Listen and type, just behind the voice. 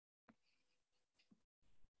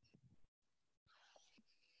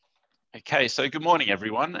Okay, so good morning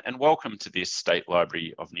everyone and welcome to this State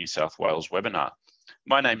Library of New South Wales webinar.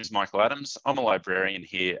 My name is Michael Adams. I'm a librarian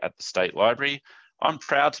here at the State Library. I'm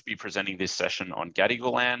proud to be presenting this session on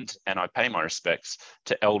Gadigal land and I pay my respects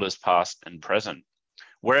to elders past and present.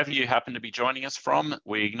 Wherever you happen to be joining us from,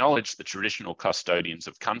 we acknowledge the traditional custodians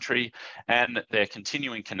of country and their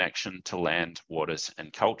continuing connection to land, waters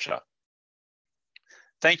and culture.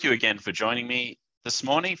 Thank you again for joining me this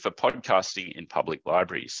morning for podcasting in public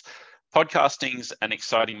libraries. Podcasting's an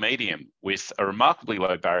exciting medium with a remarkably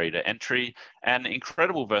low barrier to entry and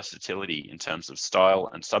incredible versatility in terms of style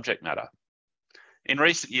and subject matter. In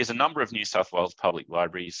recent years, a number of New South Wales public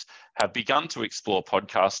libraries have begun to explore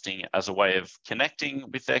podcasting as a way of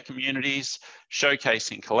connecting with their communities,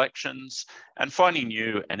 showcasing collections, and finding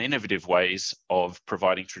new and innovative ways of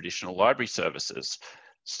providing traditional library services.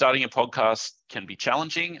 Starting a podcast can be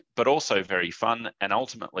challenging, but also very fun and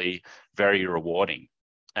ultimately very rewarding.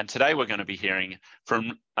 And today we're going to be hearing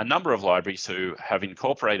from a number of libraries who have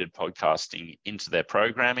incorporated podcasting into their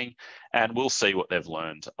programming, and we'll see what they've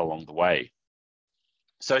learned along the way.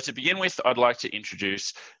 So to begin with, I'd like to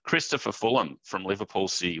introduce Christopher Fulham from Liverpool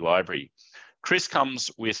City Library. Chris comes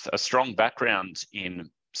with a strong background in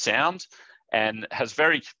sound and has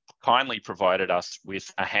very kindly provided us with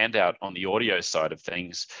a handout on the audio side of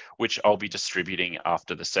things, which I'll be distributing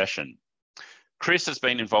after the session. Chris has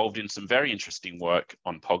been involved in some very interesting work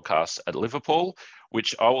on podcasts at Liverpool,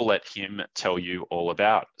 which I will let him tell you all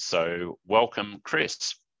about. So welcome,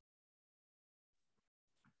 Chris.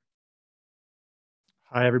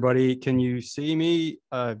 Hi, everybody. Can you see me?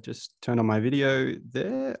 I've just turned on my video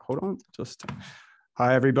there. Hold on.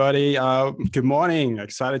 Hi, everybody. Good morning.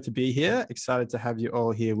 Excited to be here. Excited to have you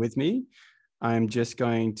all here with me. I'm just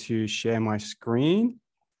going to share my screen.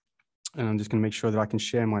 And I'm just going to make sure that I can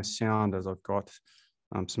share my sound as I've got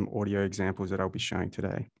some audio examples that I'll be showing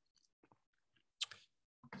today.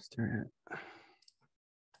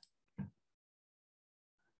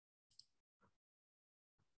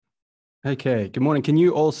 Okay, good morning. Can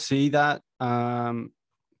you all see that? Can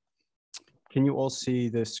you all see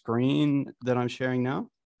the screen that I'm sharing now?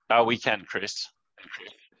 We can, Chris.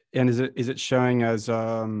 And is it showing as it's a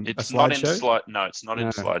not in slideshow? No, it's not in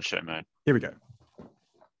slideshow mode. Here we go.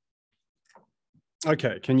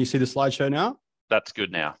 Okay, can you see the slideshow now? That's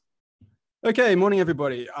good now. Okay, morning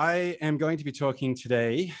everybody. I am going to be talking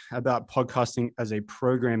today about podcasting as a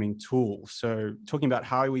programming tool. So talking about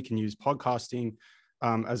how we can use podcasting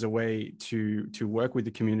as a way to work with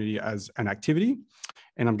the community as an activity.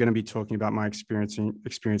 And I'm going to be talking about my experience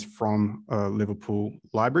from Liverpool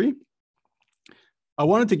Library. I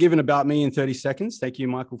wanted to give an about me in 30 seconds. Thank you,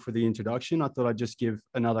 Michael, for the introduction. I thought I'd just give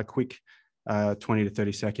another quick 20 to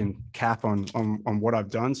 30 second cap on what I've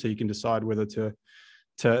done, so you can decide whether to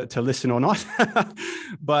listen or not.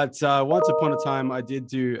 But once upon a time, I did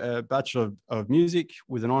do a Bachelor of Music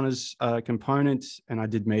with an honours component, and I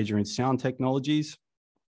did major in sound technologies.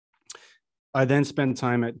 I then spent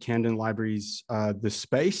time at Camden Libraries, The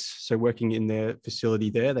Space, so working in their facility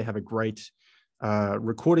there. They have a great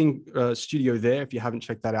recording studio there. If you haven't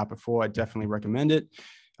checked that out before, I definitely recommend it.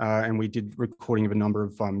 And we did recording of a number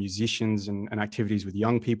of musicians and activities with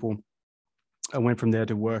young people. I went from there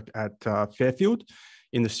to work at Fairfield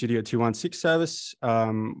in the Studio 216 service,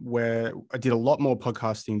 where I did a lot more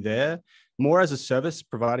podcasting there, more as a service,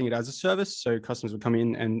 providing it as a service. So customers would come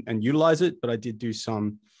in and utilize it, but I did do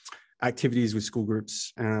some activities with school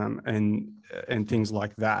groups and things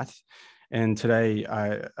like that. And today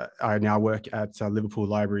I now work at Liverpool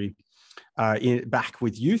Library back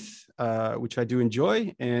with youth, which I do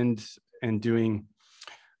enjoy, and doing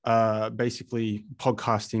basically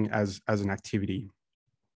podcasting as an activity.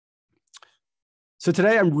 So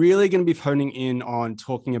today I'm really going to be honing in on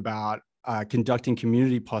talking about conducting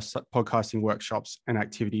community podcasting workshops and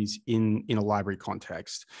activities in a library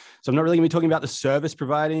context. So I'm not really going to be talking about the service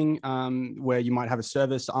providing, where you might have a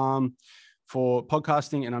service arm for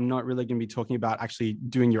podcasting, and I'm not really going to be talking about actually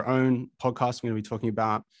doing your own podcast. I'm going to be talking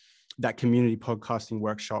about that community podcasting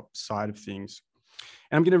workshop side of things.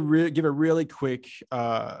 And I'm going to give a really quick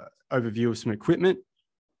overview of some equipment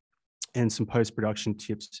and some post-production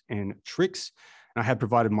tips and tricks. And I had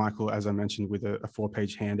provided Michael, as I mentioned, with a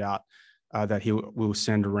 4-page handout that will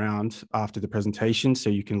send around after the presentation, so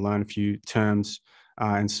you can learn a few terms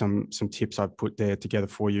and some tips I've put there together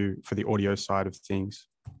for you for the audio side of things.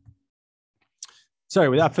 So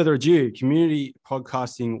without further ado, community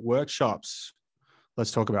podcasting workshops.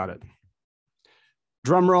 Let's talk about it.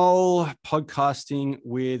 Drum roll, podcasting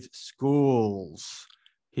with schools.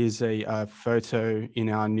 Here's a photo in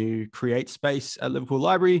our new Create space at Liverpool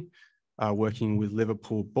Library, working with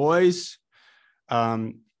Liverpool boys.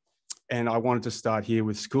 And I wanted to start here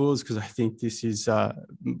with schools because I think this is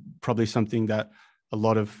probably something that a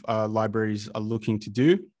lot of libraries are looking to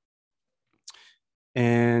do.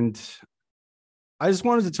 And I just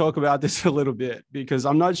wanted to talk about this a little bit because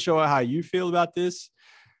I'm not sure how you feel about this,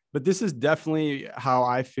 but this is definitely how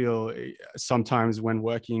I feel sometimes when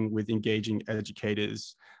working with engaging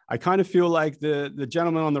educators. I kind of feel like the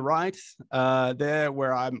gentleman on the right there,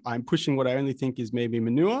 where I'm pushing what I only think is maybe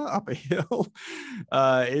manure up a hill.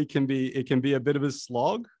 It can be a bit of a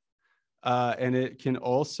slog, and it can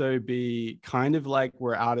also be kind of like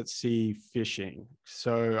we're out at sea fishing.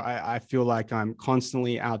 So I feel like I'm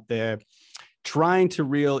constantly out there trying to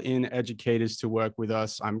reel in educators to work with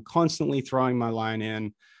us. I'm constantly throwing my line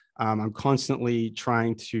in. I'm constantly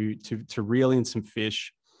trying to reel in some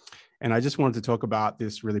fish. And I just wanted to talk about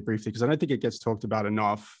this really briefly because I don't think it gets talked about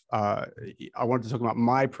enough. I wanted to talk about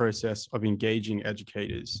my process of engaging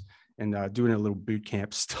educators and doing a little boot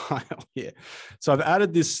camp style here. So I've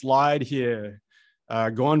added this slide here,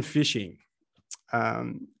 gone fishing.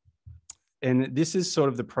 And this is sort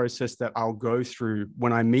of the process that I'll go through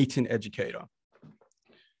when I meet an educator.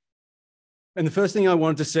 And the first thing I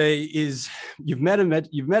wanted to say is you've met an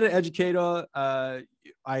educator.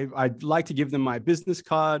 I'd like to give them my business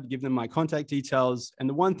card, give them my contact details. And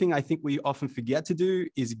the one thing I think we often forget to do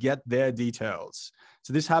is get their details.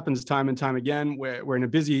 So this happens time and time again. We're in a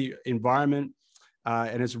busy environment,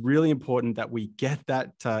 and it's really important that we get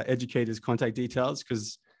that educator's contact details,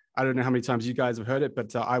 because I don't know how many times you guys have heard it,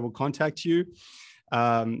 but I will contact you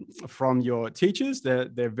from your teachers.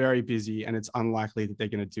 They're very busy, and it's unlikely that they're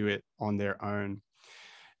going to do it on their own.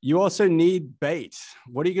 You also need bait.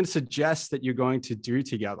 What are you going to suggest that you're going to do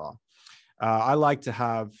together? I like to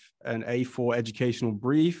have an A4 educational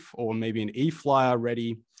brief or maybe an e-flyer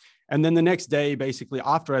ready. And then the next day, basically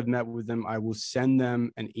after I've met with them, I will send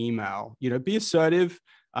them an email. Be assertive.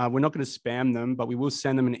 We're not going to spam them, but we will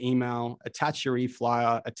send them an email, attach your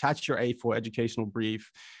e-flyer, attach your A4 educational brief,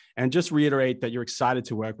 and just reiterate that you're excited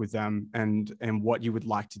to work with them and what you would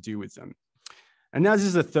like to do with them. And now this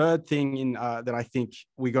is the third thing that I think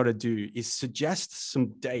we got to do is suggest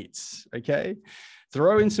some dates, okay?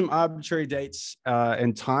 Throw in some arbitrary dates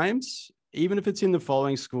and times, even if it's in the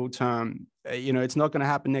following school term. It's not going to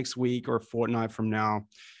happen next week or a fortnight from now.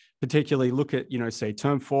 Particularly look at, say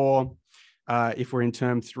term 4, if we're in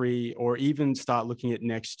term 3, or even start looking at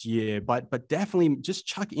next year. But definitely just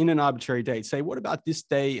chuck in an arbitrary date. Say, what about this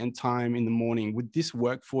day and time in the morning? Would this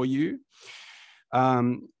work for you?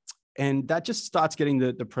 And that just starts getting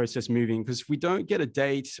the process moving, because if we don't get a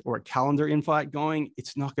date or a calendar invite going,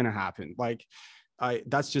 it's not going to happen.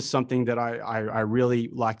 That's just something that I really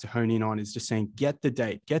like to hone in on, is just saying, get the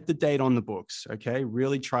date on the books. Okay.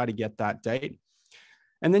 Really try to get that date.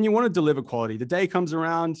 And then you want to deliver quality. The day comes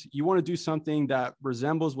around, you want to do something that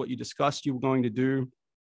resembles what you discussed you were going to do,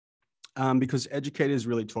 because educators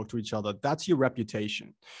really talk to each other. That's your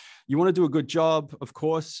reputation. You want to do a good job, of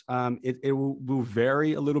course. It will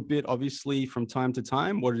vary a little bit, obviously, from time to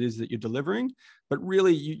time, what it is that you're delivering. But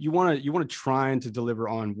really, you want to try and to deliver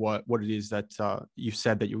on what it is that you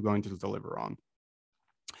said that you were going to deliver on.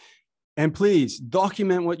 And please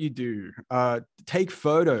document what you do. Take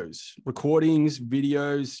photos, recordings,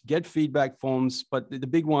 videos, get feedback forms. But the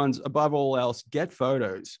big ones, above all else, get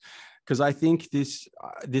photos. Because I think this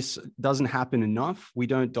doesn't happen enough. We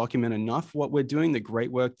don't document enough what we're doing, the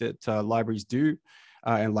great work that libraries do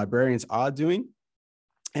and librarians are doing.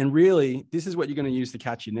 And really, this is what you're going to use to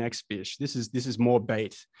catch your next fish. This is more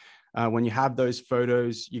bait. When you have those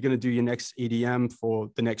photos, you're going to do your next EDM for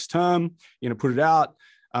the next term. You're going to put it out,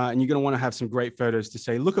 and you're going to want to have some great photos to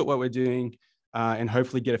say, look at what we're doing, and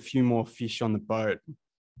hopefully get a few more fish on the boat.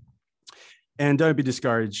 And don't be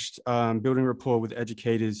discouraged. Building rapport with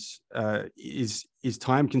educators is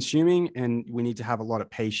time consuming, and we need to have a lot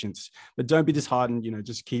of patience. But don't be disheartened.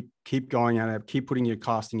 Just keep going at it. Keep putting your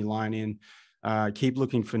casting your line in. Keep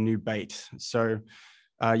looking for new bait. So,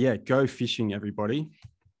 go fishing, everybody.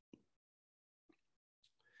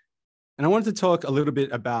 And I wanted to talk a little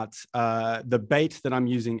bit about the bait that I'm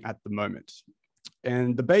using at the moment.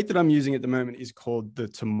 And the bait that I'm using at the moment is called the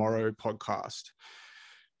Tomorrow Podcast.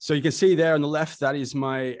 So you can see there on the left, that is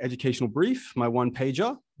my educational brief, my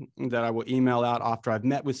one-pager that I will email out after I've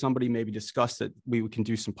met with somebody, maybe discuss that we can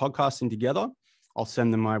do some podcasting together. I'll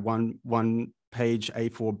send them my one-page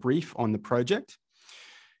A4 brief on the project.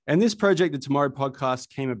 And this project, the Tomorrow Podcast,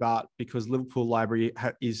 came about because Liverpool Library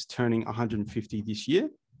is turning 150 this year.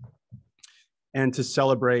 And to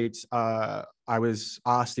celebrate, I was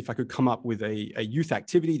asked if I could come up with a youth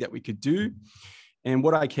activity that we could do. And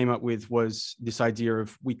what I came up with was this idea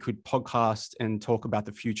of we could podcast and talk about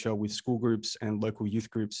the future with school groups and local youth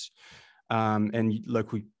groups and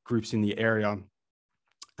local groups in the area.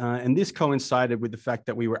 And this coincided with the fact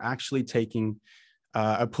that we were actually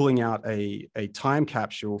pulling out a time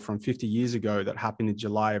capsule from 50 years ago that happened in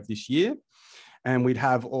July of this year. And we'd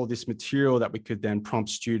have all this material that we could then prompt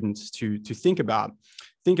students to think about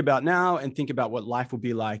now and think about what life will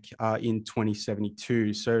be like in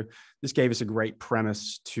 2072. So this gave us a great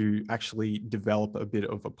premise to actually develop a bit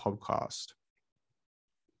of a podcast.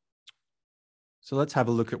 So let's have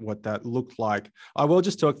a look at what that looked like. I will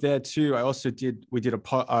just talk there too. We did a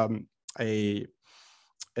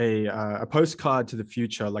postcard to the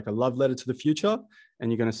future, like a love letter to the future.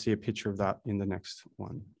 And you're going to see a picture of that in the next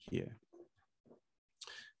one here.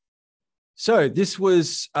 So this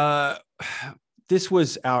was our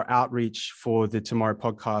outreach for the Tomorrow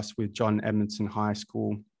podcast with John Edmonds High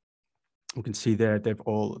School. You can see there, they've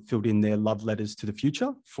all filled in their love letters to the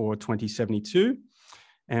future for 2072.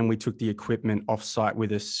 And we took the equipment offsite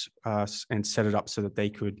with us and set it up so that they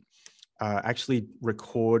could actually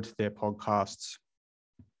record their podcasts.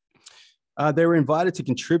 They were invited to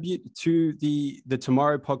contribute to the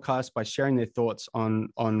Tomorrow podcast by sharing their thoughts on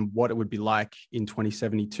what it would be like in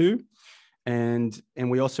 2072. And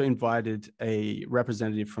we also invited a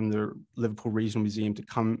representative from the Liverpool Regional Museum to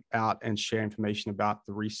come out and share information about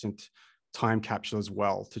the recent time capsule as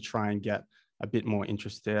well, to try and get a bit more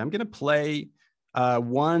interest there. I'm going to play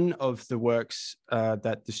one of the works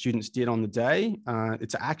that the students did on the day.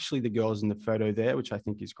 It's actually the girls in the photo there, which I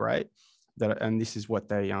think is great. And this is what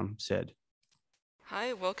they said.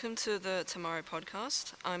 Hi, welcome to the Tomorrow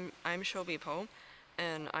podcast. I'm Shelby Pole,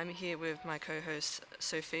 and I'm here with my co-hosts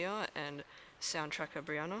Sophia and soundtracker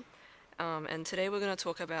Brianna. And today we're going to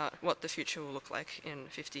talk about what the future will look like in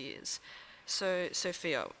 50 years. So,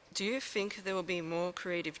 Sophia, do you think there will be more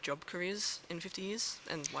creative job careers in 50 years,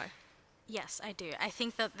 and why? Yes, I do. I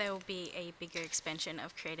think that there will be a bigger expansion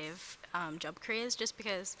of creative job careers, just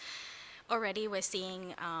because already we're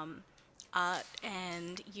seeing art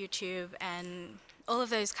and YouTube and all of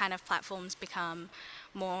those kind of platforms become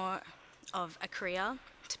more of a career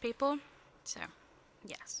to people. So,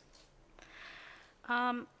 yes.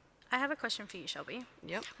 I have a question for you, Shelby.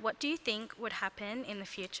 Yep. What do you think would happen in the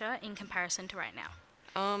future in comparison to right now?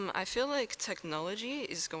 I feel like technology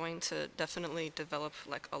is going to definitely develop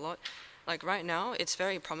like a lot. Like right now, it's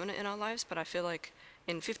very prominent in our lives, but I feel like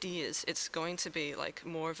in 50 years, it's going to be like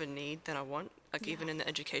more of a need than a want. Like even in the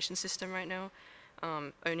education system right now,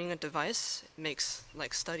 owning a device makes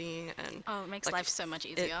like studying and it makes like, life so much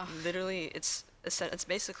easier. It's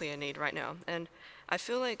basically a need right now, and I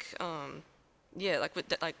feel like yeah, like with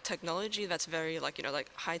like technology that's very like like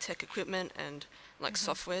high tech equipment and like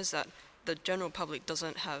softwares that the general public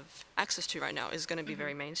doesn't have access to right now is going to be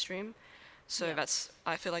very mainstream. So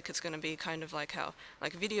I feel like it's going to be kind of like how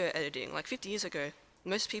like video editing, like 50 years ago,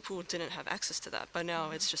 most people didn't have access to that, but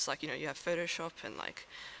now it's just like, you have Photoshop and like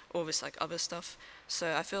all this like other stuff.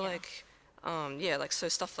 So I feel like, like so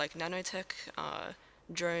stuff like nanotech,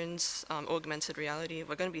 drones, augmented reality,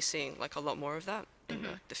 we're going to be seeing like a lot more of that in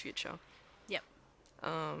the future. Yep.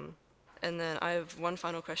 And then I have one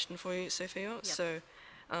final question for you, Sophia. Yep. So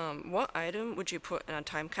what item would you put in a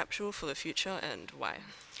time capsule for the future and why?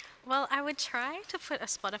 Well, I would try to put a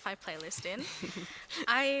Spotify playlist in.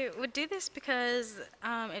 I would do this because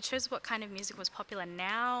it shows what kind of music was popular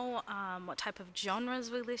now, what type of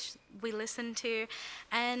genres we listen to,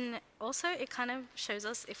 and also it kind of shows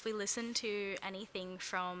us if we listen to anything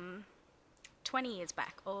from 20 years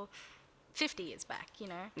back or 50 years back,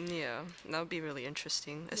 Yeah, that would be really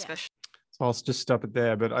interesting, especially. So I'll just stop it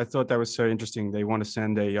there, but I thought that was so interesting. They want to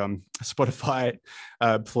send a Spotify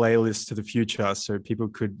playlist to the future so people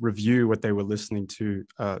could review what they were listening to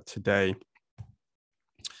today.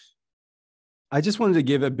 I just wanted to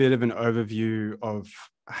give a bit of an overview of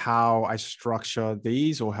how I structure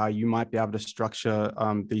these, or how you might be able to structure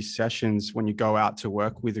these sessions when you go out to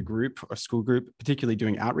work with a group or school group, particularly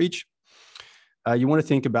doing outreach. You want to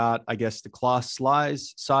think about, I guess, the class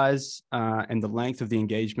size and the length of the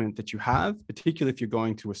engagement that you have, particularly if you're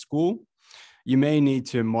going to a school. You may need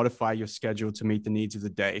to modify your schedule to meet the needs of the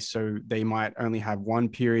day. So they might only have one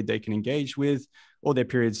period they can engage with, or their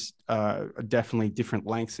periods are definitely different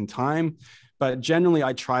lengths in time. But generally,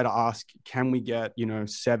 I try to ask, can we get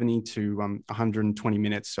 70 to 120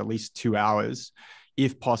 minutes, so at least 2 hours,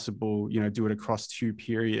 if possible, do it across 2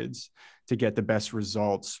 periods to get the best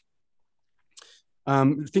results.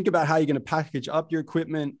 Think about how you're going to package up your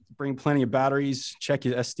equipment, bring plenty of batteries, check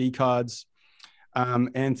your SD cards.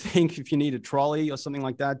 And think if you need a trolley or something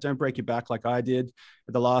like that, don't break your back like I did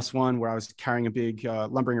at the last one where I was carrying a big,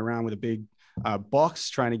 lumbering around with a big box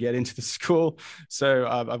trying to get into the school. So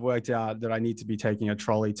I've worked out that I need to be taking a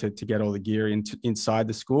trolley to get all the gear inside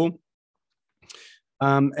the school.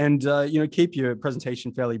 Keep your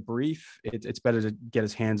presentation fairly brief. It's better to get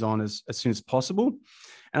as hands-on as soon as possible.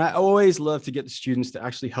 And I always love to get the students to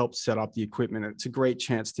actually help set up the equipment. It's a great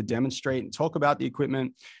chance to demonstrate and talk about the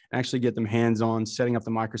equipment and actually get them hands-on, setting up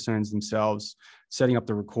the microphones themselves, setting up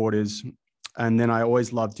the recorders. And then I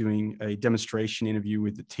always love doing a demonstration interview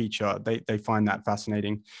with the teacher. They find that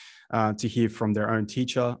fascinating to hear from their own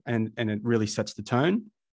teacher, and it really sets the tone.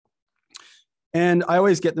 And I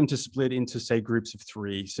always get them to split into, say, groups of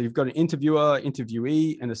 3. So you've got an interviewer,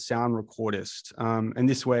 interviewee, and a sound recordist. And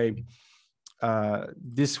this way,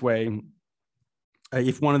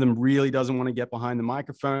 if one of them really doesn't want to get behind the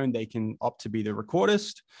microphone, they can opt to be the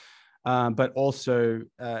recordist. But also,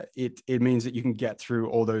 it means that you can get through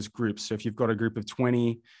all those groups. So if you've got a group of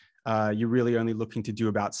 20, you're really only looking to do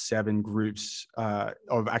about 7 groups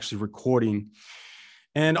of actually recording.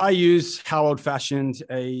 And I use how old-fashioned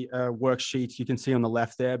a worksheet you can see on the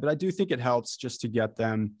left there, but I do think it helps just to get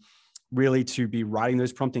them really to be writing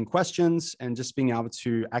those prompting questions and just being able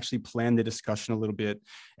to actually plan the discussion a little bit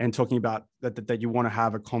and talking about that you want to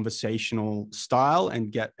have a conversational style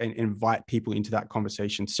and invite people into that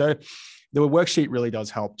conversation. So the worksheet really does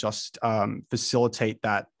help just facilitate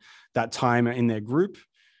that time in their group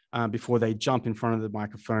before they jump in front of the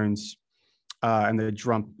microphones. And they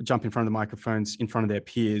jump in front of the microphones in front of their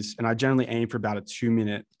peers. And I generally aim for about a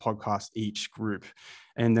 2-minute podcast each group.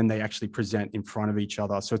 And then they actually present in front of each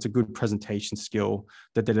other. So it's a good presentation skill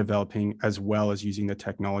that they're developing as well as using the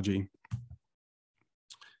technology.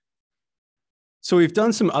 So we've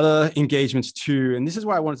done some other engagements too. And this is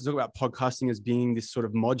why I wanted to talk about podcasting as being this sort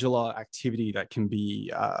of modular activity that can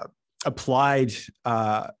be applied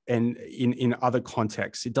and in other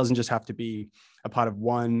contexts. It doesn't just have to be a part of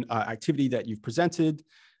one activity that you've presented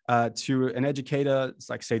to an educator. It's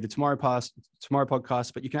like, say, the Tomorrow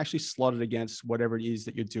podcast, but you can actually slot it against whatever it is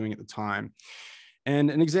that you're doing at the time. And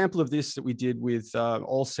an example of this that we did with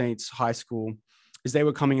All Saints High School is they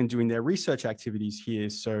were coming and doing their research activities here.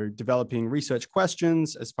 So developing research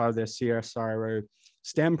questions as part of their CSIRO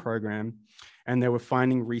STEM program, and they were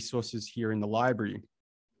finding resources here in the library.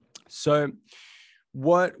 So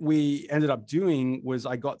what we ended up doing was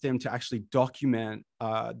I got them to actually document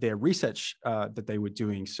their research that they were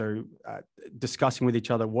doing. So discussing with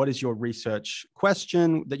each other, what is your research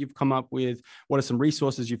question that you've come up with? What are some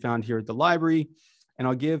resources you found here at the library? And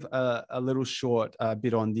I'll give a little short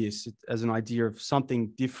bit on this as an idea of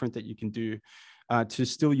something different that you can do to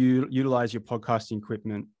still utilize your podcasting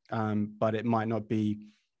equipment, but it might not be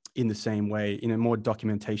in the same way, in a more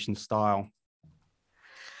documentation style.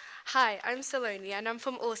 Hi, I'm Saloni and I'm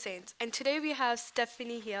from All Saints, and today we have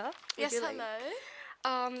Stephanie here. Yes,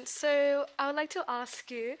 hello. So I would like to ask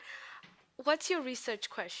you, what's your research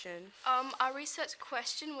question? Our research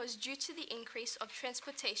question was, due to the increase of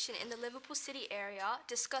transportation in the Liverpool City area,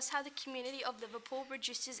 discuss how the community of Liverpool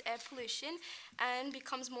reduces air pollution and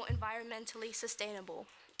becomes more environmentally sustainable.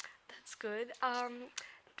 That's good.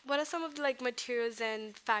 What are some of the materials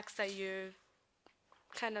and facts that you've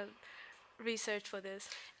kind of research for this?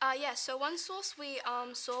 So one source we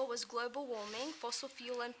saw was global warming, fossil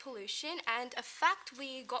fuel and pollution, and a fact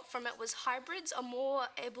we got from it was hybrids are more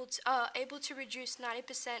able to reduce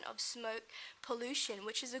 90% of smoke pollution,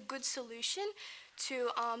 which is a good solution to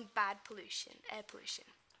bad pollution, air pollution.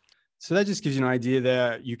 So that just gives you an idea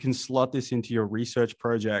there. You can slot this into your research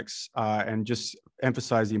projects and just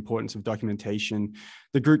emphasize the importance of documentation.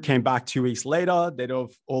 The group came back 2 weeks later. They'd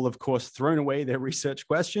all, of course, thrown away their research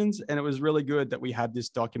questions. And it was really good that we had this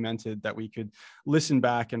documented, that we could listen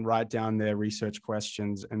back and write down their research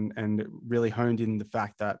questions, and really honed in the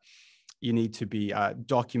fact that you need to be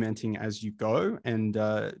documenting as you go. And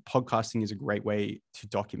podcasting is a great way to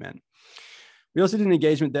document. We also did an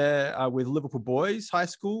engagement there with Liverpool Boys High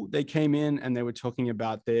School. They came in and they were talking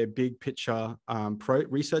about their big picture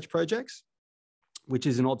research projects, which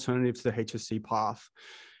is an alternative to the HSC path.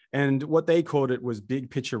 And what they called it was big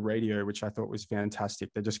picture radio, which I thought was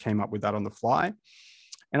fantastic. They just came up with that on the fly.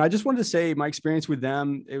 And I just wanted to say my experience with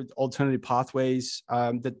them, alternative pathways,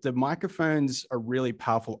 that the microphones are really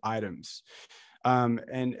powerful items.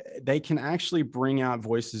 And they can actually bring out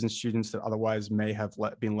voices in students that otherwise may have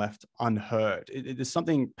been left unheard. There's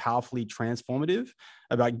something powerfully transformative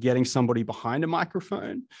about getting somebody behind a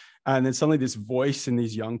microphone, and then suddenly this voice in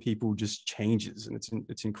these young people just changes, and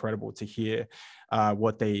it's incredible to hear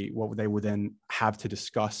what they will then have to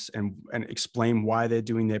discuss and explain why they're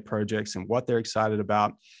doing their projects and what they're excited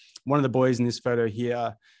about. One of the boys in this photo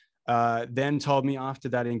here then told me after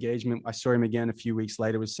that engagement, I saw him again a few weeks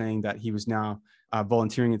later, was saying that he was now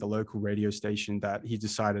volunteering at the local radio station, that he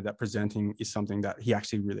decided that presenting is something that he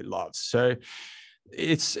actually really loves. So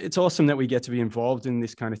it's awesome that we get to be involved in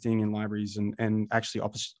this kind of thing in libraries and actually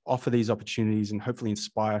offer these opportunities and hopefully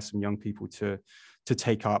inspire some young people to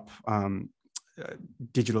take up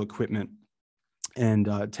digital equipment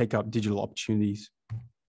and take up digital opportunities.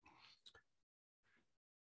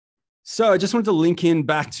 So I just wanted to link in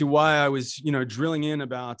back to why I was, drilling in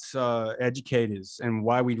about educators and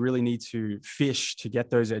why we really need to fish to get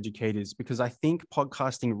those educators, because I think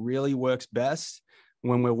podcasting really works best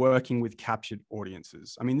when we're working with captured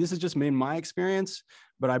audiences. I mean, this is just me in my experience,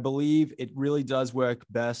 but I believe it really does work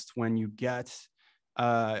best when you get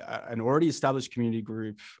an already established community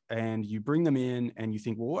group and you bring them in and you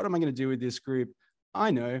think, well, what am I going to do with this group? I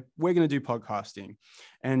know we're going to do podcasting.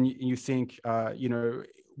 And you think,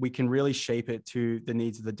 we can really shape it to the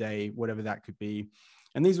needs of the day, whatever that could be.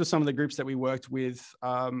 And these were some of the groups that we worked with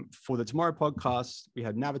for the Tomorrow podcast. We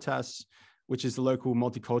had Navitas, which is the local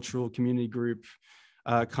multicultural community group,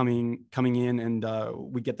 coming in, and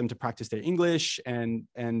we get them to practice their English, and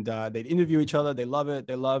they'd interview each other. They love it.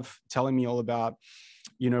 They love telling me all about,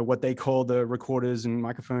 what they call the recorders and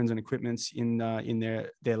microphones and equipments in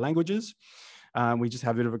their languages. We just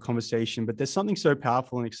have a bit of a conversation, but there's something so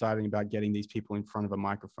powerful and exciting about getting these people in front of a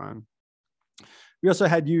microphone. We also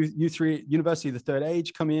had U3 University of the Third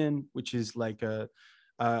Age come in, which is like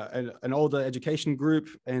an older education group,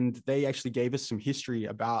 and they actually gave us some history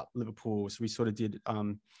about Liverpool. So we sort of did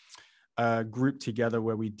a group together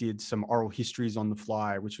where we did some oral histories on the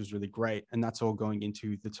fly, which was really great. And that's all going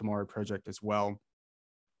into the Tomorrow project as well.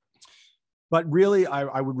 But really,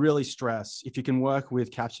 I would really stress, if you can work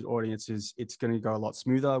with captured audiences, it's going to go a lot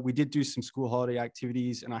smoother. We did do some school holiday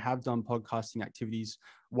activities, and I have done podcasting activities,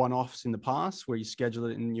 one-offs in the past, where you schedule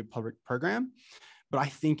it in your public program. But I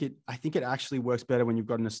think it actually works better when you've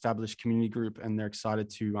got an established community group and they're excited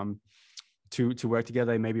to work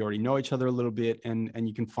together. They maybe already know each other a little bit, and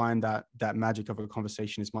you can find that magic of a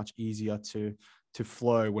conversation is much easier to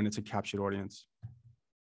flow when it's a captured audience.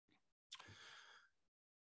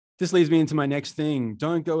 This leads me into my next thing.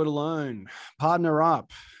 Don't go it alone. Partner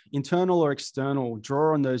up, internal or external.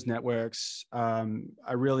 Draw on those networks. I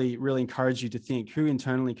really, really encourage you to think, who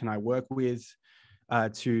internally can I work with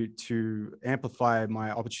to amplify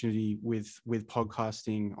my opportunity with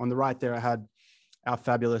podcasting? On the right there, I had our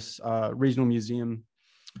fabulous regional museum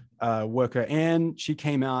worker, Anne. She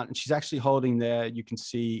came out and she's actually holding there. You can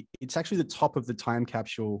see it's actually the top of the time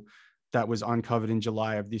capsule that was uncovered in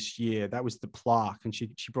July of this year. That was the plaque. And she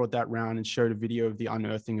brought that round and showed a video of the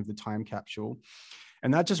unearthing of the time capsule.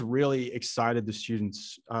 And that just really excited the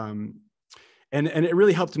students. And it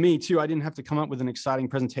really helped me too. I didn't have to come up with an exciting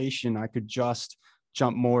presentation. I could just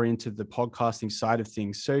jump more into the podcasting side of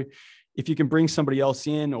things. So if you can bring somebody else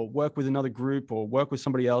in, or work with another group, or work with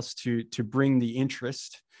somebody else to bring the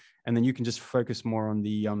interest, and then you can just focus more on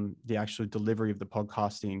the actual delivery of the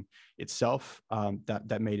podcasting itself.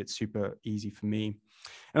 That made it super easy for me.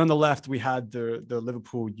 And on the left, we had the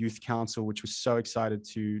Liverpool Youth Council, which was so excited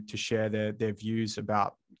to share their views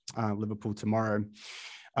about Liverpool Tomorrow.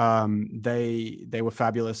 They were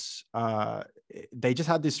fabulous. They just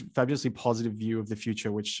had this fabulously positive view of the future,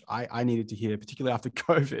 which I needed to hear, particularly after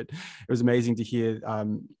COVID. It was amazing to hear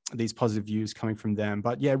these positive views coming from them.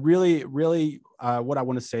 But yeah, really, really, what I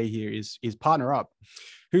want to say here is partner up.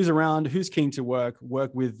 Who's around? Who's keen to work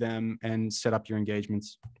with them and set up your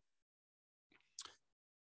engagements?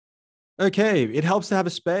 Okay, it helps to have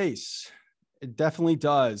a space. It definitely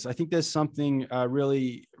does. I think there's something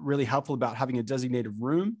really, really helpful about having a designated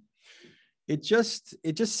room. It just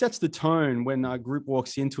sets the tone when a group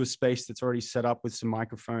walks into a space that's already set up with some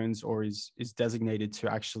microphones, or is designated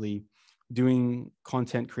to actually doing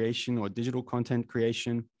content creation or digital content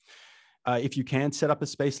creation. If you can set up a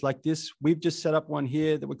space like this, we've just set up one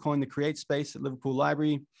here that we're calling the Create Space at Liverpool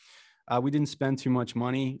Library. We didn't spend too much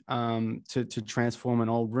money to transform an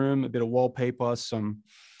old room, a bit of wallpaper, some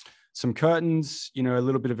curtains, a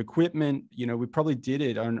little bit of equipment. We probably did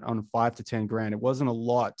it on 5 to 10 grand. It wasn't a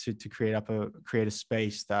lot to create a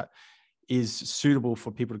space that is suitable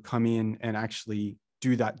for people to come in and actually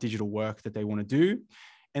do that digital work that they want to do.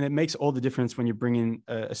 And it makes all the difference when you bring in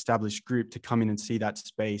an established group to come in and see that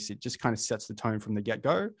space. It just kind of sets the tone from the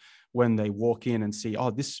get-go when they walk in and see,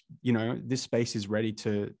 oh, this space is ready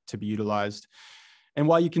to be utilized. And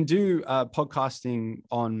while you can do podcasting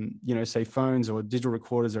on, say phones or digital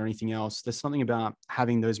recorders or anything else, there's something about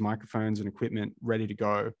having those microphones and equipment ready to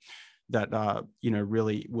go that,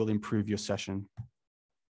 really will improve your session.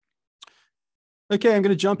 Okay, I'm going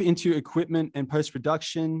to jump into equipment and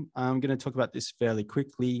post-production. I'm going to talk about this fairly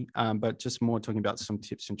quickly, but just more talking about some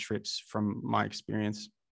tips and tricks from my experience.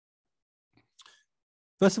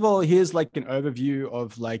 First of all, here's like an overview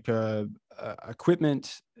of like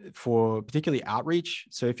equipment for particularly outreach.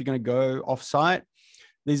 So if you're going to go off-site,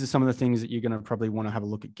 these are some of the things that you're going to probably want to have a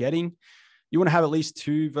look at getting. You want to have at least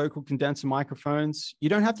 2 vocal condenser microphones. You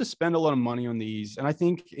don't have to spend a lot of money on these. And I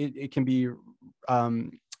think it can be,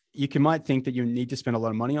 might think that you need to spend a lot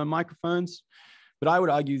of money on microphones, but I would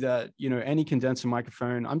argue that, any condenser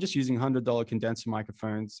microphone, I'm just using $100 condenser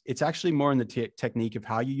microphones. It's actually more in the technique of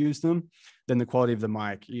how you use them than the quality of the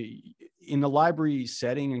mic. In the library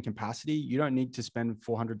setting and capacity, you don't need to spend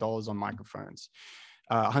 $400 on microphones.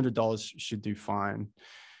 $100 should do fine.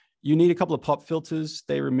 You need a couple of pop filters.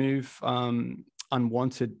 They remove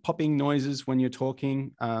unwanted popping noises when you're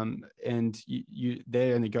talking, and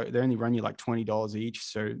they only run you like $20 each.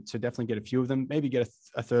 So definitely get a few of them. Maybe get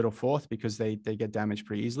a third or fourth because they get damaged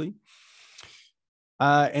pretty easily.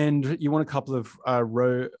 And you want a couple of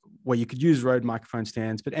you could use Rode microphone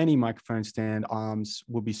stands, but any microphone stand arms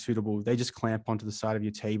will be suitable. They just clamp onto the side of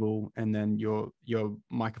your table, and then your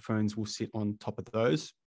microphones will sit on top of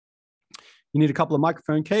those. You need a couple of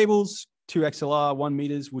microphone cables, 2 XLR, 1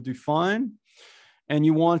 meters will do fine. And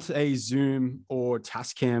you want a Zoom or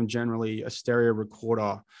Tascam, generally a stereo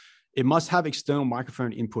recorder. It must have external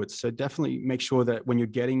microphone inputs. So definitely make sure that when you're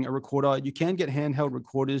getting a recorder, you can get handheld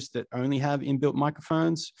recorders that only have inbuilt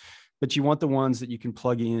microphones, but you want the ones that you can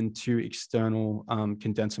plug into external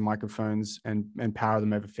condenser microphones and power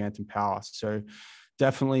them over phantom power. So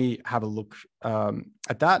definitely have a look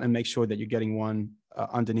at that and make sure that you're getting one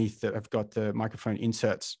underneath that have got the microphone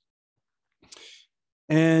inserts.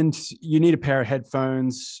 And you need a pair of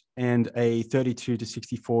headphones and a 32 to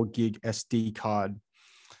 64 gig SD card,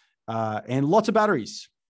 and lots of batteries.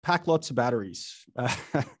 Pack lots of batteries.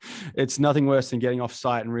 It's nothing worse than getting off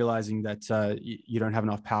site and realizing that you don't have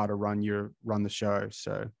enough power to run the show.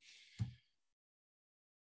 So,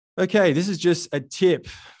 okay, this is just a tip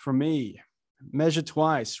from me. Measure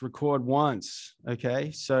twice, record once.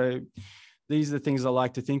 Okay, so these are the things I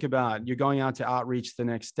like to think about. You're going out to outreach the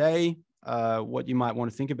next day. What you might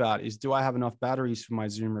want to think about is, do I have enough batteries for my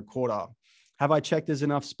Zoom recorder? Have I checked there's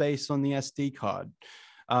enough space on the SD card?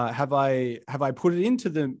 Have I put it into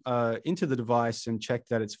the device and checked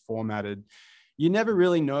that it's formatted? You never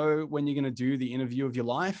really know when you're going to do the interview of your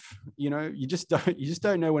life. You just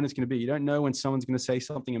don't know when it's going to be. You don't know when someone's going to say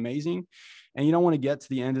something amazing, and you don't want to get to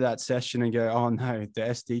the end of that session and go, oh no, the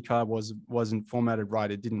SD card wasn't formatted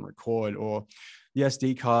right. It didn't record, or the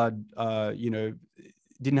SD card,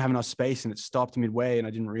 didn't have enough space and it stopped midway and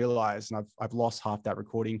I didn't realize, and I've lost half that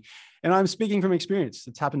recording. And I'm speaking from experience.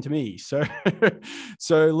 It's happened to me. So,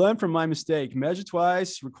 learn from my mistake. Measure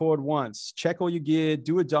twice, record once. Check all your gear,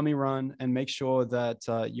 do a dummy run, and make sure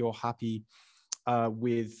that you're happy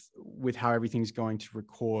with how everything's going to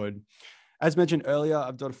record. As mentioned earlier,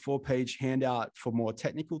 I've got a 4-page handout for more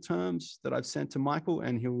technical terms that I've sent to Michael,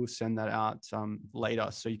 and he will send that out later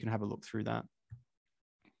so you can have a look through that.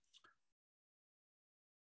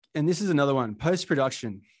 And this is another one,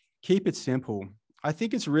 post-production. Keep it simple. I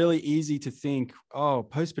think it's really easy to think, oh,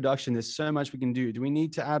 post-production, there's so much we can do. Do we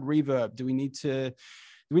need to add reverb? Do we need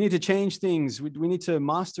to change things? Do we need to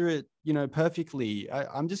master it, perfectly?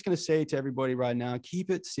 I'm just going to say to everybody right now, keep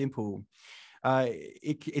it simple.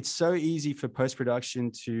 It's so easy for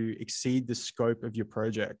post-production to exceed the scope of your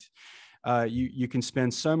project. You can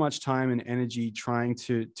spend so much time and energy trying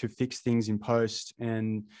to fix things in post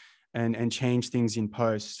and change things in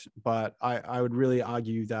post. But I would really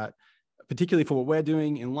argue that, particularly for what we're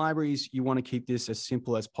doing in libraries, you want to keep this as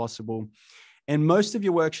simple as possible. And most of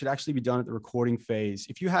your work should actually be done at the recording phase.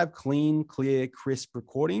 If you have clean, clear, crisp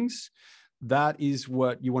recordings, that is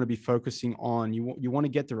what you want to be focusing on. You want to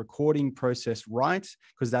get the recording process right,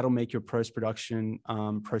 because that'll make your post-production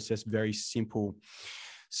process very simple.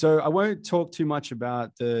 So I won't talk too much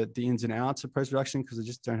about the ins and outs of post-production because I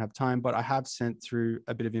just don't have time, but I have sent through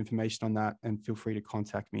a bit of information on that, and feel free to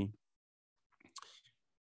contact me.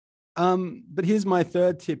 But here's my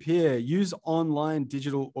third tip here. Use online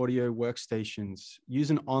digital audio workstations. Use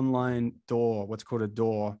an online DAW, what's called a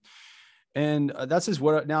DAW. And that's just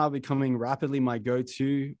what now becoming rapidly my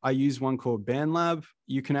go-to. I use one called BandLab.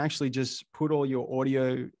 You can actually just put all your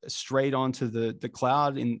audio straight onto the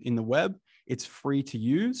cloud in the web. It's free to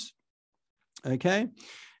use. Okay.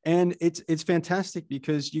 And it's fantastic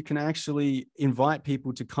because you can actually invite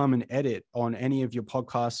people to come and edit on any of your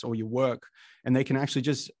podcasts or your work, and they can actually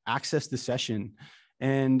just access the session.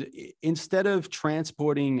 And instead of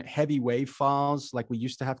transporting heavy WAV files like we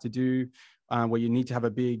used to have to do, where you need to have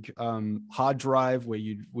a big hard drive where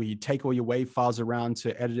you take all your WAV files around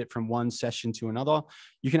to edit it from one session to another,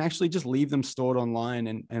 you can actually just leave them stored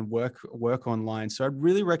online and work online. So I'd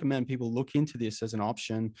really recommend people look into this as an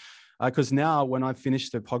option, because now when I've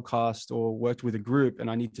finished a podcast or worked with a group and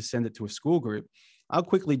I need to send it to a school group, I'll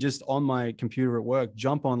quickly just on my computer at work,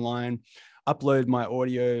 jump online, upload my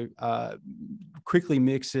audio, quickly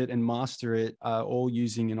mix it and master it, all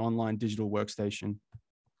using an online digital workstation.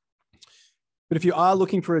 But if you are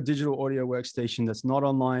looking for a digital audio workstation that's not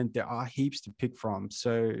online, there are heaps to pick from.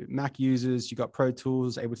 So Mac users, you've got Pro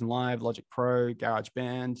Tools, Ableton Live, Logic Pro,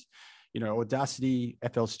 GarageBand, Audacity,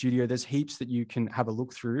 FL Studio. There's heaps that you can have a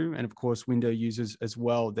look through. And of course, Windows users as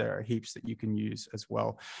well, there are heaps that you can use as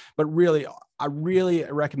well. But really, I really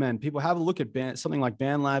recommend people have a look at something like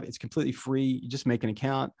BandLab. It's completely free. You just make an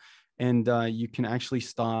account and you can actually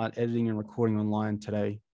start editing and recording online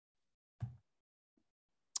today.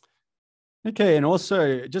 Okay, and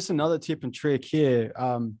also just another tip and trick here.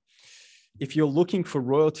 If you're looking for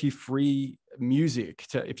royalty-free music,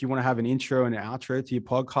 if you want to have an intro and an outro to your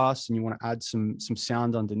podcast and you want to add some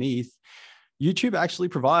sound underneath, YouTube actually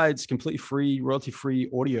provides completely free, royalty-free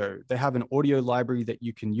audio. They have an audio library that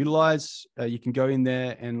you can utilize. You can go in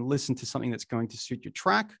there and listen to something that's going to suit your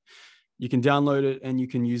track. You can download it and you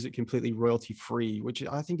can use it completely royalty-free, which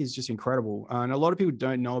I think is just incredible. And a lot of people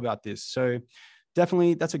don't know about this. So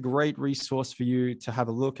definitely, that's a great resource for you to have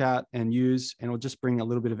a look at and use, and it'll just bring a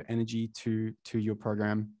little bit of energy to your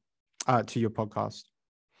program, to your podcast.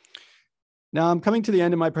 Now, I'm coming to the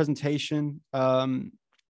end of my presentation.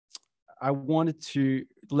 I wanted to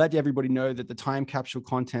let everybody know that the time capsule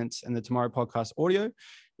contents and the Tomorrow Podcast audio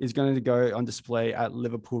is going to go on display at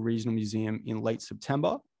Liverpool Regional Museum in late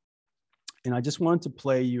September. And I just wanted to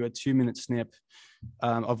play you a 2-minute snip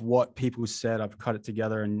of what people said. I've cut it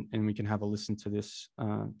together and we can have a listen to this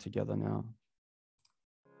together now.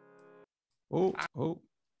 Oh,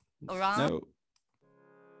 no.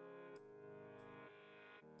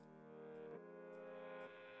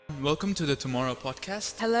 Welcome to the Tomorrow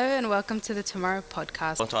Podcast. Hello and welcome to the Tomorrow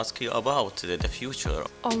Podcast. I want to ask you about the future.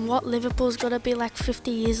 On what Liverpool's gonna be like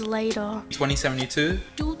 50 years later. 2072.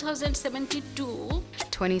 2072.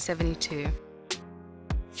 2072.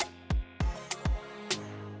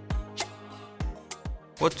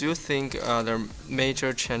 What do you think are the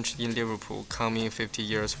major change in Liverpool coming 50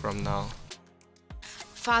 years from now?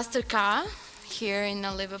 Faster car here in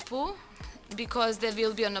Liverpool, because they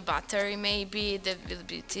will be on a battery, maybe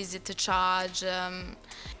it's easy to charge.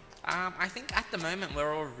 I think at the moment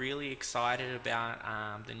we're all really excited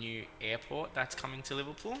about the new airport that's coming to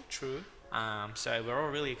Liverpool. True. So we're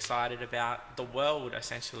all really excited about the world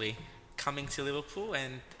essentially coming to Liverpool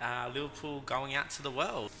and Liverpool going out to the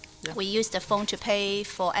world. Yeah. We use the phone to pay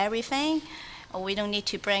for everything. We don't need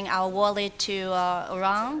to bring our wallet to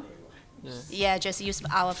around. Yeah, just use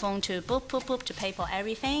our phone to boop, boop, boop to pay for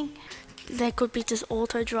everything. There could be just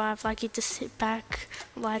auto drive, like you just sit back,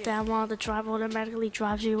 lie down while the driver automatically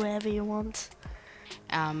drives you wherever you want.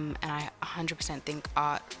 And I 100% think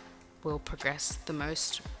art will progress the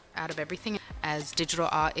most out of everything, as digital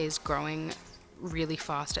art is growing really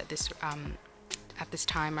fast at this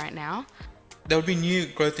time right now. There will be new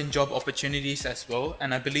growth and job opportunities as well,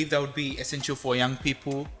 and I believe that would be essential for young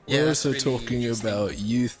people. We're also really talking about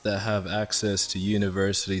youth that have access to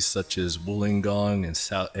universities such as Wollongong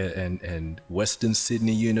and Western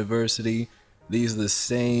Sydney University. These are the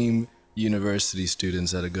same university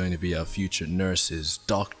students that are going to be our future nurses,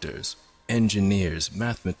 doctors, engineers,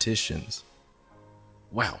 mathematicians.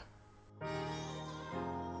 Wow.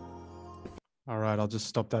 All right, I'll just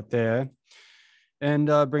stop that there. And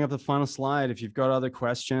bring up the final slide. If you've got other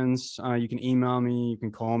questions, you can email me, you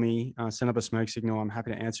can call me, send up a smoke signal. I'm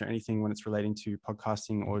happy to answer anything when it's relating to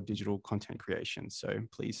podcasting or digital content creation. So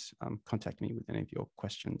please contact me with any of your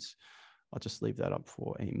questions. I'll just leave that up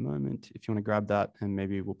for a moment. If you want to grab that, and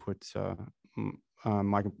maybe we'll put,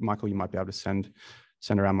 Michael, you might be able to send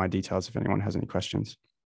around my details if anyone has any questions.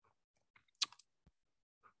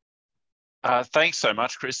 Thanks so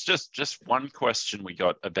much, Chris. Just one question we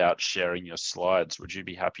got about sharing your slides. Would you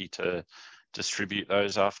be happy to distribute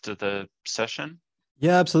those after the session?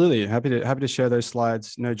 Yeah, absolutely. Happy to share those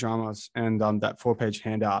slides, no dramas, and that 4-page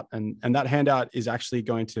handout. And that handout is actually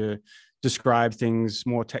going to describe things,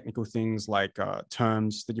 more technical things like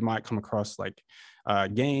terms that you might come across, like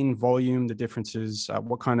gain, volume, the differences,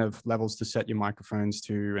 what kind of levels to set your microphones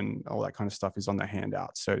to, and all that kind of stuff is on the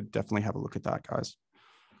handout. So definitely have a look at that, guys.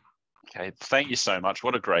 Okay, thank you so much.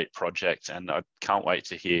 What a great project, and I can't wait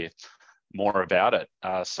to hear more about it.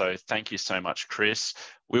 So thank you so much, Chris.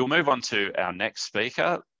 We'll move on to our next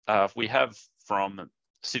speaker. We have from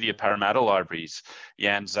City of Parramatta Libraries,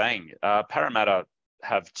 Zhang. Parramatta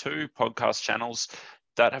have 2 podcast channels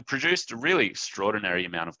that have produced a really extraordinary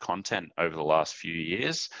amount of content over the last few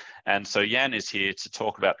years. And so Jan is here to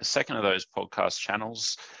talk about the second of those podcast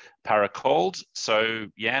channels, Parra CALD. So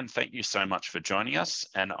Jan, thank you so much for joining us,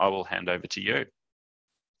 and I will hand over to you.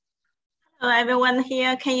 Hello, everyone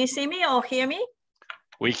here. Can you see me or hear me?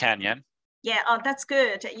 We can, Jan. Yeah, oh, that's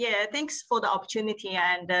good. Yeah, thanks for the opportunity.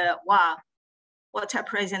 And wow, what a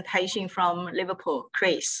presentation from Liverpool,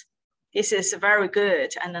 Chris. This is very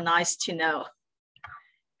good and nice to know.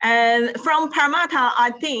 And from Parramatta,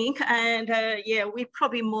 I think, and yeah, we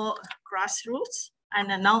probably more grassroots, and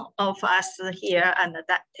none of us here are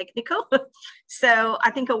that technical. So I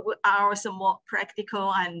think ours are more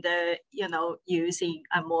practical and, you know, using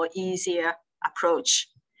a more easier approach.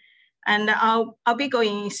 And I'll be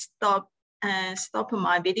going stop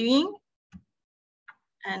my videoing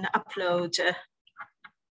and upload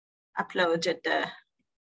the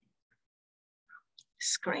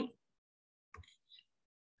screen.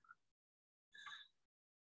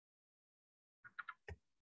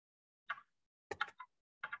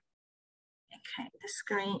 Okay, the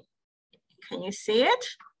screen, can you see it?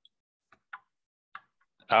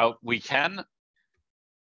 We can.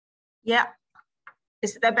 Yeah,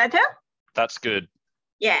 is that better? That's good.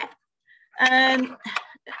 Yeah, and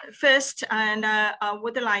first, and I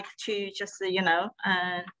would like to just, you know,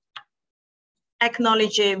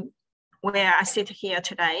 acknowledge where I sit here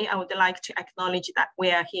today. I would like to acknowledge that we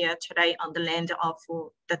are here today on the land of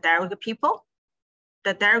the Darug people.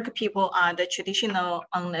 The Darug people are the traditional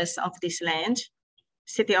owners of this land.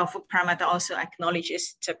 City of Parramatta also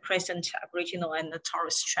acknowledges the present Aboriginal and the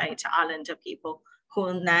Torres Strait Islander people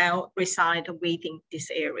who now reside within this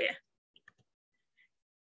area.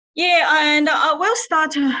 Yeah, and I will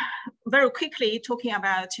start very quickly talking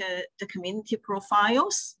about the community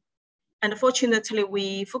profiles. Unfortunately,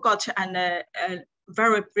 we forgot a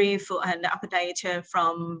very brief and update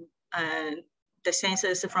from the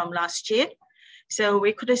census from last year. So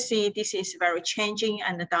we could see this is very changing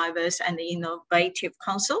and diverse and innovative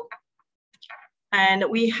council. And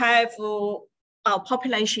we have our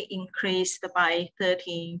population increased by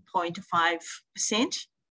 13.5%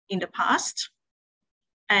 in the past.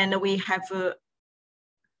 And we have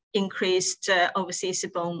increased overseas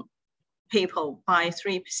born people by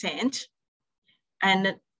 3%.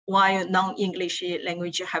 And while non-English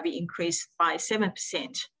language have increased by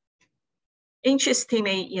 7%.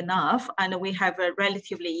 Interestingly enough, and we have a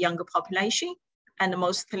relatively younger population and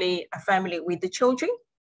mostly a family with the children.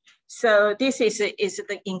 So this is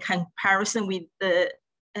in comparison with the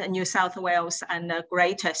New South Wales and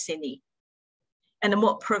Greater Sydney. And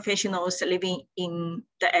more professionals living in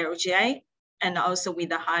the LGA and also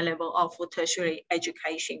with a high level of tertiary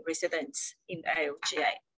education residents in the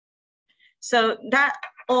LGA. So that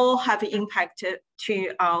all have impacted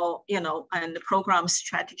to our, and the program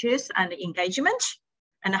strategies and engagement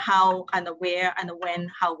and how and where and when,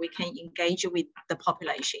 how we can engage with the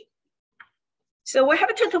population. So we have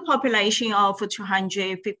a total population of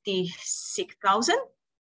 256,000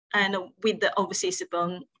 and with the overseas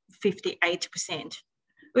born 58%,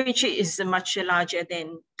 which is much larger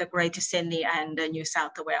than the Greater Sydney and New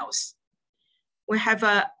South Wales. We have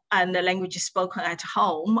and the language spoken at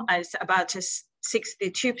home is about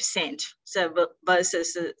 62%, so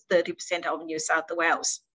versus 30% of New South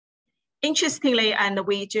Wales. Interestingly, and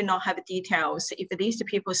we do not have details, if these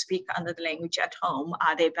people speak another language at home,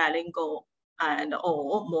 are they bilingual and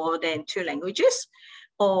or more than 2 languages?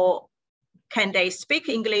 Or can they speak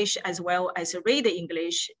English as well as read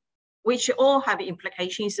English, which all have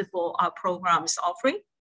implications for our programs offering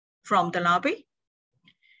from the library.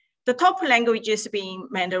 The top languages being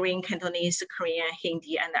Mandarin, Cantonese, Korean,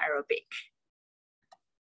 Hindi, and Arabic.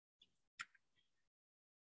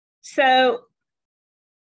 So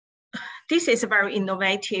this is a very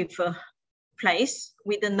innovative place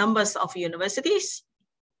with the numbers of universities,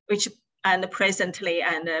 which and presently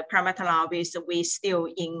and Parramatta Libraries, we still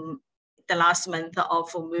in the last month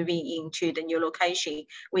of moving into the new location.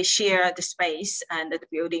 We share the space and the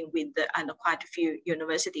building with and quite a few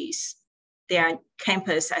universities. They are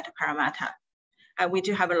campus at Parramatta. we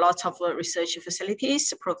do have a lot of research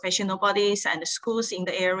facilities, professional bodies, and schools in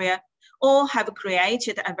the area, all have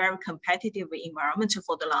created a very competitive environment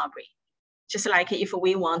for the library. Just like if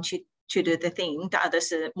we want to do the thing, the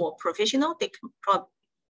others are more professional, they can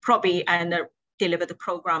probably deliver the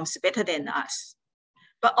programs better than us.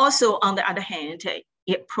 But also, on the other hand,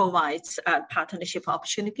 it provides partnership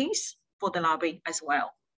opportunities for the library as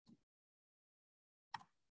well.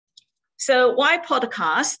 So why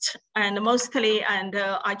podcast? And mostly,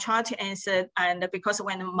 I try to answer, and because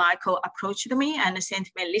when Michael approached me and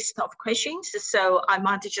sent me a list of questions, so I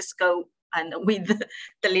might just go and with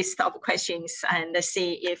the list of questions and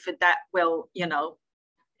see if that will,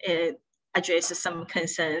 address some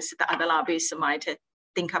concerns that other libraries might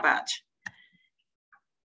think about.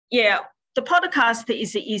 Yeah, the podcast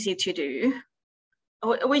is easy to do,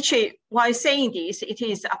 which, while saying this, it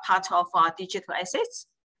is a part of our digital assets.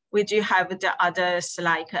 We do have the others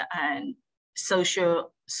like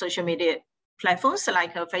social media platforms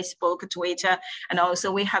like Facebook, Twitter, and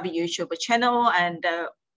also we have a YouTube channel, and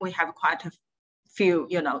we have quite a few,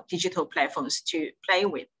 digital platforms to play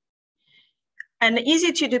with. And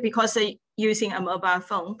easy to do because using a mobile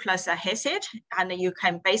phone plus a headset, and you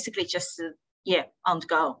can basically just, on the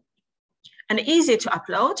go. And easy to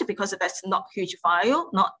upload because that's not huge file,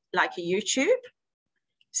 not like YouTube.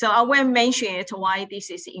 So I will mention it why this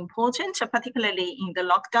is important, particularly in the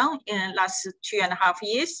lockdown in the last 2.5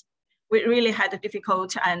 years. We really had a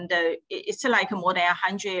difficult, and it's like more than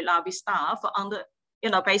 100 library staff on the,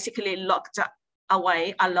 basically locked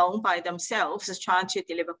away alone by themselves, trying to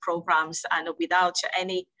deliver programs and without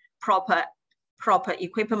any proper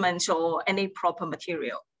equipment or any proper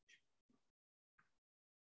material.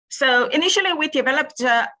 So initially we developed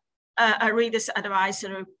a reader's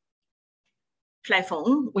advisory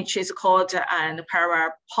platform, which is called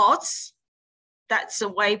Parra Pods. That's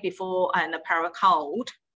way before Parra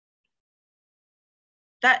CALD.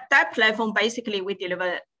 That platform, basically we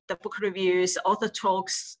deliver the book reviews, author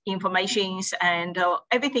talks, informations, and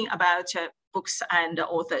everything about books and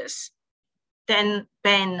authors. Then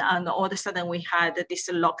all of a sudden we had this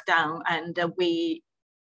lockdown, and we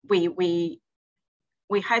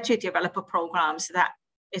had to develop programs that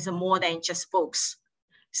is more than just books.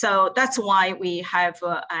 So that's why we have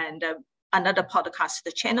another podcast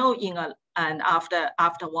channel after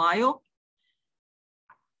a while.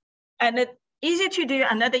 And easy to do,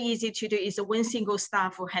 another easy to do is one single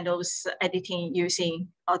staff who handles editing using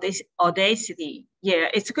Audacity. Yeah,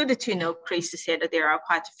 it's good to know. Chris said that there are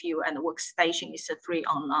quite a few, and the workstation is free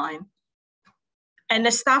online. And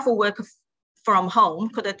the staff who work from home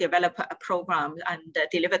could develop a program and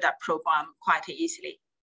deliver that program quite easily.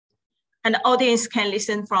 And the audience can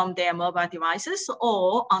listen from their mobile devices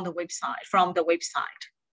or on the website, from the website.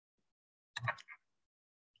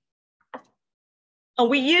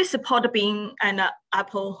 We use Podbean and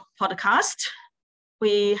Apple Podcast.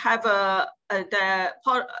 We have the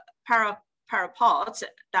Parra Pods,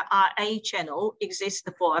 the RA channel,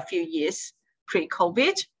 existed for a few years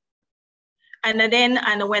pre-COVID. And then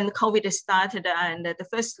when COVID started and the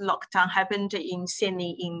first lockdown happened in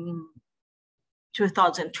Sydney in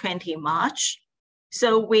 2020 March.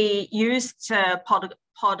 So we used Parra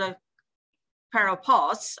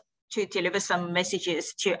Pods to deliver some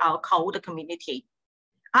messages to our CALD community.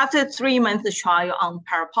 After 3 months trial on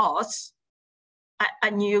Parra Pods,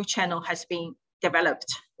 a new channel has been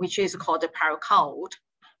developed, which is called the Parra CALD,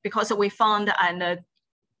 because we found, and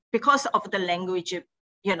because of the language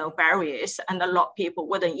barriers, and a lot of people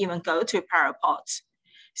wouldn't even go to Parra Pods.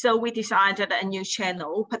 So we decided a new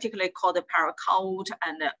channel, particularly called the Parra CALD,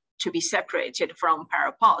 and to be separated from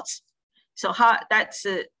Parra Pods. So that's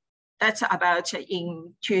about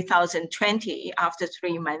in 2020, after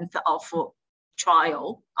 3 months of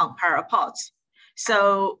trial on Parra Pods.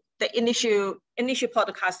 So the initial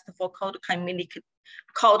podcast for CALD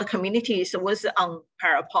communities was on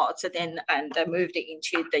Parra Pods, and moved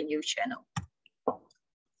into the new channel.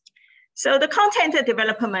 So the content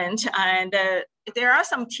development, and there are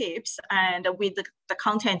some tips, and with the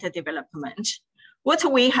content development, what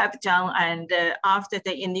we have done, and after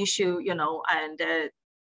the initial,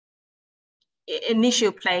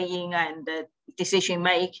 initial playing and decision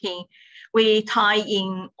making, we tie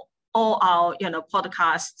in all our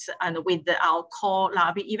podcasts and with our core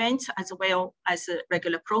library events as well as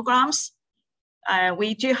regular programs.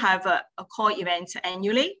 We do have a core event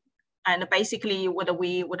annually. And basically,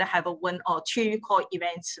 we would have 1 or 2 core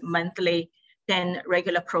events monthly, then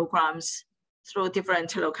regular programs through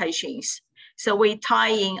different locations. So we tie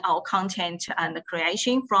in our content and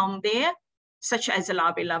creation from there, such as the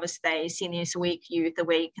Library Lovers Day, Seniors Week, Youth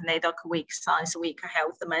Week, NAIDOC Week, Science Week,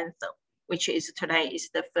 Health Month, which is today is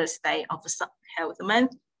the first day of Health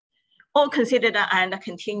Month, all considered and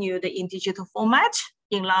continued in digital format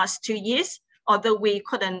in last 2 years, although we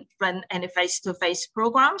couldn't run any face-to-face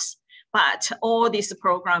programs, but all these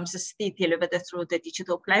programs are still delivered through the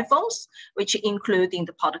digital platforms, which including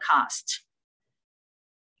the podcast.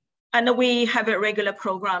 And we have regular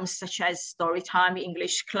programs such as Storytime,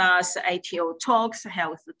 English class, ATO talks,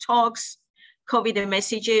 health talks, COVID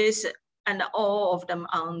messages, and all of them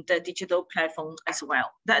on the digital platform as well.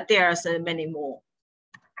 That there's many more.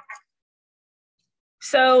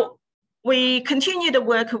 So we continue to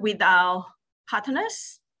work with our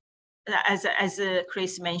partners. As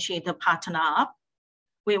Chris mentioned, the partner up.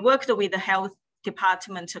 We worked with the health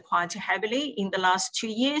department quite heavily in the last 2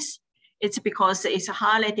 years. It's because it's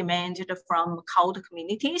highly demanded from CALD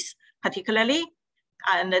communities, particularly,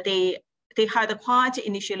 and they had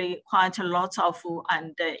initially quite a lot of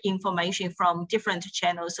information from different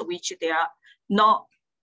channels, which they are not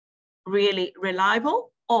really reliable,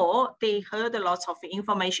 or they heard a lot of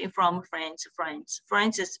information from friends,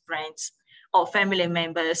 or family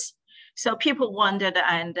members. So people wondered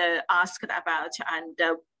and asked about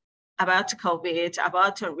COVID,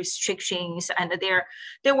 about restrictions, and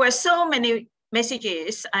there were so many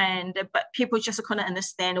messages, but people just couldn't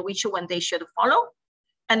understand which one they should follow.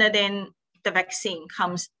 And then the vaccine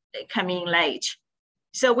coming late.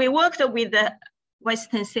 So we worked with the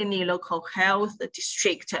Western Sydney Local Health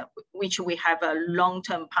District, which we have a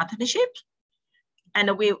long-term partnership,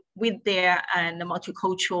 and we with their and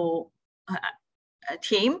multicultural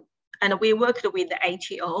team, and we worked with the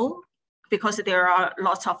ATO, because there are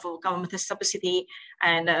lots of government subsidy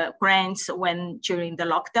and grants during the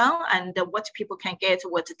lockdown, and what people can get,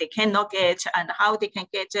 what they cannot get, and how they can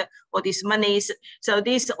get all these monies. So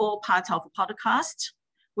this is all part of podcast.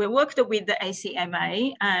 We worked with the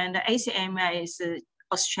ACMA, and ACMA is the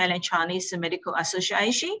Australian Chinese Medical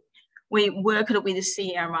Association. We worked with the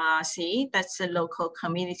CMRC, that's the local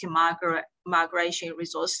community migration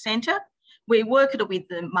resource center. We worked with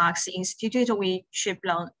the Marx Institute, which is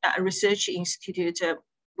a research institute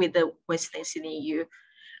with the Western Sydney U.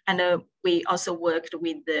 And we also worked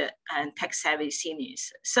with the tech-savvy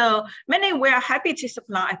seniors. So many were happy to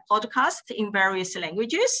supply podcasts in various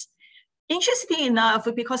languages. Interesting enough,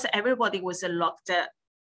 because everybody was in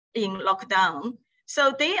lockdown,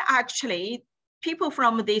 so they actually, people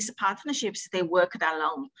from these partnerships, they worked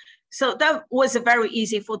alone. So that was very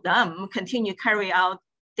easy for them continue carry out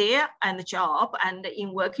their job, and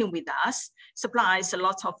in working with us, supplies a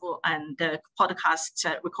lot of podcast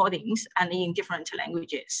recordings and in different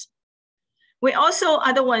languages. We also,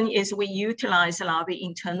 other one is we utilize a lot of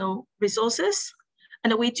internal resources,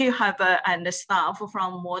 and we do have staff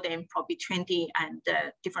from more than probably 20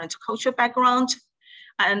 different cultural backgrounds.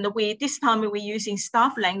 And this time we're using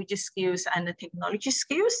staff language skills and technology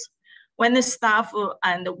skills. When the staff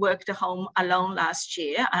worked home alone last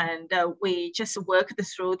year, and we just worked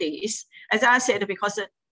through this. As I said, because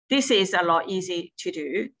this is a lot easier to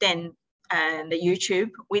do than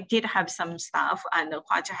YouTube. We did have some staff and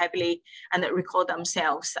quite heavily record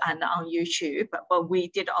themselves on YouTube, but we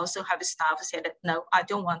did also have staff said, no, I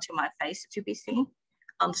don't want my face to be seen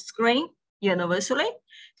on the screen universally.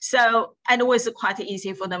 So, and it was quite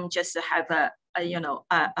easy for them just to have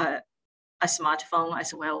a smartphone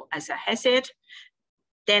as well as a headset.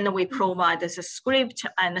 Then we provide as a script,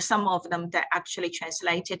 and some of them that actually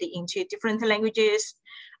translated into different languages.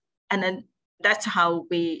 And then that's how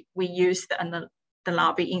we use the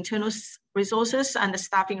lobby internal resources and the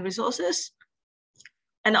staffing resources.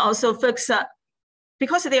 And also focus,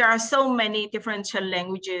 because there are so many different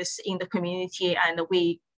languages in the community, and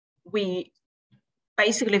we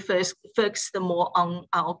basically first focused more on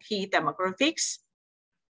our key demographics.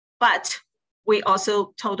 But we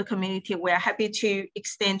also told the community we're happy to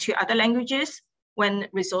extend to other languages when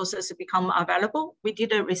resources become available. We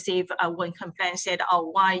did receive one complaint said,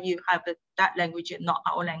 oh, why you have that language, not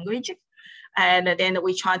our language? And then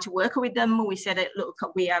we tried to work with them. We said, look,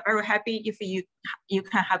 we are very happy if you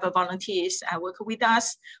can have volunteers work with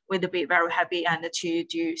us. We'd be very happy to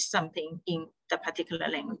do something in the particular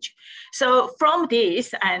language. So from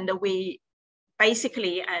this, and we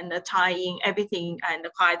basically tying everything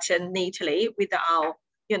quite neatly with our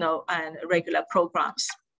regular programs.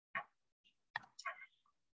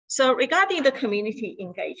 So regarding the community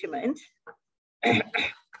engagement,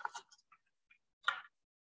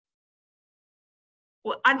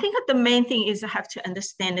 well, I think the main thing is I have to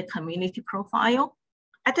understand the community profile.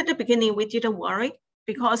 At the beginning, we didn't worry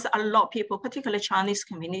because a lot of people, particularly Chinese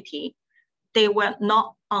community, they were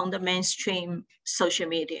not on the mainstream social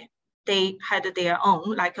media. They had their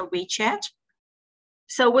own, like a WeChat.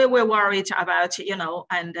 So we were worried about, you know,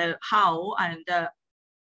 and how and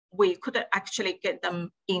we could actually get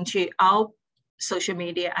them into our social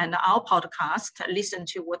media and our podcast, listen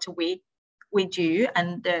to what we do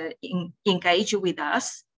and engage with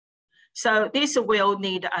us. So this will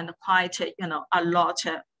need quite, you know, a lot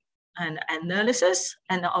and analysis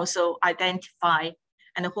and also identify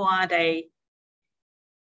and who are they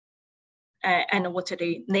and what do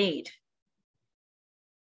they need.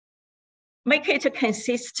 Make it a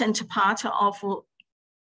consistent part of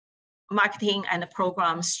marketing and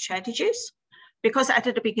program strategies, because at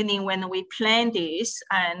the beginning when we planned this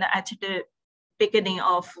and at the beginning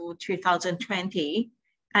of 2020,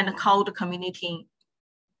 and CALD community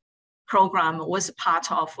program was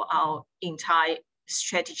part of our entire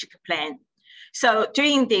strategic plan. So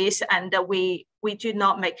doing this, and we do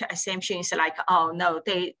not make assumptions like, oh no,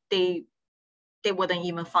 they wouldn't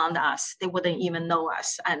even find us, they wouldn't even know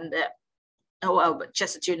us, and well,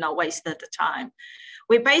 just do not waste the time.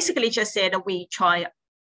 We basically just said we try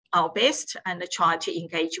our best and try to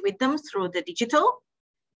engage with them through the digital.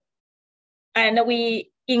 And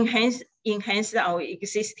we enhance our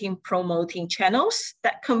existing promoting channels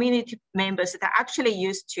that community members that actually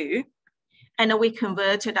used to. And we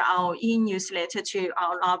converted our e-newsletter to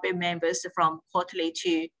our library members from quarterly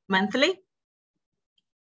to monthly.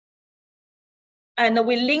 And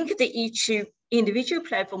we linked each individual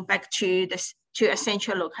platform back to a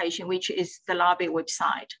central location, which is the library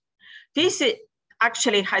website. This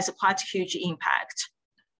actually has a quite huge impact,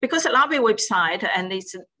 because the library website, and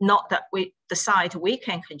it's not that the site we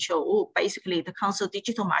can control, basically the council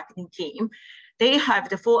digital marketing team, they have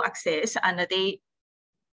the full access, and they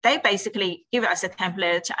basically give us a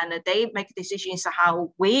template and they make decisions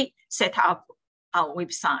how we set up our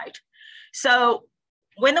website. So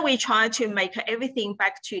when we try to make everything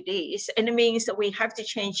back to this, it means that we have to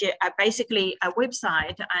change basically a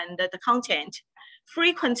website and the content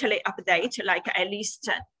frequently update, like at least,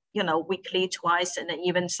 you know, weekly, twice, and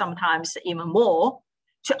even sometimes even more,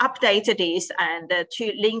 to update this and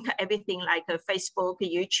to link everything like Facebook,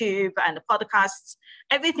 YouTube, and podcasts,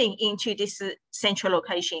 everything into this central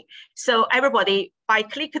location. So everybody, by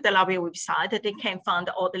click the library website, they can find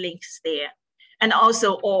all the links there. And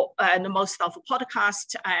also most of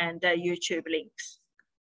podcast and YouTube links.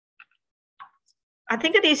 I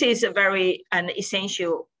think this is a very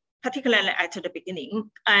essential, particularly at the beginning.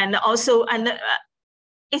 And also,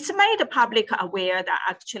 it's made the public aware that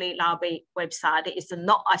actually library website is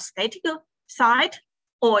not a static site,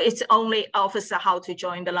 or it's only offers how to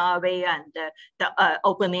join the library and the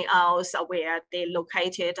opening hours, where they're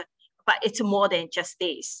located, but it's more than just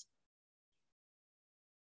this.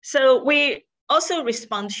 So we also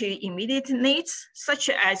respond to immediate needs, such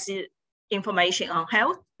as information on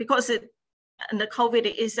health, because the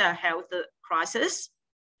COVID is a health crisis.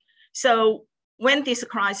 So when this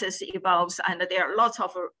crisis evolves, and there are lots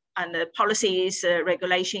of policies,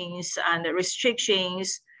 regulations, and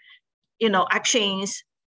restrictions, you know, actions.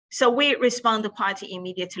 So we respond quite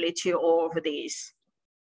immediately to all of these.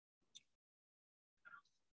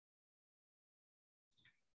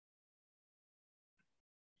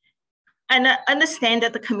 And understand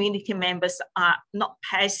that the community members are not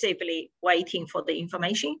passively waiting for the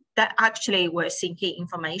information, that actually we're seeking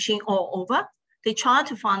information all over. They try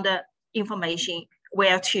to find the information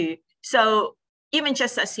where to. So even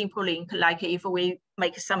just a simple link, like if we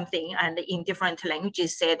make something and in different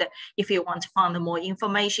languages said, if you want to find more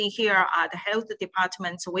information, here are the health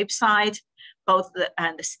department's website, both the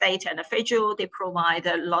state and the federal, they provide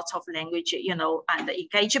lots of language, you know, and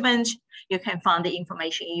engagement. You can find the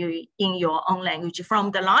information in your own language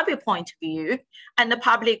from the library point of view. And the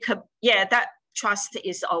public, yeah, that trust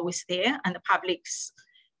is always there, and the public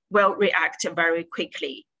will react very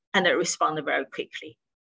quickly and respond very quickly.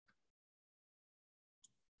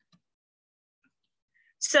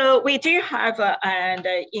 So we do have an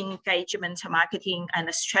engagement marketing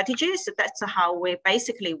and strategies. That's how we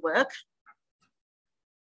basically work.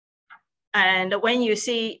 And when you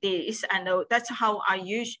see this, and that's how our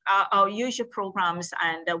usual programs,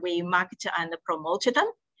 and we market and promote them.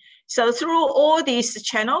 So through all these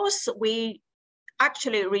channels, we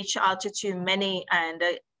actually reach out to many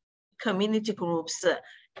community groups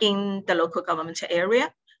in the local government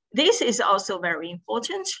area. This is also very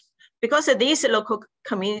important, because these local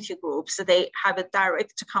community groups, they have a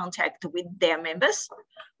direct contact with their members,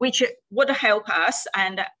 which would help us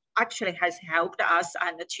and actually has helped us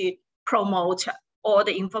and to promote all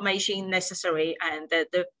the information necessary and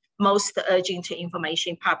the most urgent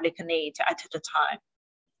information public need at the time.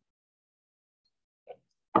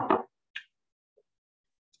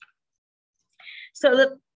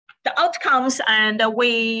 So The outcomes, and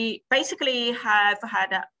we basically have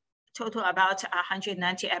had a total about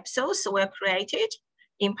 190 episodes were created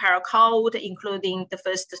in Parra CALD, including the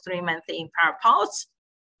first 3 months in Parra Pods,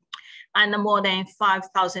 and more than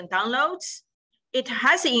 5,000 downloads. It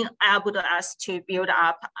has enabled us to build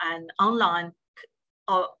up an online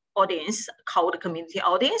audience called community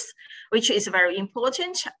audience, which is very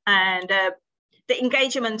important. And the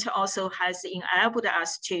engagement also has enabled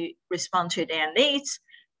us to respond to their needs.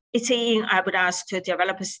 It's enabled us to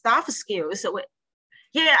develop staff skills.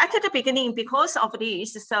 Yeah, at the beginning, because of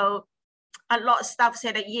this, so a lot of staff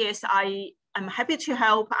said, yes, I'm happy to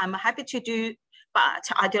help, I'm happy to do, but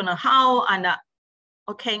I don't know how, and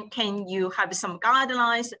can you have some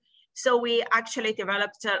guidelines? So we actually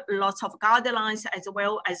developed lots of guidelines as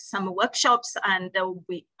well as some workshops, and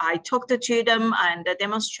I talked to them and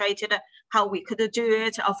demonstrated how we could do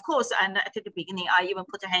it. Of course, and at the beginning, I even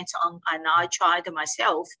put hands on and I tried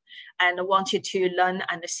myself and wanted to learn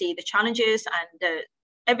and see the challenges and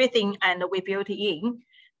everything, and we built in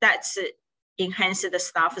that's enhanced the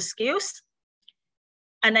staff skills.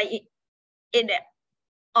 And it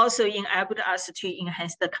also enabled us to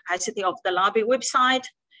enhance the capacity of the library website.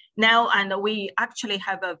 Now, and we actually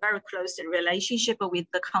have a very close relationship with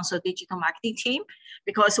the council digital marketing team,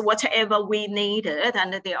 because whatever we needed,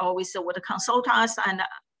 and they always would consult us,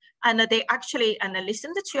 and they actually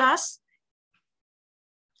listened to us.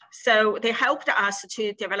 So they helped us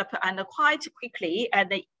to develop and quite quickly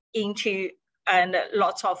and into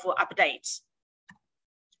lots of updates.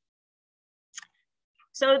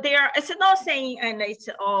 So it's not saying and it's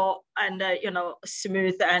all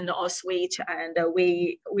smooth and all sweet, and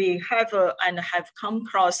we have come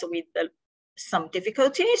across with some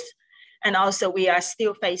difficulties, and also we are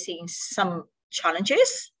still facing some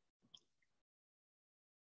challenges.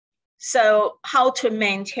 So how to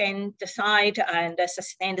maintain the site and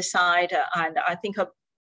sustain the site, and I think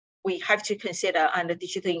we have to consider the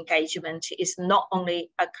digital engagement is not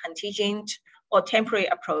only a contingent or temporary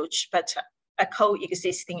approach, but a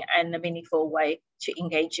coexisting and a meaningful way to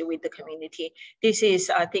engage with the community. This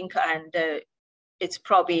is, I think, and it's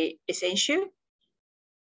probably essential.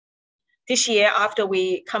 This year, after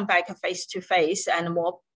we come back face-to-face and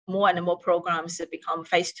more and more programs become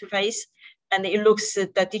face-to-face, and it looks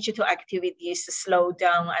the digital activities slowed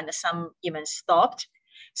down and some even stopped.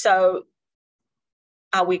 So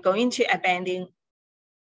are we going to abandon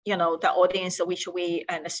the audience which we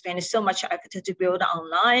spend so much effort to build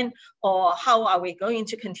online, or how are we going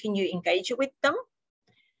to continue engage with them?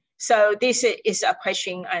 So this is a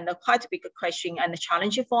question, and a quite big question and a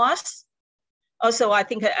challenge for us. Also, I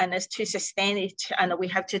think to sustain it, and we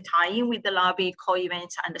have to tie in with the library core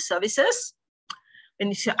events and the services. We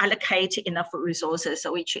need to allocate enough resources,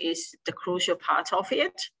 which is the crucial part of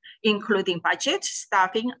it, including budget,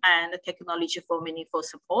 staffing, and technology for meaningful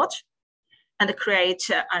support, and create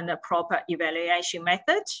a proper evaluation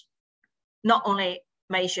method, not only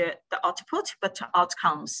measure the output, but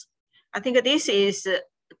outcomes. I think this is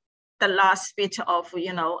the last bit of,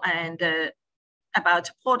 about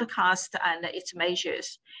podcast and its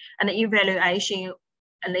measures. And evaluation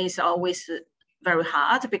is always very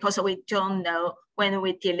hard, because we don't know when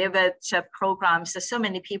we deliver programs, so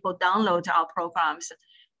many people download our programs,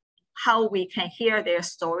 how we can hear their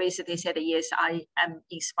stories. They said, yes, I am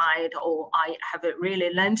inspired, or I have really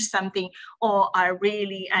learned something, or I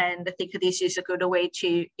really think this is a good way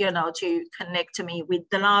to, to connect me with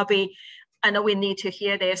the library. And we need to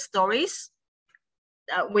hear their stories,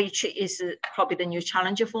 which is probably the new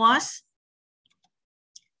challenge for us.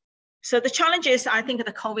 So the challenges, I think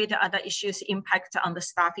the COVID other issues impact on the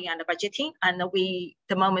staffing and the budgeting. And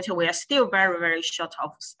the moment we are still very, very short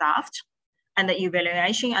of staffed. And the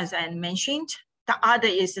evaluation, as I mentioned, the other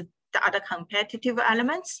is the other competitive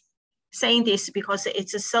elements. Saying this because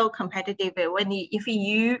it's so competitive. If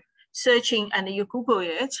you searching and you Google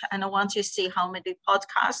it and want to see how many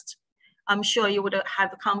podcasts, I'm sure you would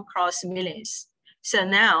have come across millions. So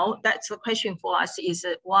now that's the question for us, is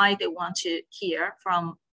why they want to hear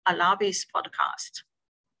from a library's podcast.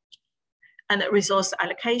 And resource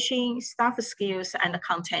allocation, staff skills, and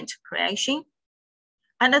content creation,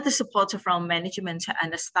 and the support from management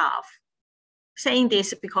and the staff. Saying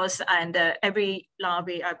this because every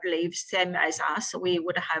library, I believe, same as us, we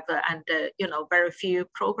would have very few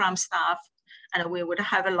program staff, and we would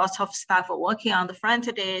have a lot of staff working on the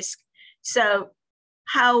front desk. So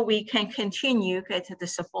how we can continue get the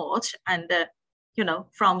support and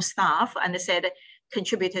from staff, and said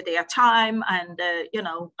contributed their time and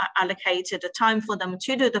allocated the time for them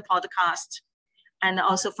to do the podcast, and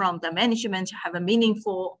also from the management have a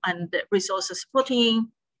meaningful and resources put in,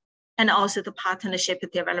 and also the partnership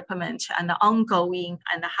development and the ongoing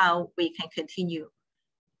and how we can continue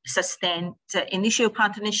sustain the initial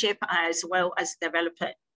partnership as well as develop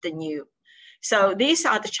the new. So these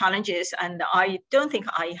are the challenges, and I don't think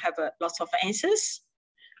I have lots of answers.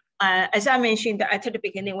 As I mentioned at the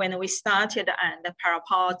beginning, when we started and the Parra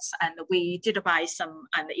pods, and we did buy some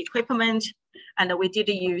equipment, and we did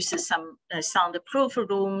use some soundproof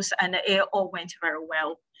rooms, and it all went very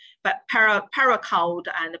well. But Parra CALD,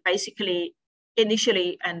 and basically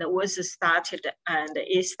initially and was started, and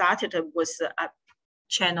it started was a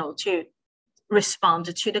channel to respond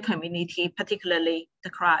to the community, particularly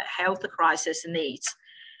the health crisis needs.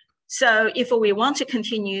 So if we want to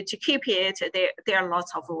continue to keep it, there are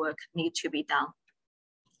lots of work need to be done.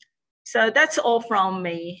 So that's all from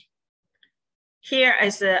me. Here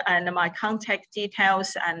is and my contact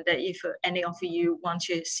details, and if any of you want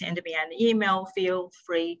to send me an email, feel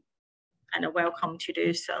free and welcome to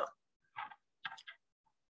do so.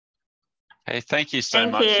 Hey, thank you so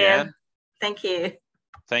much, Jan. Thank you.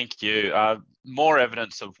 Thank you. More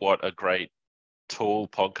evidence of what a great tool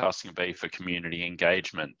podcasting can be for community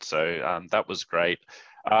engagement. So that was great.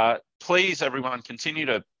 Please, everyone, continue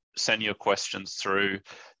to send your questions through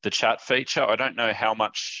the chat feature. I don't know how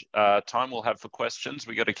much time we'll have for questions.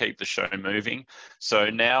 We've got to keep the show moving. So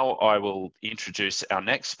now I will introduce our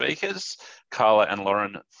next speakers, Carla and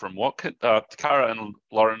Lauren from Watkins, Carla and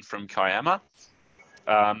Lauren from Kiama.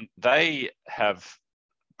 They have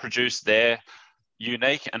produced their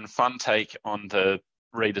unique and fun take on the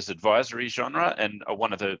reader's advisory genre, and are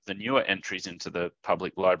one of the newer entries into the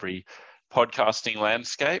public library podcasting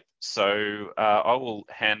landscape. So I will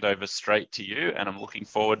hand over straight to you, and I'm looking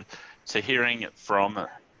forward to hearing from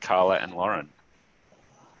Carla and Lauren.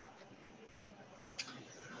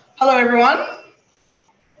 Hello, everyone.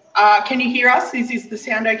 Can you hear us? Is the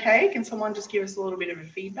sound okay? Can someone just give us a little bit of a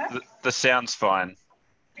feedback? The sound's fine.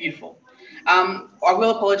 Beautiful. I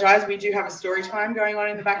will apologise. We do have a story time going on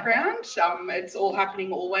in the background. It's all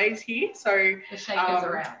happening always here. So the shakers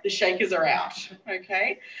are out. The shakers are out.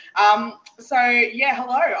 Okay. So yeah,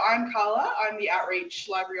 hello. I'm Carla. I'm the Outreach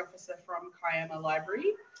Library Officer from Kiama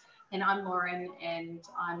Library. And I'm Lauren, and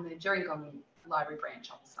I'm the Gerringong Library Branch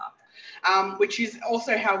Officer. Which is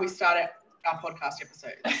also how we started our podcast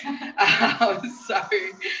episodes.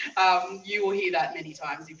 You will hear that many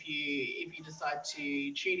times if you decide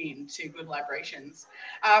to tune in to Good Librations.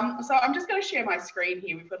 So I'm just going to share my screen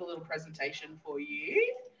here. We've got a little presentation for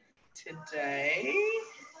you today.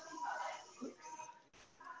 Oops.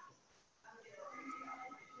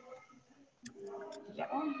 Is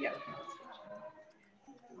that one? Yeah.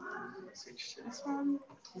 Switch to this one.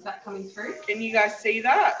 Is that coming through? Can you guys see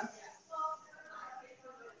that?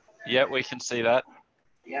 Yeah, we can see that.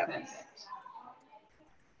 Yeah.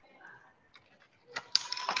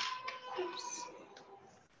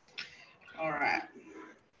 All right.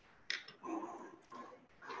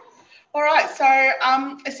 All right. So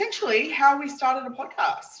essentially, how we started a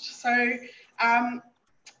podcast. So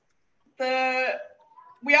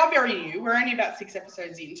we are very new. We're only about 6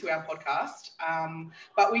 episodes into our podcast,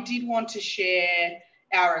 but we did want to share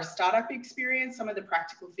our startup experience, some of the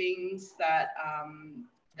practical things that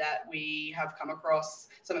we have come across,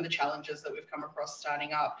 some of the challenges that we've come across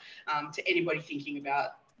starting up, to anybody thinking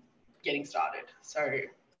about getting started. So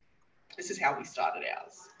this is how we started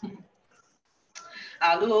ours.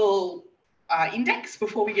 A little index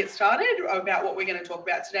before we get started about what we're going to talk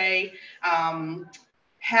about today,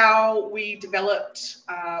 how we developed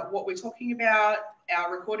what we're talking about,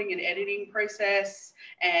 our recording and editing process,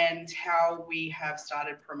 and how we have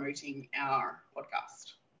started promoting our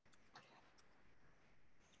podcast.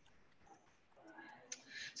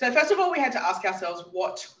 So first of all, we had to ask ourselves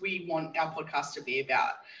what we want our podcast to be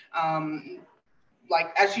about.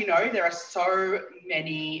 Like, as you know, there are so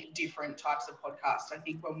many different types of podcasts. I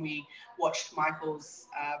think when we watched Michael's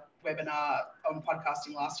webinar on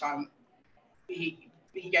podcasting last time, he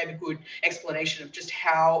gave a good explanation of just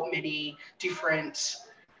how many different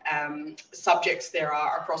subjects there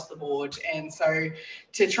are across the board. And so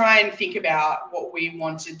to try and think about what we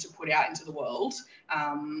wanted to put out into the world,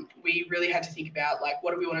 we really had to think about, like,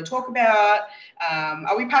 what do we want to talk about?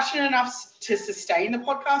 Are we passionate enough to sustain the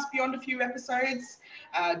podcast beyond a few episodes?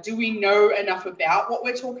 Do we know enough about what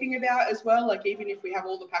we're talking about as well? Like, even if we have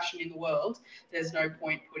all the passion in the world, there's no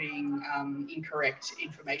point putting incorrect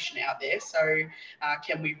information out there. So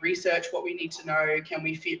can we research what we need to know? Can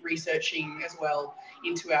we fit researching as well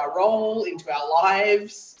into our role, into our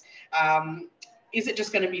lives? Is it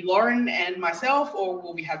just going to be Lauren and myself, or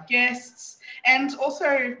will we have guests? And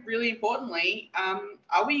also, really importantly,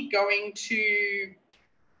 are we going to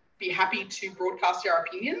be happy to broadcast our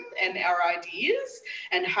opinions and our ideas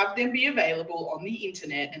and have them be available on the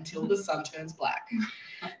internet until the sun turns black.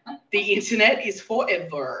 The internet is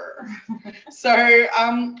forever. So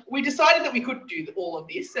we decided that we could do all of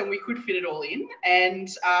this and we could fit it all in, and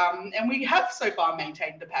we have so far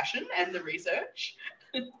maintained the passion and the research.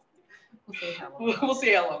 We'll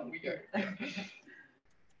see how long we go.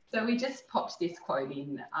 So we just popped this quote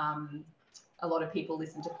in. A lot of people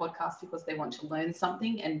listen to podcasts because they want to learn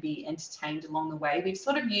something and be entertained along the way. We've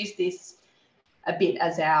sort of used this a bit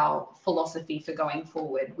as our philosophy for going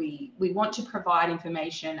forward. We want to provide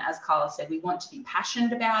information, as Carla said, we want to be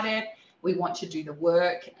passionate about it. We want to do the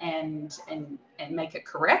work and make it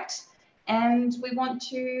correct. And we want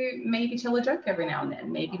to maybe tell a joke every now and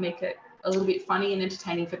then, maybe make it a little bit funny and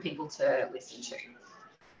entertaining for people to listen to.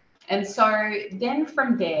 And so then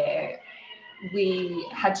from there, we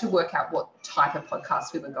had to work out what type of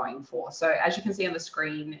podcast we were going for. So as you can see on the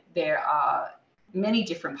screen, there are many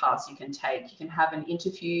different paths you can take. You can have an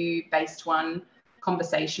interview-based one,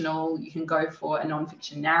 conversational. You can go for a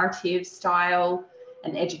non-fiction narrative style,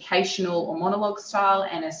 an educational or monologue style,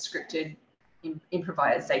 and a scripted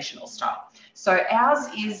improvisational style. So ours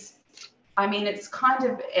is, I mean, it's kind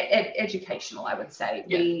of educational, I would say.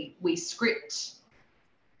 Yeah. We script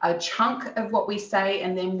a chunk of what we say,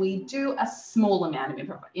 and then we do a small amount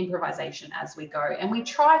of improvisation as we go. And we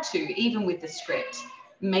try to, even with the script,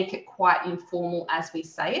 make it quite informal as we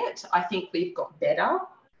say it. I think we've got better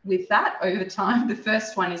with that over time. The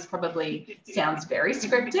first one is probably sounds very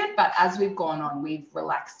scripted, but as we've gone on, we've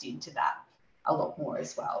relaxed into that a lot more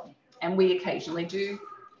as well. And we occasionally do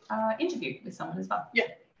interview with someone as well. Yeah.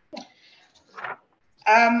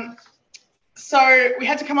 So we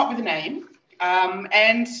had to come up with a name.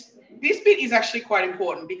 And this bit is actually quite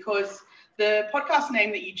important because the podcast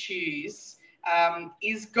name that you choose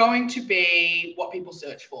is going to be what people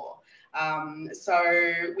search for.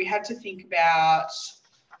 So we had to think about,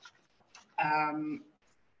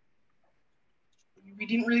 we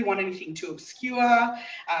didn't really want anything too obscure.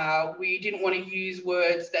 We didn't want to use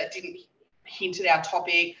words that didn't hint at our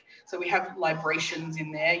topic. So we have librations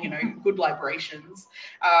in there, you know, good librations.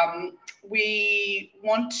 We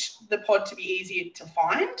want the pod to be easier to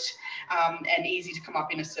find and easy to come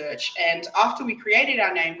up in a search. And after we created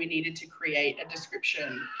our name, we needed to create a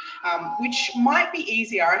description, which might be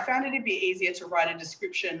easier. I found it'd be easier to write a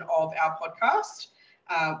description of our podcast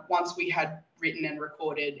once we had written and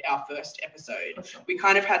recorded our first episode. Sure. We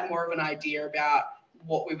kind of had more of an idea about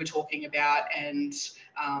what we were talking about and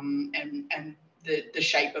the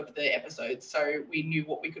shape of the episodes, so we knew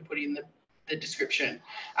what we could put in the description.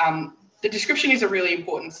 The description is a really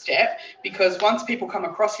important step because once people come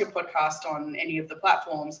across your podcast on any of the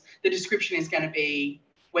platforms, the description is going to be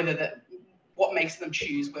what makes them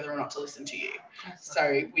choose whether or not to listen to you.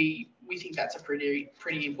 So we think that's a pretty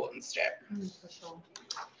important step. For sure.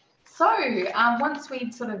 So once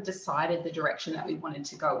we'd sort of decided the direction that we wanted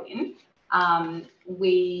to go in,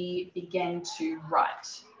 we began to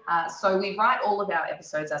write. So we write all of our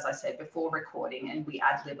episodes, as I said, before recording, and we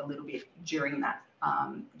ad-lib a little bit during that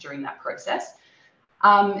process.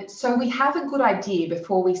 So we have a good idea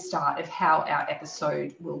before we start of how our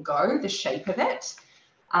episode will go, the shape of it.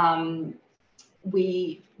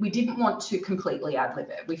 We didn't want to completely ad-lib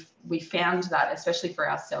it. We found that, especially for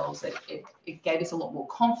ourselves, it gave us a lot more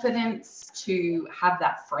confidence to have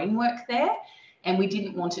that framework there. And we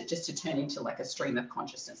didn't want it just to turn into like a stream of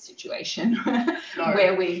consciousness situation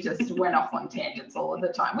where we just went off on tangents all of the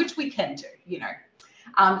time, which we can do, you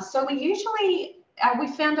know. So we usually, we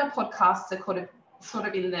found our podcasts are sort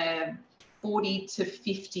of in the 40 to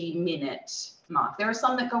 50 minute mark. There are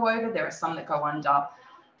some that go over, there are some that go under.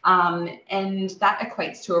 And that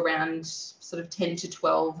equates to around sort of 10 to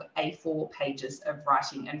 12 A4 pages of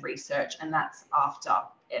writing and research, and that's after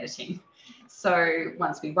editing. So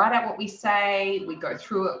once we write out what we say, we go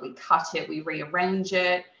through it, we cut it, we rearrange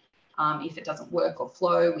it. If it doesn't work or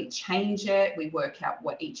flow, we change it. We work out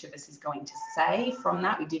what each of us is going to say from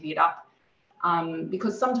that. We divvy it up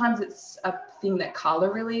because sometimes it's a thing that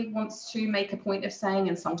Carla really wants to make a point of saying,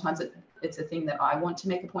 and sometimes it's a thing that I want to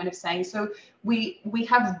make a point of saying. So we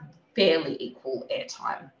have fairly equal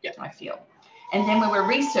airtime, I feel. And then when we're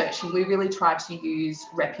researching, we really try to use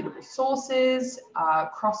reputable sources,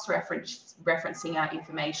 cross-referencing our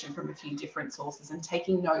information from a few different sources and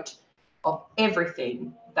taking note of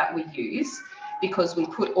everything that we use because we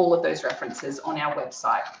put all of those references on our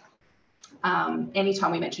website.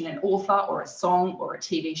 Anytime we mention an author or a song or a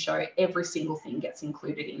TV show, every single thing gets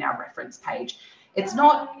included in our reference page. It's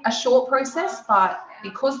not a short process, but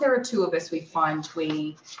because there are two of us, we find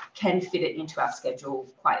we can fit it into our schedule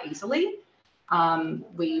quite easily.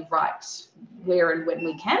 We write where and when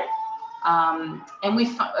we can. And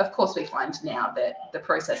of course, we find now that the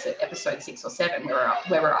process at episode 6 or 7, where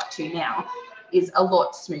we're up to now, is a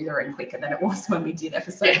lot smoother and quicker than it was when we did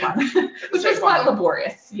episode 1, which was quite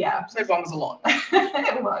laborious. Yeah. Episode 1 was a lot.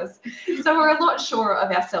 It was. So we're a lot surer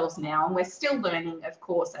of ourselves now, and we're still learning, of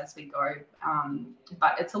course, as we go.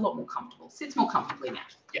 But it's a lot more comfortable. Sits more comfortably now.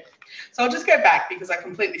 Yeah. So I'll just go back because I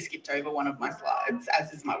completely skipped over one of my slides,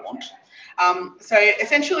 as is my wont. So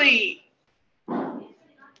essentially,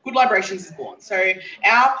 Good Librations is born. So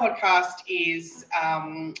our podcast is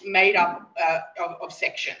made up of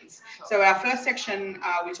sections. So our first section,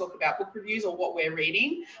 we talk about book reviews or what we're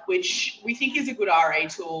reading, which we think is a good RA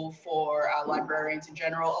tool for librarians in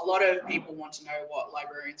general. A lot of people want to know what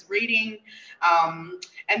librarians are reading.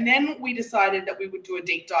 And then we decided that we would do a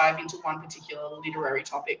deep dive into one particular literary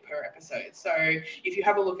topic per episode. So if you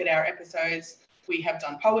have a look at our episodes, we have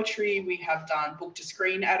done poetry, we have done book to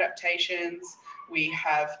screen adaptations, we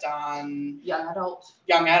have done young adult,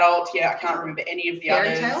 yeah, I can't remember any of the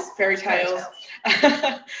others. Fairy tales.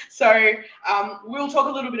 So we'll talk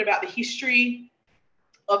a little bit about the history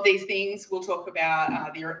of these things. We'll talk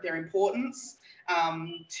about their importance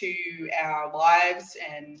to our lives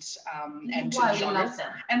and to the genres,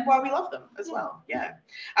 and why we love them as well. Yeah.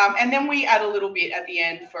 And then we add a little bit at the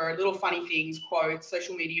end for little funny things, quotes,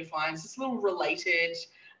 social media finds, just little related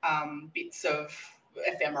bits of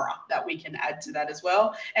ephemera that we can add to that as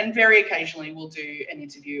well. And very occasionally we'll do an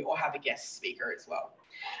interview or have a guest speaker as well.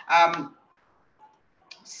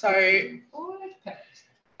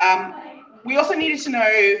 We also needed to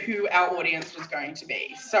know who our audience was going to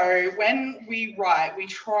be. So when we write, we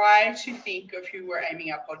try to think of who we're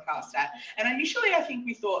aiming our podcast at. And initially, I think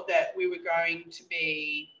we thought that we were going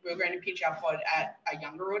to pitch our pod at a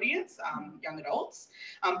younger audience, young adults.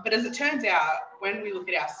 But as it turns out, when we look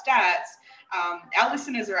at our stats, our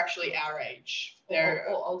listeners are actually our age. They're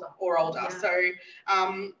or older. Yeah. So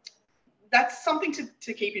that's something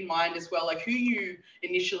to keep in mind as well. Like who you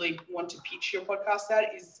initially want to pitch your podcast at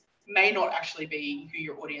may not actually be who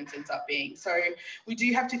your audience ends up being. So we do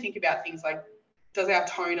have to think about things like, does our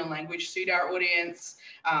tone and language suit our audience?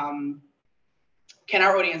 Can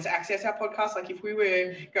our audience access our podcast? Like if we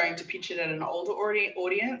were going to pitch it at an older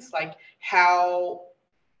audience, like how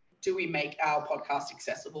do we make our podcast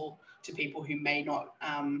accessible to people who may not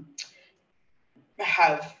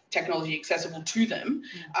have technology accessible to them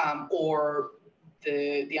or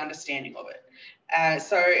the understanding of it?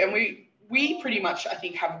 And we pretty much, I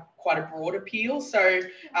think, have quite a broad appeal. So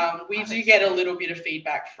we do get a little bit of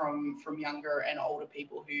feedback from younger and older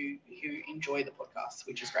people who enjoy the podcast,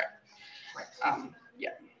 which is great.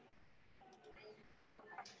 Yeah.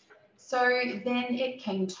 So then it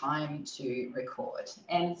came time to record.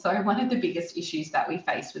 And so one of the biggest issues that we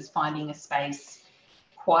faced was finding a space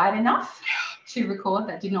quiet enough to record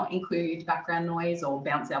that did not include background noise or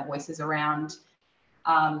bounce our voices around.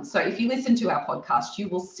 So if you listen to our podcast, you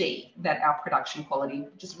will see that our production quality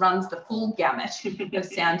just runs the full gamut of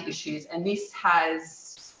sound issues. And this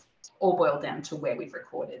has all boiled down to where we've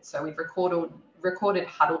recorded. So we've recorded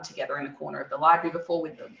huddled together in the corner of the library before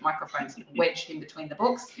with the microphones wedged in between the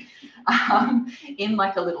books, in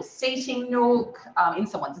like a little seating nook, in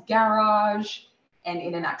someone's garage, and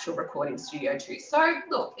in an actual recording studio too. So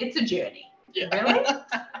look, it's a journey. Yeah. Really?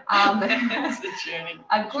 It's a journey.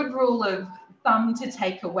 A good rule of thumb to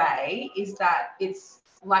take away is that it's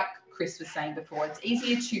like Chris was saying before, it's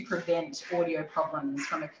easier to prevent audio problems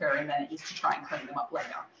from occurring than it is to try and clean them up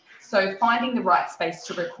later. So finding the right space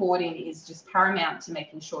to record in is just paramount to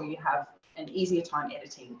making sure you have an easier time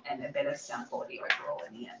editing and a better sound quality overall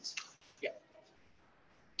in the end. Yeah.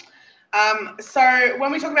 So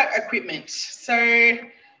when we talk about equipment, so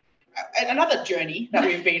another journey that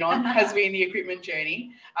we've been on has been the equipment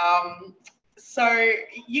journey. So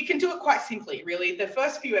you can do it quite simply, really. The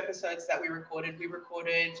first few episodes that we recorded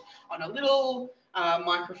on a little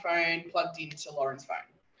microphone plugged into Lauren's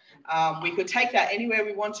phone. We could take that anywhere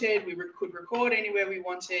we wanted. We could record anywhere we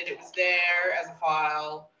wanted. It was there as a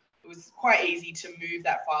file. It was quite easy to move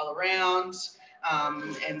that file around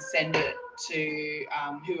and send it to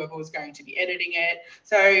whoever was going to be editing it.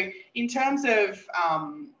 So in terms of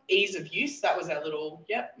ease of use, that was our little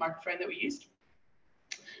microphone that we used.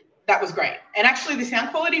 That was great. And actually the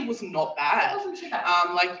sound quality was not bad. It wasn't too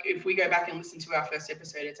bad. Like if we go back and listen to our first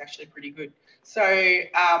episode, it's actually pretty good. So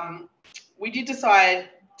we did decide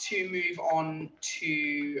to move on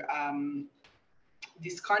to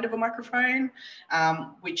this kind of a microphone,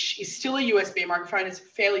 which is still a USB microphone. It's a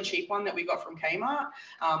fairly cheap one that we got from Kiama,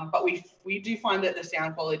 but we do find that the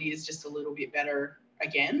sound quality is just a little bit better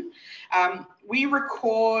again. We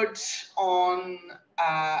record on,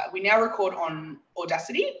 we now record on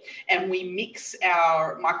Audacity, and we mix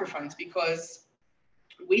our microphones because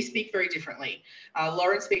we speak very differently.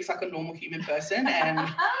 Lauren speaks like a normal human person and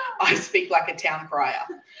I speak like a town crier.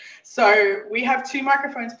 So we have 2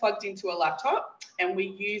 microphones plugged into a laptop, and we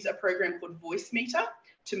use a program called Voice Meter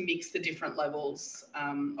to mix the different levels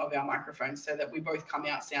of our microphones so that we both come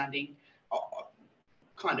out sounding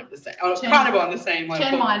kind of the same, kind of on the same level.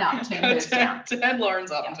 Turn mine up, turn hers down. Turn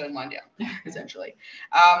Lauren's up and turn mine down, essentially.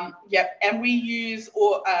 Yep, and we use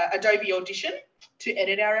Adobe Audition to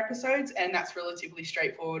edit our episodes, and that's relatively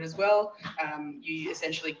straightforward as well. You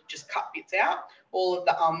essentially just cut bits out, all of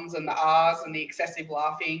the ums and the ahs and the excessive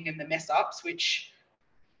laughing and the mess ups, which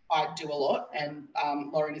I do a lot, and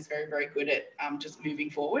Lauren is very, very good at just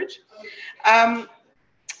moving forward.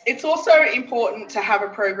 It's also important to have a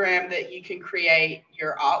program that you can create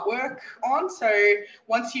your artwork on. So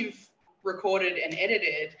once you've recorded and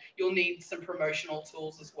edited, you'll need some promotional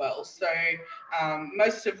tools as well. So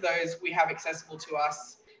most of those we have accessible to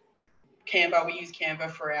us. Canva, we use Canva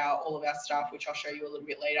for all of our stuff, which I'll show you a little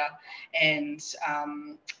bit later, and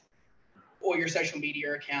all your social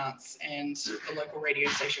media accounts and the local radio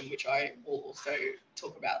station, which I will also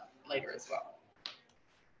talk about later as well.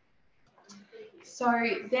 So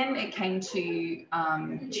then it came to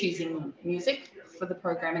choosing music for the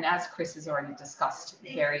program, and as Chris has already discussed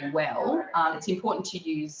very well, it's important to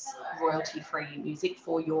use royalty-free music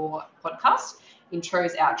for your podcast,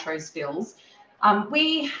 intros, outros, fills.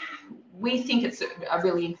 We think it's a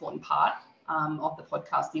really important part of the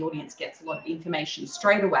podcast. The audience gets a lot of information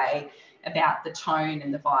straight away about the tone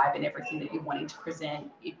and the vibe and everything that you're wanting to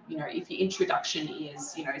present. If your introduction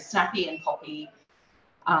is snappy and poppy,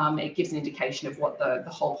 it gives an indication of what the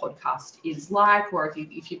whole podcast is like. Or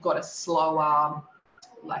if you've got a slower,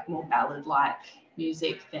 like more ballad-like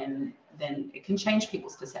music, then it can change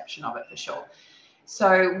people's perception of it for sure.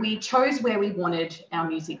 So we chose where we wanted our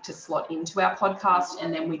music to slot into our podcast,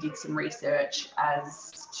 and then we did some research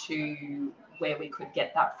as to where we could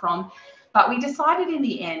get that from. But we decided in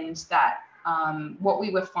the end that what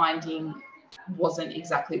we were finding wasn't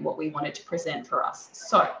exactly what we wanted to present for us.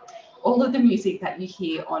 So all of the music that you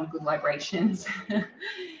hear on Good Librations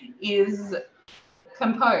is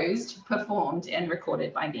composed, performed, and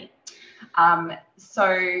recorded by me. So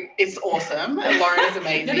it's awesome. And Lauren is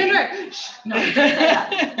amazing.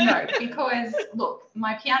 No, because look,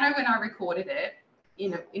 my piano, when I recorded it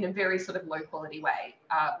in a very sort of low quality way,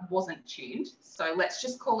 wasn't tuned. So let's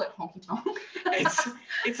just call it honky tonk.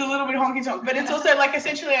 It's a little bit honky tonk, but it's also like,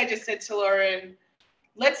 essentially I just said to Lauren,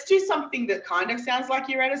 let's do something that kind of sounds like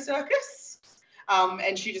you're at a circus.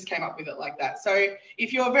 And she just came up with it like that. So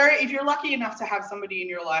if you're lucky enough to have somebody in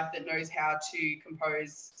your life that knows how to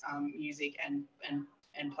compose music and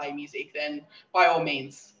play music, then by all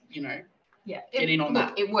means, get in on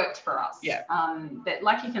that. It worked for us. Yeah. But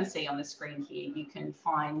like you can see on the screen here, you can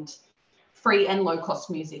find free and low cost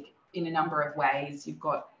music in a number of ways. You've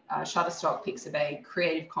got Shutterstock, Pixabay,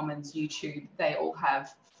 Creative Commons, YouTube. They all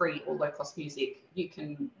have free or low cost music. You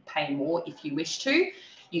can pay more if you wish to.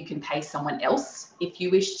 You can pay someone else if you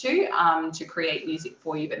wish to create music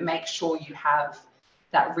for you, but make sure you have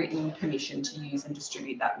that written permission to use and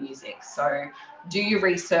distribute that music. So do your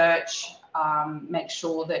research, make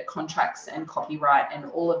sure that contracts and copyright and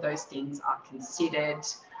all of those things are considered.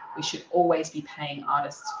 We should always be paying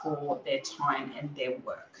artists for their time and their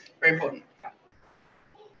work. Very important.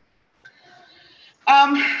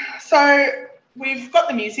 So we've got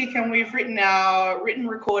the music and we've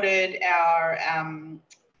recorded our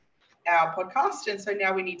podcast, and so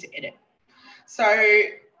now we need to edit. So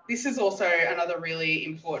this is also another really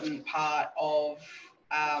important part of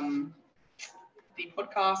the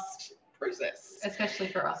podcast process, especially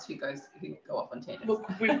for us who go off on tangents. Look,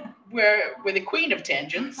 we're the queen of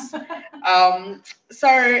tangents.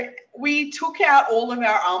 So we took out all of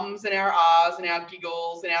our ums and our ahs and our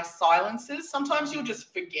giggles and our silences. Sometimes you'll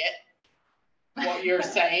just forget what you're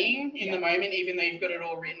saying in the moment, even though you've got it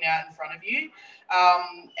all written out in front of you.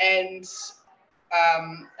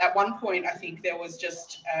 At one point, I think there was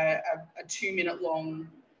just a 2-minute long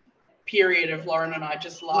period of Lauren and I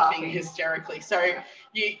just laughing hysterically. So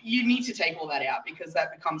you need to take all that out because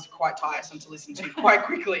that becomes quite tiresome to listen to quite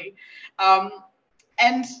quickly.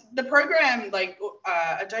 And the program, like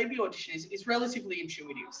Adobe Audition, is relatively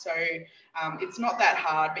intuitive. So it's not that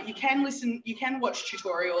hard, but you can watch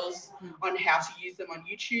tutorials on how to use them on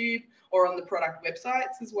YouTube or on the product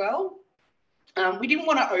websites as well. We didn't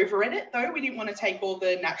want to over edit though. We didn't want to take all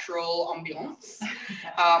the natural ambience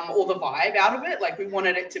or the vibe out of it. Like we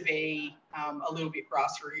wanted it to be a little bit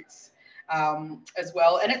grassroots. as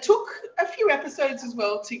well. And it took a few episodes as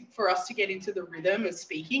well for us to get into the rhythm of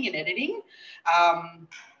speaking and editing.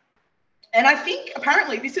 And I think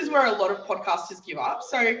apparently this is where a lot of podcasters give up.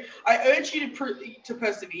 So I urge you to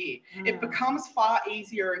persevere. It becomes far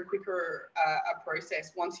easier and quicker a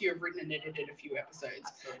process once you have written and edited a few episodes.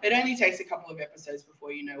 Absolutely. It only takes a couple of episodes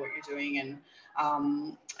before you know what you're doing, and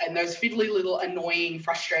those fiddly little annoying,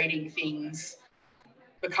 frustrating things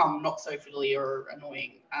become not so fiddly or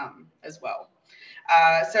annoying as well.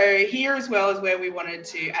 So here as well is where we wanted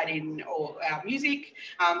to add in all our music.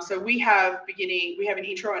 So we have an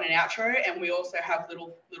intro and an outro, and we also have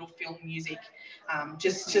little film music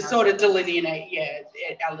just to sort of delineate,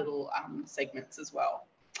 our little segments as well.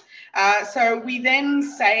 So we then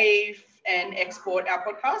save and export our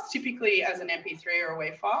podcast, typically as an MP3 or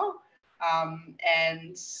a WAV file.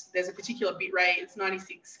 And there's a particular bit rate, it's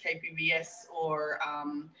 96 kbps or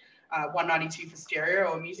 192 for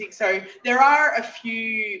stereo or music. So there are a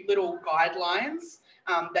few little guidelines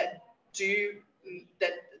that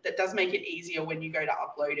does make it easier when you go to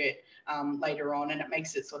upload it later on, and it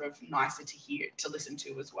makes it sort of nicer to listen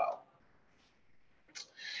to as well.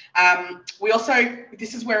 We also,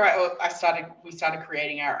 this is where we started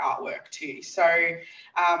creating our artwork too. So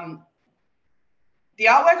the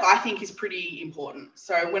artwork I think is pretty important.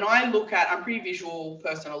 So when I look at, I'm a pretty visual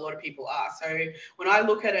person, a lot of people are. So when I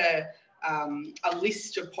look at a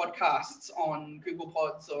list of podcasts on Google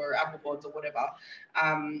Pods or Apple Pods or whatever,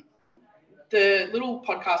 the little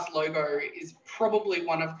podcast logo is probably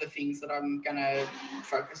one of the things that I'm going to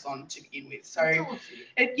focus on to begin with. So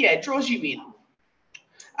it draws you in.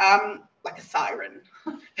 Like a siren.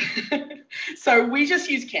 So we just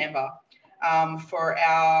use Canva for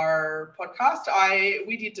our podcast.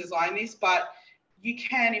 We did design this, but you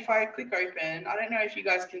can, if I click open, I don't know if you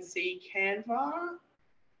guys can see Canva.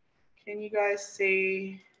 Can you guys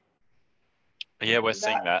see? Yeah, we're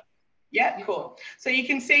seeing that. Yeah, cool. So you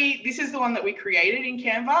can see this is the one that we created in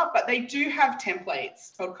Canva, but they do have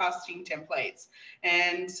templates, podcasting templates.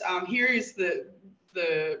 And here is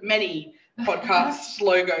the many podcast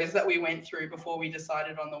logos that we went through before we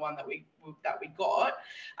decided on the one that we got.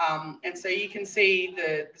 And so you can see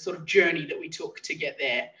the sort of journey that we took to get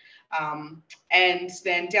there. And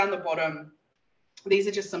then down the bottom, these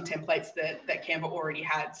are just some templates that Canva already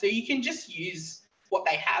had. So you can just use what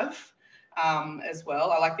they have as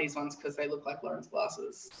well. I like these ones because they look like Lauren's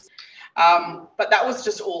glasses. But that was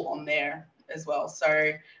just all on there as well.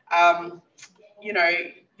 So, you know,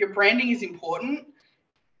 your branding is important,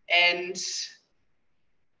 and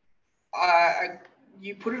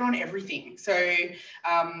you put it on everything. So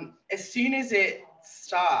as soon as it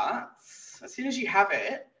starts, as soon as you have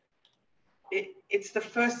it, it's the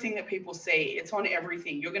first thing that people see. It's on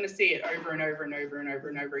everything. You're going to see it over and over and over and over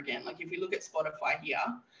and over again. Like if you look at Spotify here,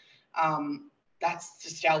 that's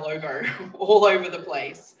just our logo all over the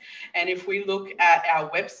place. And if we look at our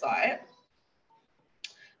website,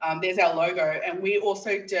 there's our logo, and we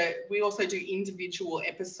also do individual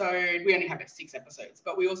episode. We only have 6 episodes,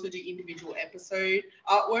 but we also do individual episode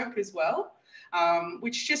artwork as well,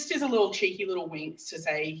 which just is a little cheeky little wink to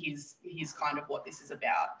say here's kind of what this is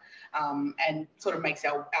about, and sort of makes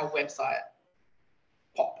our website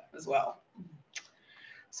pop as well.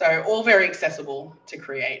 So all very accessible to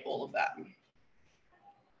create all of that.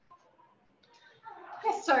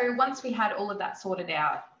 Yeah, so once we had all of that sorted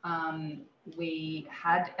out, we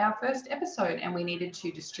had our first episode and we needed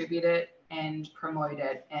to distribute it and promote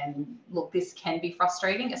it. And look, this can be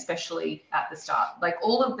frustrating, especially at the start. Like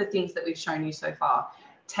all of the things that we've shown you so far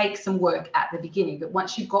take some work at the beginning, but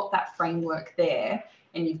once you've got that framework there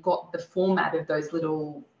and you've got the format of those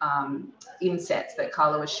little insets that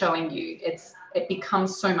Carla was showing you, it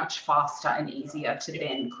becomes so much faster and easier to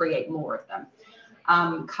then create more of them.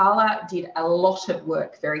 Carla did a lot of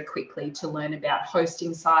work very quickly to learn about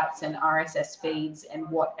hosting sites and RSS feeds and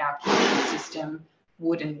what our Kiama system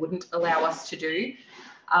would and wouldn't allow us to do.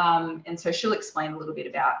 And so she'll explain a little bit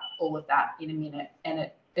about all of that in a minute. And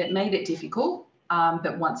it made it difficult,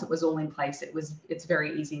 but once it was all in place, it's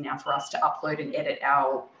very easy now for us to upload and edit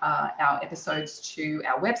our episodes to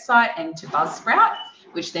our website and to Buzzsprout,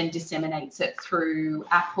 which then disseminates it through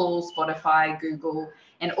Apple, Spotify, Google,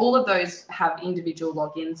 and all of those have individual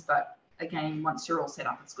logins. But again, once you're all set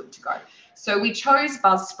up, it's good to go. So we chose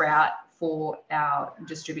Buzzsprout for our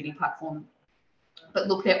distributing platform. But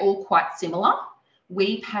look, they're all quite similar.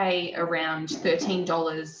 We pay around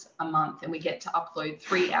 $13 a month and we get to upload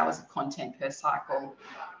 3 hours of content per cycle,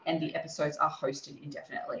 and the episodes are hosted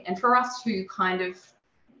indefinitely. And for us who kind of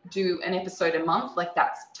do an episode a month, like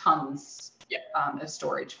that's tons of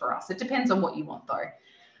storage for us. It depends on what you want though.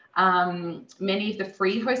 Many of the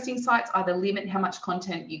free hosting sites either limit how much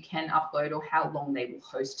content you can upload or how long they will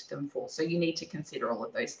host them for. So you need to consider all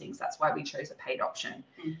of those things. That's why we chose a paid option.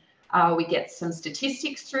 We get some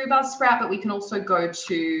statistics through Buzzsprout, but we can also go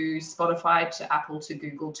to Spotify, to Apple, to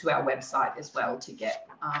Google, to our website as well to get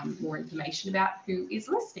more information about who is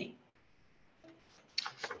listening.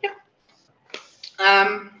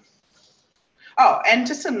 Oh, and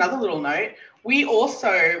just another little note, we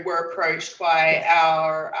also were approached by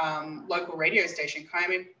our local radio station,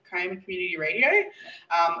 Kiama Community Radio,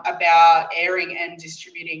 about airing and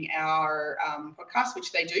distributing our podcast,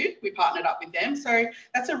 which they do. We partnered up with them. So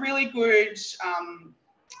that's a really good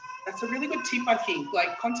tip, I think.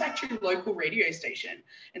 Like, contact your local radio station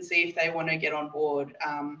and see if they want to get on board.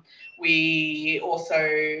 We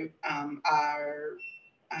also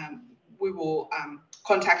we will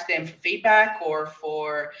contact them for feedback or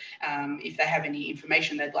for if they have any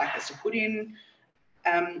information they'd like us to put in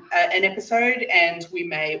an episode, and we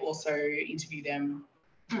may also interview them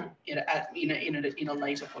in a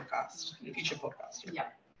later podcast, in a future podcast. Yeah.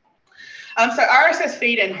 So RSS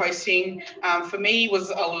feed and hosting for me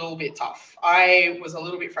was a little bit tough. I was a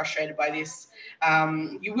little bit frustrated by this.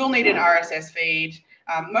 You will need an RSS feed.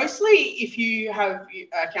 Mostly if you have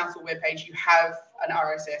a council webpage, you have an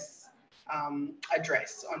RSS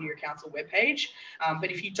address on your council webpage.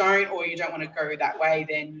 But if you don't, or you don't want to go that way,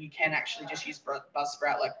 then you can actually just use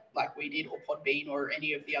Buzzsprout like we did, or Podbean, or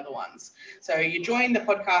any of the other ones. So you join the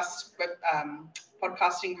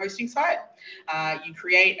podcasting hosting site. You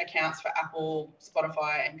create accounts for Apple,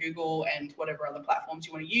 Spotify, and Google, and whatever other platforms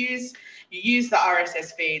you want to use. You use the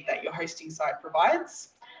RSS feed that your hosting site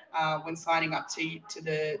provides. When signing up to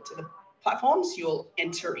the platforms, you'll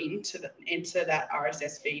enter that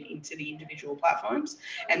RSS feed into the individual platforms,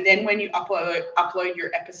 and then when you upload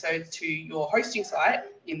your episodes to your hosting site,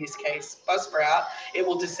 in this case Buzzsprout, it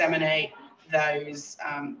will disseminate those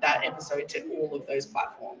that episode to all of those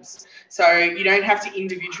platforms. So you don't have to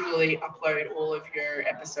individually upload all of your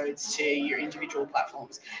episodes to your individual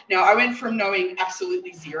platforms. Now, I went from knowing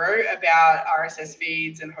absolutely zero about RSS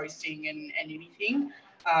feeds and hosting and anything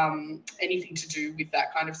to do with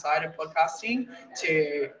that kind of side of podcasting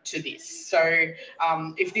to this. So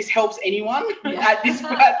if this helps anyone at this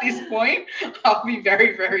point, I'll be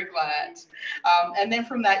very, very glad. And then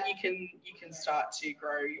from that, you can start to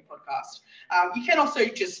grow your podcast. You can also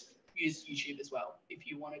just use YouTube as well if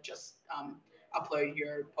you want to just upload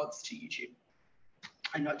your pods to YouTube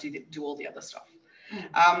and not do all the other stuff.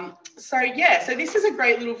 So this is a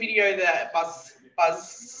great little video that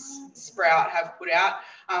Buzzsprout have put out,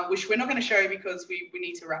 which we're not going to show because we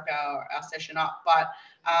need to wrap our session up, but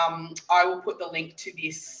I will put the link to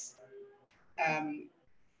this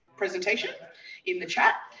presentation in the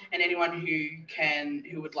chat, and anyone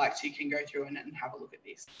who would like to can go through and have a look at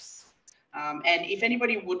this. And if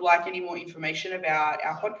anybody would like any more information about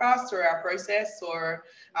our podcast or our process, or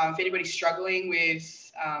if anybody's struggling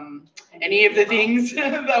with any of the things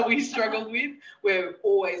that we struggled with, we're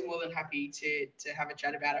always more than happy to have a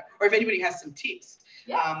chat about it. Or if anybody has some tips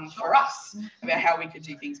for us about how we could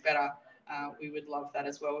do things better, we would love that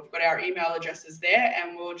as well. We've got our email addresses there,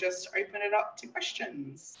 and we'll just open it up to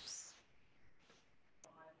questions.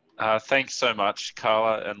 Thanks so much,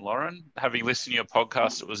 Carla and Lauren. Having listened to your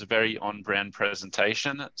podcast, it was a very on-brand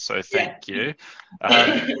presentation, so thank you.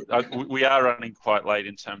 We are running quite late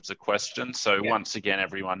in terms of questions, so once again,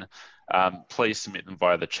 everyone, please submit them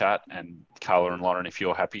via the chat, and Carla and Lauren, if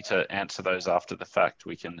you're happy to answer those after the fact,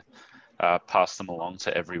 we can pass them along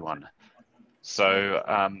to everyone. So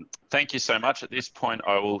thank you so much. At this point,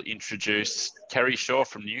 I will introduce Kerrie Shaw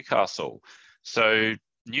from Newcastle. So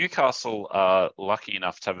Newcastle are lucky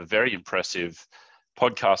enough to have a very impressive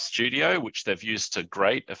podcast studio, which they've used to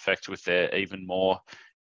great effect with their even more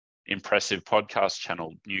impressive podcast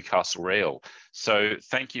channel, Newcastle REAL. So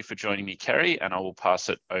thank you for joining me, Kerrie, and I will pass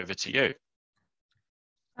it over to you.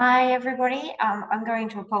 Hi, everybody. I'm going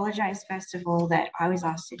to apologise, first of all, that I was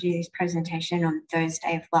asked to do this presentation on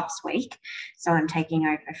Thursday of last week. So I'm taking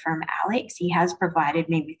over from Alex. He has provided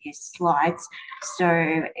me with his slides. So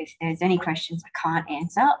if there's any questions I can't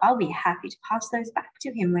answer, I'll be happy to pass those back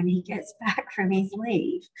to him when he gets back from his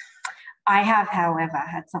leave. I have, however,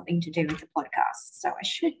 had something to do with the podcast, so I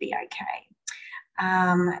should be okay.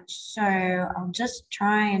 So I'll just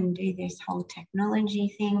try and do this whole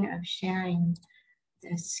technology thing of sharing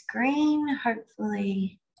the screen.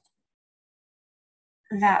 Hopefully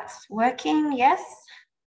that's working. Yes?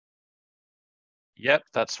 Yep,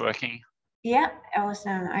 that's working. Yep,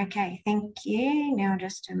 awesome. Okay, thank you. Now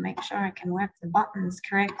just to make sure I can work the buttons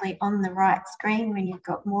correctly on the right screen when you've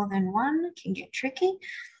got more than one, it can get tricky.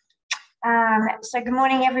 So good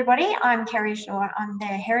morning, everybody. I'm Kerrie Shaw. I'm the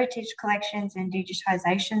Heritage Collections and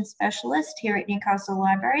Digitisation Specialist here at Newcastle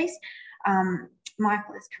Libraries.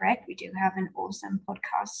 Michael is correct. We do have an awesome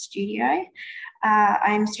podcast studio.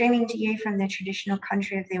 I'm streaming to you from the traditional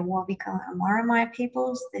country of the Awabakal and Warramai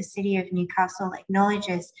peoples. The city of Newcastle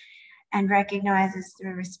acknowledges and recognises the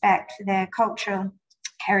respect for their cultural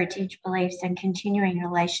heritage, beliefs and continuing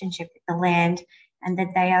relationship with the land, and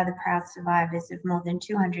that they are the proud survivors of more than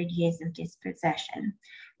 200 years of dispossession.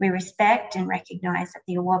 We respect and recognise that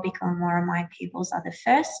the Awabakal and Warramai peoples are the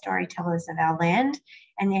first storytellers of our land,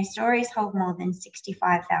 and their stories hold more than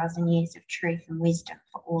 65,000 years of truth and wisdom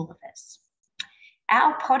for all of us.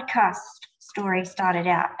 Our podcast story started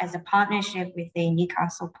out as a partnership with the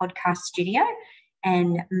Newcastle Podcast Studio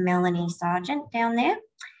and Melanie Sargent down there,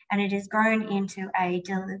 and it has grown into a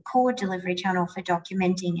core delivery channel for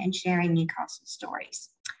documenting and sharing Newcastle stories.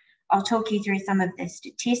 I'll talk you through some of the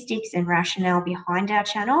statistics and rationale behind our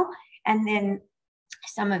channel, and then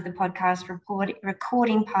some of the podcast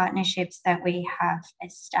recording partnerships that we have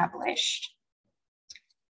established.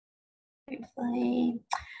 Hopefully.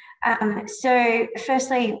 So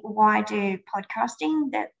firstly, why do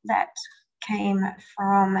podcasting? That came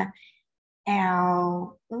from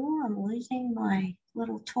our, oh, I'm losing my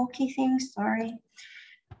little talky thing, sorry.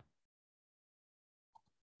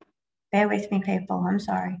 Bear with me, people, I'm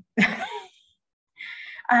sorry.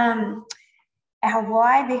 Our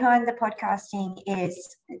why behind the podcasting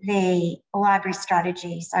is the library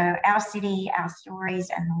strategy. So our city, our stories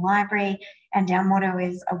and the library, and our motto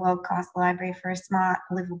is a world-class library for a smart,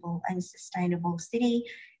 livable and sustainable city,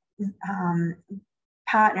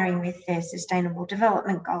 partnering with the Sustainable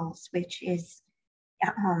Development Goals, which is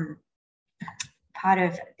part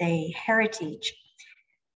of the heritage.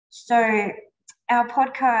 So our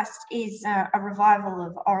podcast is a revival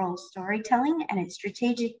of oral storytelling, and it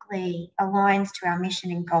strategically aligns to our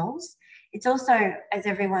mission and goals. It's also, as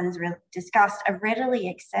everyone's discussed, a readily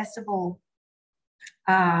accessible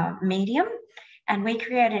medium, and we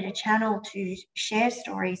created a channel to share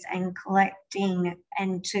stories and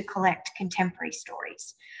to collect contemporary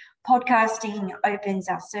stories. Podcasting opens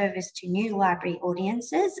our service to new library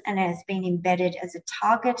audiences and has been embedded as a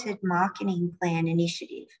targeted marketing plan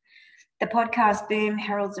initiative. The podcast boom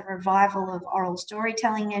heralds a revival of oral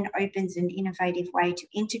storytelling and opens an innovative way to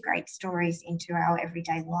integrate stories into our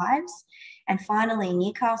everyday lives. And finally,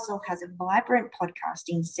 Newcastle has a vibrant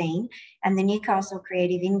podcasting scene, and the Newcastle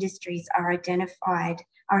creative industries are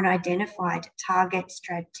an identified target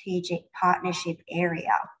strategic partnership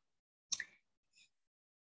area.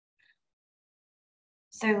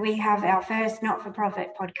 So we have our first not-for-profit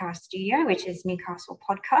podcast studio, which is Newcastle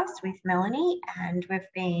Podcast with Melanie, and we've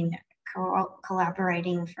been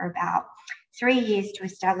collaborating for about 3 years to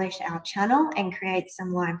establish our channel and create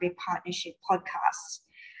some library partnership podcasts.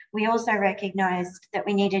 We also recognised that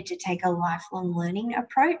we needed to take a lifelong learning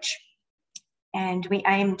approach, and we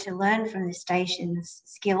aim to learn from the station's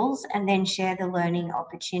skills and then share the learning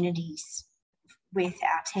opportunities with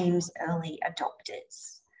our team's early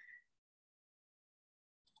adopters.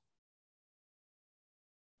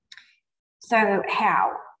 So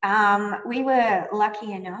how? We were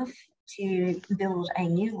lucky enough to build a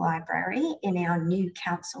new library in our new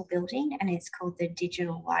council building, and it's called the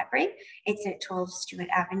Digital Library. It's at 12 Stewart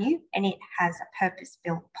Avenue, and it has a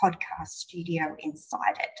purpose-built podcast studio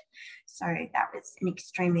inside it. So that was an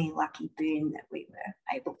extremely lucky boon that we were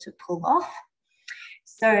able to pull off.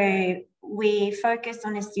 So we focus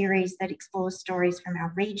on a series that explores stories from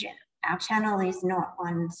our region. Our channel is not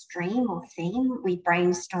one stream or theme. We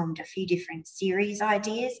brainstormed a few different series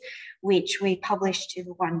ideas, which we published to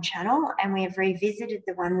the one channel, and we have revisited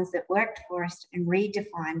the ones that worked for us and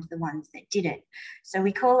redefined the ones that didn't. So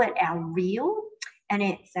we call it our REAL, and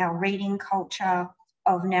it's our reading culture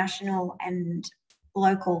of national and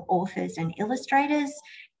local authors and illustrators.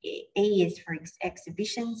 E is for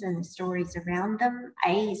exhibitions and the stories around them.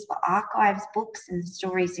 A is for archives, books and the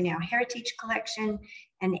stories in our heritage collection.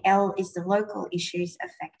 And L is the local issues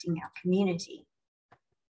affecting our community.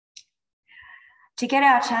 To get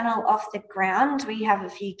our channel off the ground, we have a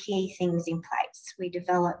few key things in place. We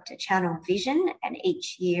developed a channel vision and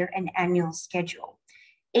each year an annual schedule.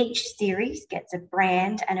 Each series gets a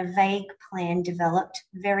brand and a vague plan developed,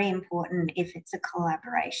 very important if it's a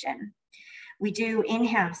collaboration. We do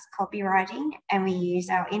in-house copywriting, and we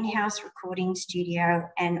use our in-house recording studio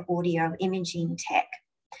and audio imaging tech.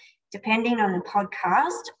 Depending on the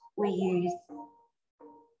podcast, we use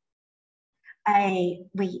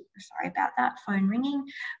sorry about that, phone ringing.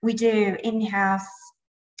 We do in-house,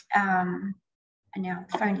 and now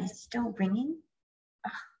the phone is still ringing.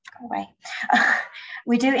 Go away.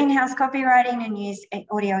 We do in-house copywriting and use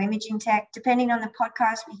audio imaging tech. Depending on the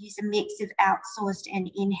podcast, we use a mix of outsourced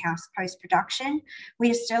and in-house post-production.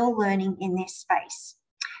 We are still learning in this space.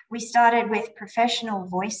 We started with professional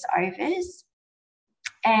voiceovers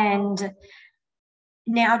and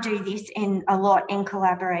now do this a lot in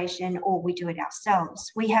collaboration, or we do it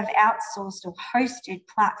ourselves. We have outsourced or hosted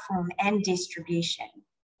platform and distribution.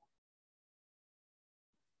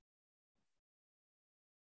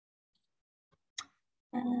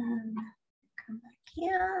 Come back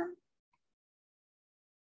here.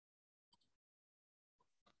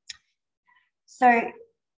 So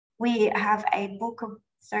we have a book of,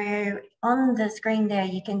 so on the screen there,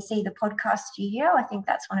 you can see the podcast studio. I think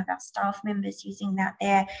that's one of our staff members using that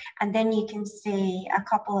there. And then you can see a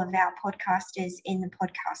couple of our podcasters in the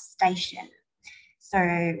podcast station.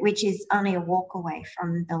 So, which is only a walk away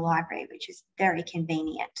from the library, which is very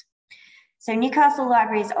convenient. So Newcastle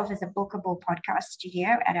Libraries offers a bookable podcast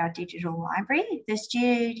studio at our digital library. The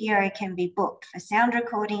studio can be booked for sound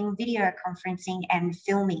recording, video conferencing, and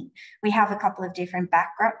filming. We have a couple of different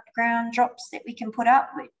background drops that we can put up.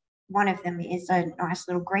 One of them is a nice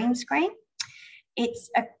little green screen. It's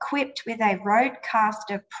equipped with a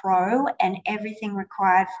Rodecaster Pro and everything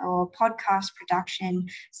required for podcast production,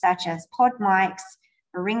 such as pod mics,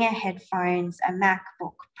 Ringer headphones, a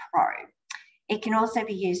MacBook Pro. It can also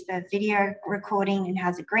be used for video recording and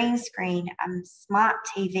has a green screen, smart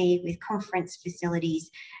TV with conference facilities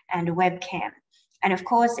and a webcam. And of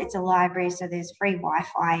course, it's a library, so there's free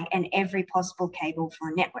Wi-Fi and every possible cable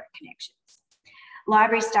for network connections.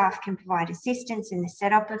 Library staff can provide assistance in the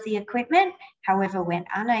setup of the equipment. However, we're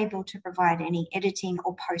unable to provide any editing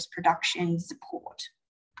or post-production support.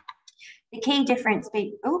 The key difference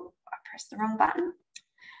I pressed the wrong button.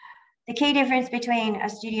 The key difference between a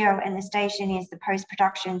studio and the station is the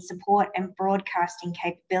post-production support and broadcasting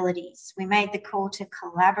capabilities. We made the call to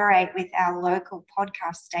collaborate with our local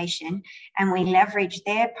podcast station, and we leverage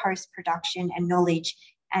their post-production and knowledge,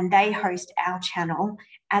 and they host our channel.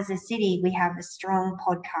 As a city, we have a strong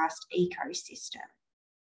podcast ecosystem.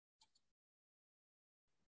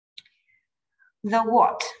 The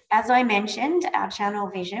what? As I mentioned, our channel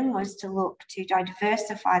vision was to look to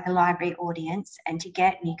diversify the library audience and to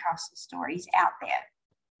get Newcastle stories out there.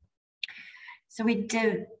 So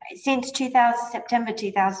since September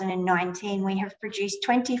 2019, we have produced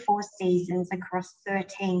 24 seasons across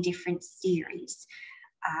 13 different series.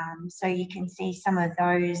 So you can see some of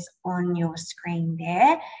those on your screen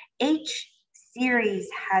there. Each series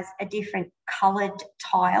has a different coloured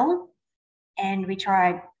tile, and we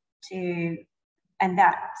tried to, and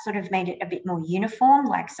that sort of made it a bit more uniform,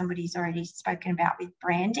 like somebody's already spoken about with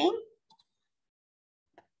branding.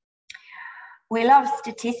 We love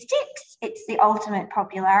statistics. It's the ultimate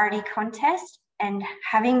popularity contest, and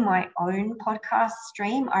having my own podcast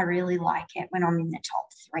stream, I really like it when I'm in the top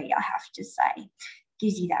 3, I have to say.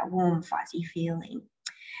 Gives you that warm, fuzzy feeling.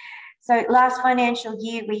 So last financial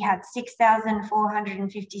year, we had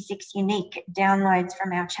 6,456 unique downloads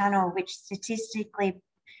from our channel, which statistically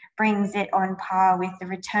brings it on par with the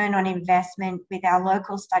return on investment with our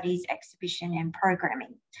local studies exhibition and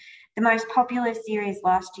programming. The most popular series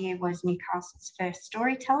last year was Newcastle's First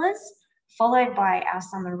Storytellers, followed by our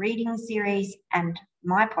summer reading series and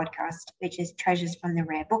my podcast, which is Treasures from the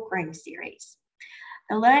Rare Book Room series.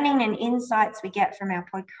 The learning and insights we get from our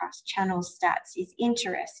podcast channel stats is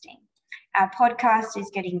interesting. Our podcast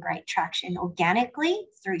is getting great traction organically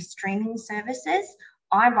through streaming services.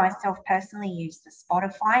 I myself personally use the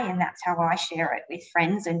Spotify, and that's how I share it with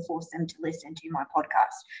friends and force them to listen to my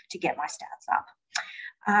podcast to get my stats up.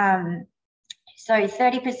 So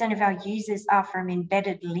 30% of our users are from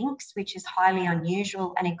embedded links, which is highly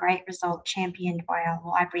unusual and a great result championed by our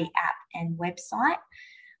library app and website.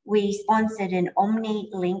 We sponsored an Omni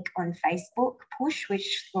link on Facebook push,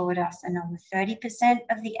 which scored us another 30%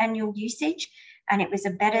 of the annual usage, and it was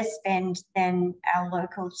a better spend than our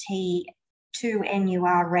local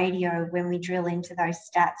T2NUR radio when we drill into those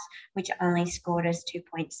stats, which only scored us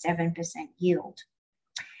 2.7% yield.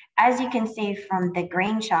 As you can see from the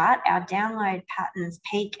green chart, our download patterns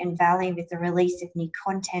peak and valley with the release of new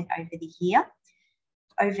content over the year.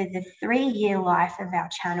 Over the 3-year life of our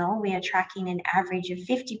channel, we are tracking an average of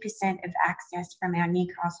 50% of access from our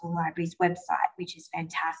Newcastle Libraries website, which is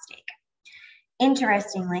fantastic.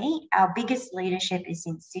 Interestingly, our biggest leadership is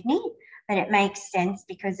in Sydney, but it makes sense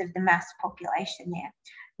because of the mass population there.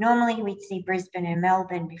 Normally, we'd see Brisbane and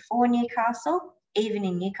Melbourne before Newcastle, even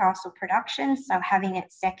in Newcastle productions, so having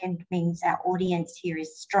it second means our audience here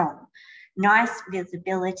is strong. Nice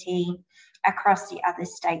visibility across the other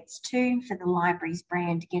states too for the libraries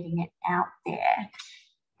brand, getting it out there.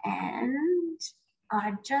 And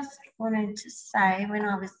I just wanted to say, when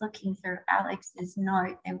I was looking through Alex's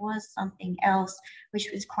note, there was something else which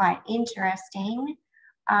was quite interesting,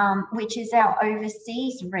 which is our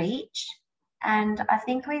overseas reach. And I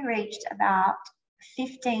think we reached about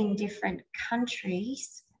 15 different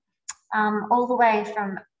countries, all the way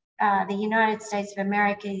from the United States of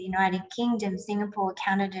America, the United Kingdom, Singapore,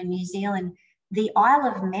 Canada, New Zealand, the Isle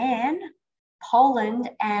of Man, Poland,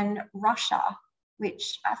 and Russia,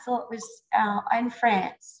 which I thought was, and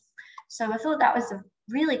France. So I thought that was a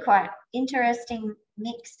really quite interesting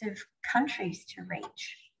mix of countries to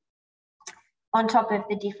reach on top of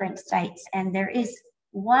the different states. And there is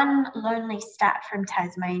one lonely stat from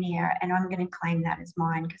Tasmania, and I'm going to claim that as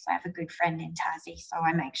mine because I have a good friend in Tassie, so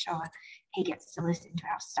I make sure he gets to listen to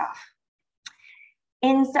our stuff.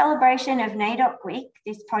 In celebration of NAIDOC Week,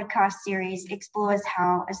 this podcast series explores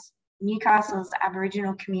how Newcastle's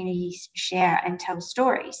Aboriginal communities share and tell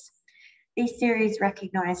stories. This series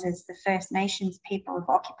recognises the First Nations people who have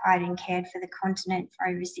occupied and cared for the continent for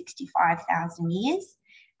over 65,000 years.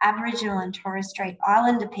 Aboriginal and Torres Strait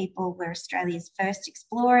Islander people were Australia's first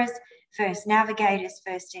explorers, first navigators,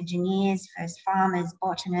 first engineers, first farmers,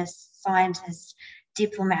 botanists, scientists,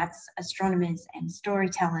 diplomats, astronomers, and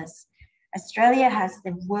storytellers. Australia has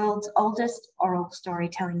the world's oldest oral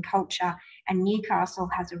storytelling culture, and Newcastle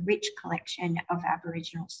has a rich collection of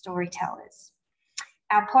Aboriginal storytellers.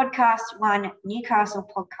 Our podcast won Newcastle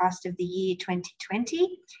Podcast of the Year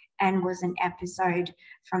 2020 and was an episode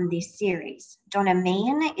from this series. Donna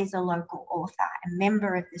Meehan is a local author and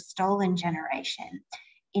member of the Stolen Generation.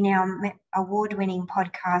 In our award-winning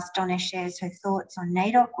podcast, Donna shares her thoughts on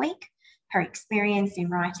NAIDOC Week, her experience in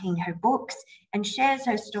writing her books, and shares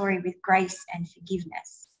her story with grace and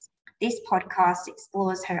forgiveness. This podcast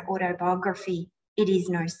explores her autobiography, It Is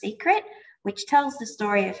No Secret, which tells the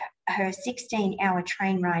story of her 16-hour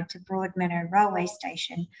train ride to Broadmeadow Railway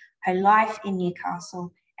Station, her life in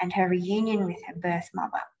Newcastle, and her reunion with her birth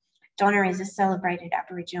mother. Donna is a celebrated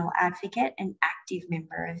Aboriginal advocate and active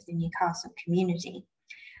member of the Newcastle community.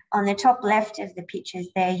 On the top left of the pictures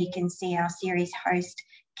there, you can see our series host,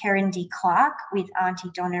 Kerrie Clark, with Auntie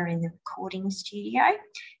Donna in the recording studio.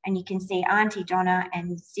 And you can see Auntie Donna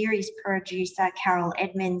and series producer Carol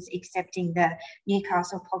Edmonds accepting the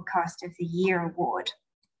Newcastle Podcast of the Year award.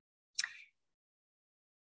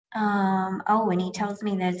 Oh, and he tells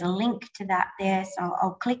me there's a link to that there, so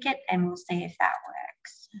I'll click it and we'll see if that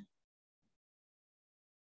works.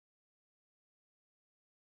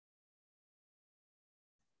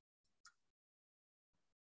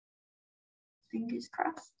 Fingers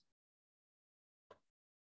crossed.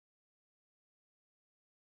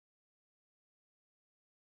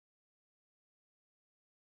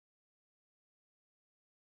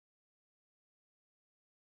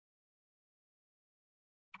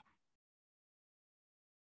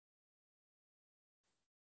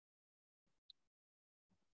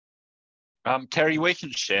 Kerrie, we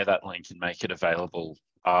can share that link and make it available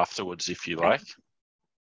afterwards if you like.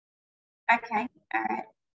 Okay, all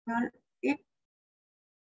right. Yep.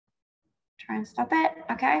 Try and stop it.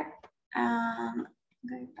 Okay.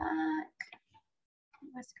 Go back.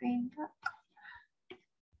 My screen back.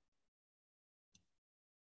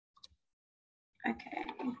 Okay.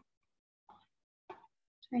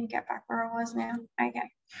 Trying to get back where I was now.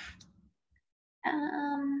 Okay.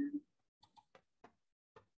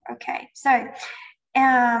 Okay, so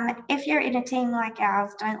if you're in a team like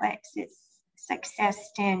ours, don't let success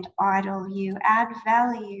stand idle. You add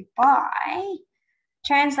value by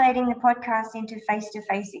translating the podcast into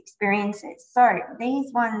face-to-face experiences. So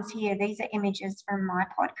these ones here, these are images from my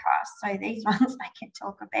podcast. So these ones I can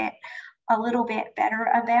talk about a little bit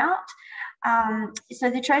better about. So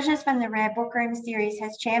the Treasures from the Rare Book Room series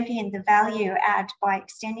has championed the value add by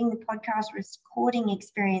extending the podcast recording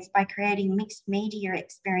experience by creating mixed media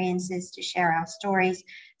experiences to share our stories,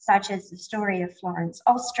 such as the story of Florence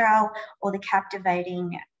Austral or the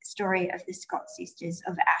captivating story of the Scott sisters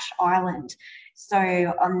of Ash Island. So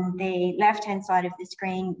on the left-hand side of the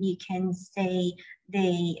screen, you can see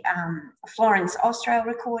the Florence Austral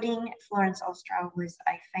recording. Florence Austral was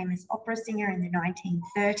a famous opera singer in the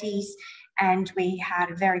 1930s, and we had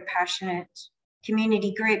a very passionate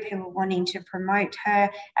community group who were wanting to promote her,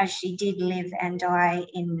 as she did live and die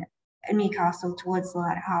in Newcastle towards the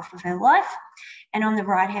latter half of her life. And on the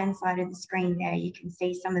right-hand side of the screen there, you can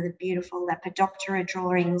see some of the beautiful Lepidoptera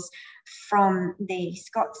drawings from the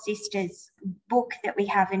Scott Sisters book that we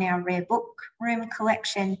have in our Rare Book Room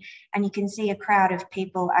collection. And you can see a crowd of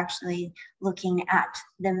people actually looking at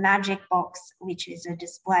the Magic Box, which is a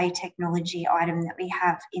display technology item that we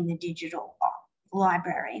have in the digital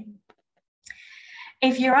library.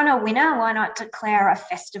 If you're on a winner, why not declare a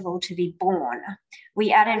festival to be born?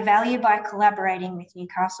 We added value by collaborating with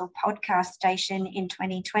Newcastle Podcast Station in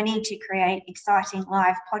 2020 to create exciting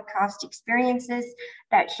live podcast experiences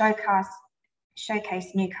that showcase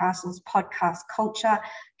Newcastle's podcast culture,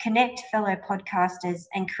 connect fellow podcasters,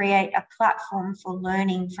 and create a platform for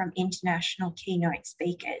learning from international keynote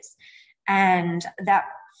speakers. And that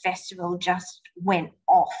festival just went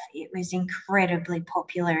off. It was incredibly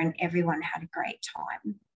popular and everyone had a great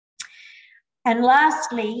time. And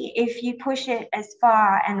lastly, if you push it as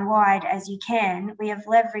far and wide as you can, we have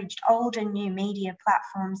leveraged old and new media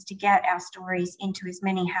platforms to get our stories into as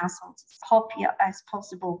many households as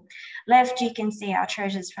possible. Left, you can see our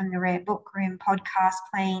Treasures from the Rare Book Room podcast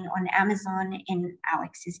playing on Amazon in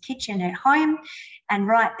Alex's kitchen at home. And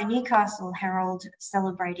right, the Newcastle Herald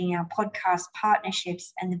celebrating our podcast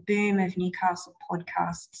partnerships and the boom of Newcastle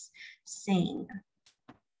podcasts scene.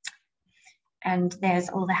 And there's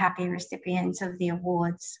all the happy recipients of the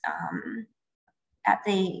awards at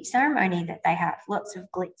the ceremony that they have. Lots of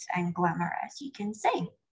glitz and glamour, as you can see.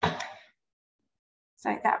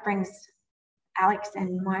 So that brings Alex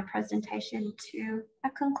and my presentation to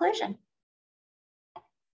a conclusion.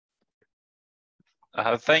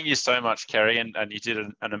 Thank you so much, Kerrie, and you did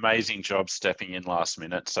an amazing job stepping in last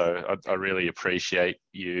minute. So I really appreciate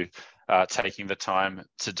you taking the time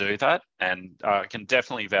to do that. And I can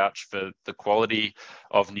definitely vouch for the quality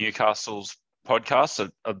of Newcastle's podcasts,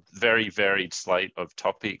 a very varied slate of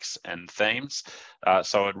topics and themes.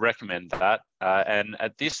 So I'd recommend that. And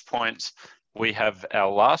at this point, we have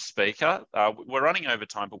our last speaker. We're running over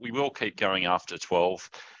time, but we will keep going after 12.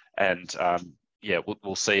 And yeah,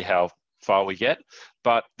 we'll see how far we get.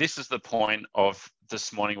 But this is the point of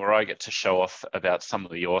this morning where I get to show off about some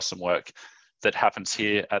of the awesome work that happens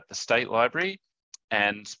here at the State Library.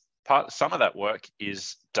 And some of that work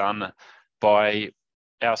is done by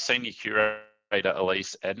our senior curator,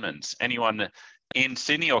 Elise Edmonds. Anyone in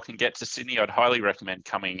Sydney or can get to Sydney, I'd highly recommend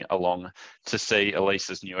coming along to see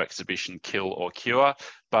Elise's new exhibition, Kill or Cure.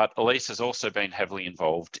 But Elise has also been heavily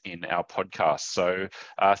involved in our podcast. So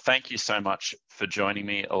thank you so much for joining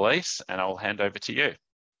me, Elise, and I'll hand over to you.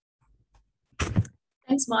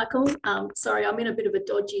 Thanks, Michael. Sorry, I'm in a bit of a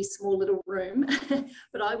dodgy, small little room,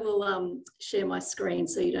 but I will share my screen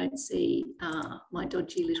so you don't see my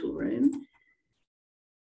dodgy little room.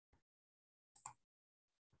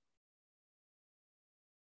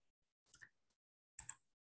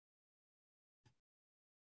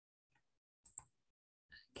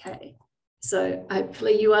 Okay, so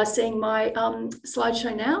hopefully you are seeing my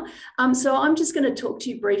slideshow now. So I'm just going to talk to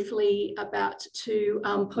you briefly about two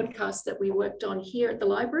podcasts that we worked on here at the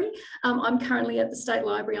library. I'm currently at the State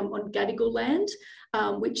Library. I'm on Gadigal land,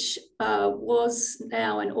 which was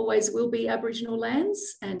now and always will be Aboriginal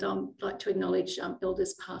lands. And I'd like to acknowledge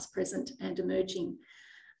elders past, present and emerging.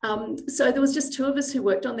 So there was just two of us who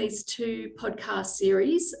worked on these two podcast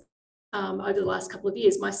series over the last couple of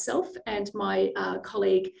years, myself and my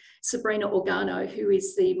colleague Sabrina Organo, who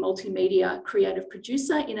is the multimedia creative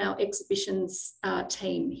producer in our exhibitions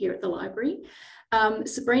team here at the library.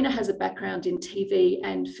 Sabrina has a background in TV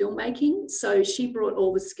and filmmaking, so she brought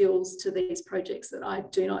all the skills to these projects that I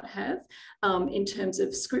do not have in terms of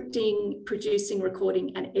scripting, producing,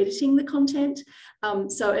 recording and editing the content.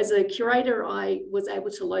 So as a curator, I was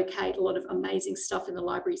able to locate a lot of amazing stuff in the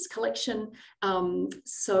library's collection.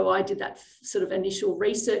 So I did that sort of initial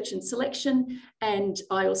research and selection, and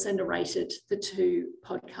I also narrated the two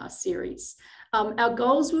podcast series. Our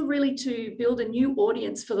goals were really to build a new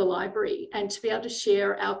audience for the library and to be able to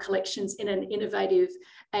share our collections in an innovative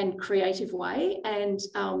and creative way. And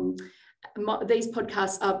these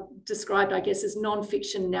podcasts are described, I guess, as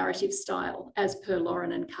non-fiction narrative style, as per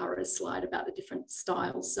Lauren and Kara's slide about the different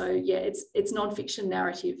styles. So yeah, it's non-fiction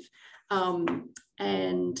narrative.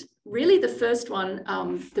 And really the first one,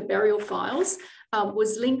 The Burial Files,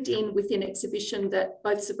 was linked in with an exhibition that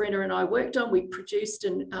both Sabrina and I worked on. We produced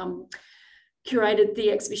and curated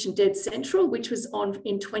the exhibition Dead Central, which was on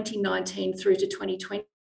in 2019 through to 2020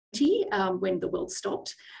 when the world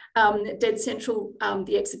stopped. Dead Central,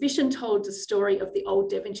 the exhibition told the story of the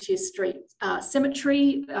old Devonshire Street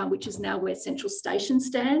cemetery, which is now where Central Station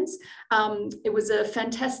stands. It was a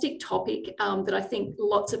fantastic topic that I think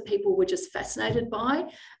lots of people were just fascinated by,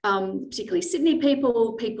 particularly Sydney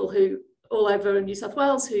people who all over New South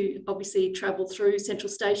Wales who obviously travelled through Central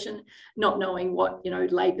Station, not knowing what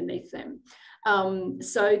lay beneath them.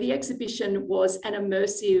 So the exhibition was an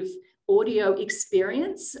immersive audio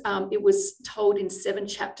experience. It was told in 7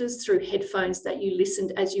 chapters through headphones that you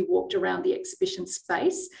listened as you walked around the exhibition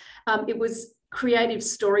space. It was creative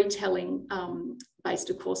storytelling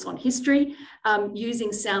based, of course, on history,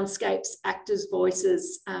 using soundscapes, actors'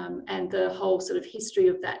 voices, and the whole sort of history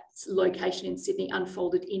of that location in Sydney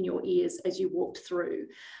unfolded in your ears as you walked through.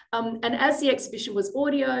 And as the exhibition was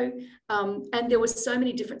audio, and there were so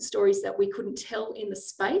many different stories that we couldn't tell in the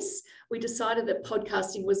space, we decided that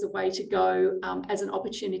podcasting was the way to go as an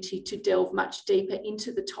opportunity to delve much deeper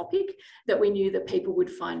into the topic that we knew that people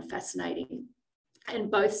would find fascinating.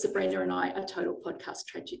 And both Sabrina and I are total podcast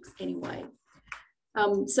tragics anyway.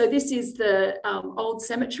 So this is the old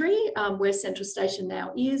cemetery where Central Station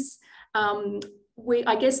now is.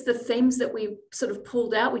 I guess the themes that we sort of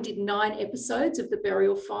pulled out, we did 9 episodes of the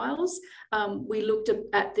burial files. We looked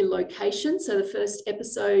at the location. So the first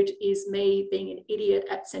episode is me being an idiot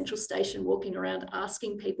at Central Station, walking around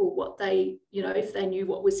asking people what they, if they knew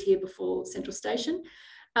what was here before Central Station.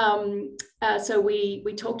 So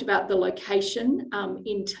we talked about the location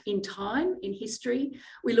in time, in history.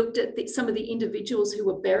 We looked at some of the individuals who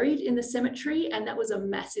were buried in the cemetery, and that was a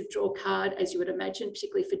massive draw card, as you would imagine,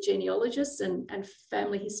 particularly for genealogists and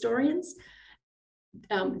family historians,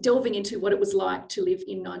 delving into what it was like to live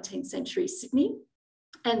in 19th century Sydney.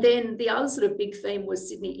 And then the other sort of big theme was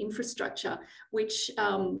Sydney infrastructure, which,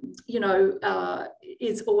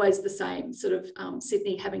 is always the same, sort of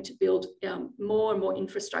Sydney having to build more and more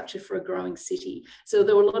infrastructure for a growing city. So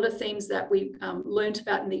there were a lot of themes that we learned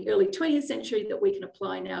about in the early 20th century that we can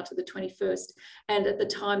apply now to the 21st. And at the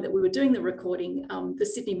time that we were doing the recording, the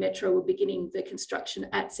Sydney Metro were beginning the construction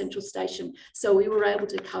at Central Station. So we were able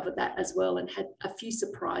to cover that as well and had a few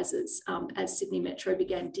surprises as Sydney Metro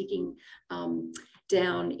began digging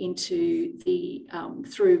down into the,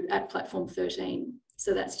 through at platform 13.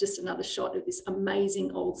 So that's just another shot of this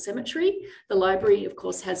amazing old cemetery. The library, of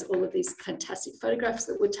course, has all of these fantastic photographs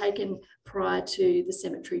that were taken prior to the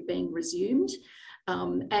cemetery being resumed.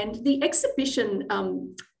 And the exhibition,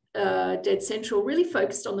 Dead Central, really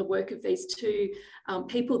focused on the work of these two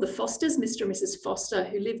people, the Fosters, Mr. and Mrs. Foster,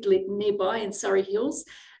 who lived nearby in Surrey Hills.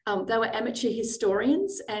 They were amateur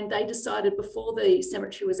historians, and they decided before the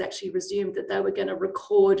cemetery was actually resumed that they were going to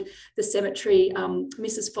record the cemetery.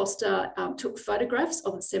 Mrs. Foster took photographs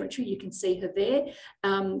of the cemetery. You can see her there.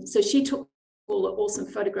 So she took all the awesome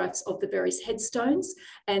photographs of the various headstones,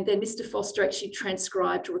 and then Mr. Foster actually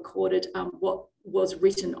transcribed, recorded what was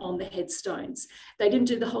written on the headstones. They didn't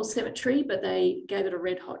do the whole cemetery, but they gave it a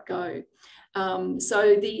red hot go.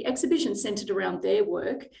 So the exhibition centered around their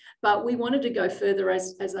work, but we wanted to go further,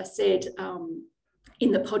 as I said,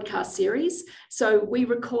 in the podcast series. So we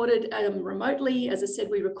recorded remotely. As I said,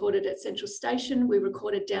 we recorded at Central Station. We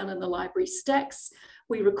recorded down in the library stacks.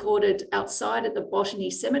 We recorded outside at the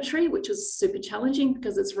Botany Cemetery, which was super challenging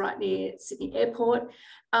because it's right near Sydney Airport.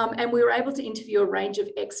 And we were able to interview a range of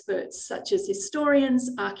experts, such as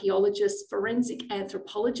historians, archaeologists, forensic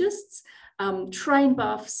anthropologists, train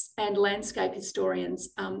buffs and landscape historians.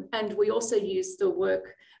 And we also used the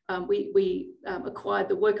work, we acquired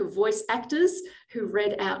the work of voice actors who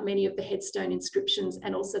read out many of the headstone inscriptions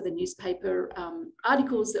and also the newspaper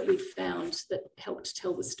articles that we found that helped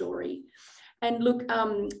tell the story. And look,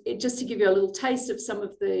 just to give you a little taste of some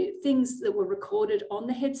of the things that were recorded on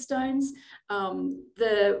the headstones,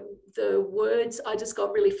 the words, I just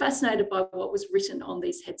got really fascinated by what was written on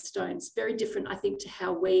these headstones. Very different, I think, to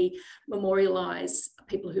how we memorialise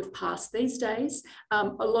people who've passed these days. A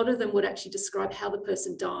lot of them would actually describe how the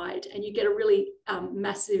person died, and you get a really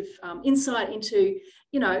massive insight into,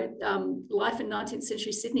 life in 19th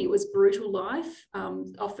century Sydney. It was brutal life,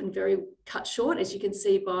 often very cut short, as you can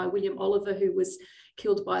see by William Oliver, who was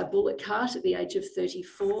killed by a bullock cart at the age of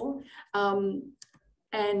 34.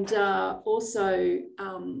 And also,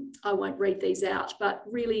 I won't read these out, but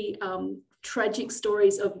really tragic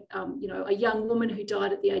stories of, a young woman who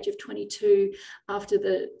died at the age of 22 after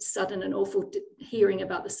the sudden and awful, hearing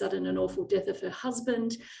about the sudden and awful death of her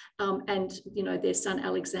husband, and, their son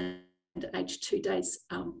Alexander, aged 2 days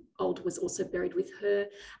old, was also buried with her.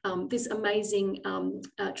 This amazing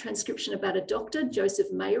transcription about a doctor,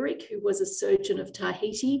 Joseph Mayerick, who was a surgeon of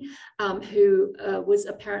Tahiti, who was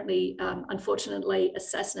apparently, unfortunately,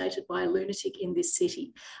 assassinated by a lunatic in this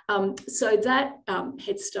city. So that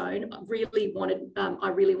headstone, I really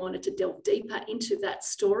wanted to delve deeper into that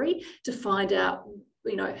story to find out,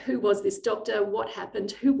 who was this doctor, what happened,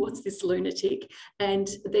 who was this lunatic? And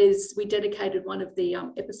we dedicated one of the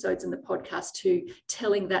episodes in the podcast to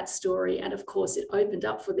telling that story. And of course, it opened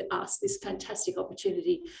up for us this fantastic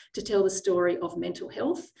opportunity to tell the story of mental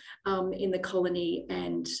health in the colony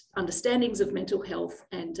and understandings of mental health.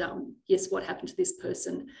 And yes, what happened to this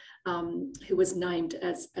person who was named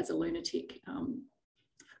as a lunatic.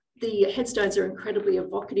 the headstones are incredibly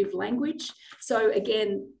evocative language. So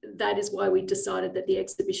again, that is why we decided that the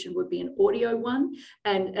exhibition would be an audio one,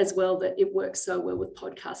 and as well that it works so well with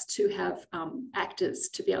podcasts to have actors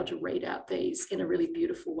to be able to read out these in a really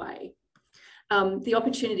beautiful way. The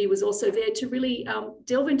opportunity was also there to really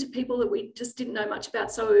delve into people that we just didn't know much about.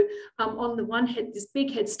 So on the one head, this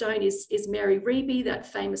big headstone is Mary Reeby, that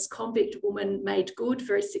famous convict woman made good,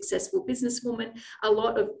 very successful businesswoman. A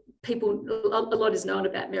lot is known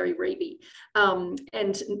about Mary Reeby.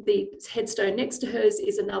 And the headstone next to hers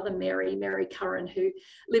is another Mary Curran, who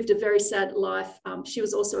lived a very sad life. She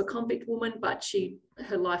was also a convict woman, but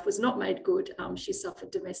her life was not made good. She suffered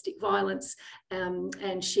domestic violence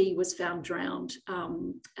and she was found drowned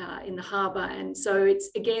in the harbour. And so it's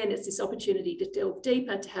this opportunity to delve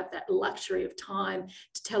deeper, to have that luxury of time,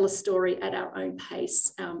 to tell a story at our own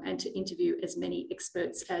pace, and to interview as many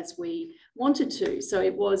experts as we wanted to. So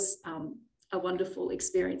it was a wonderful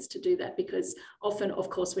experience to do that, because often, of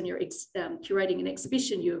course, when you're curating an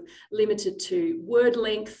exhibition, you're limited to word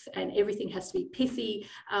length and everything has to be pithy.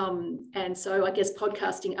 And so I guess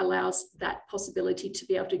podcasting allows that possibility to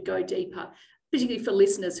be able to go deeper, particularly for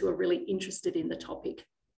listeners who are really interested in the topic.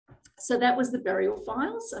 So that was the burial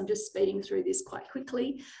files. I'm just speeding through this quite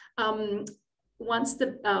quickly. Once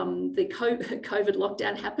the COVID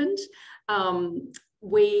lockdown happened,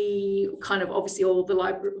 we kind of obviously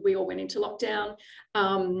we all went into lockdown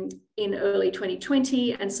in early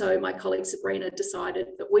 2020. And so my colleague Sabrina decided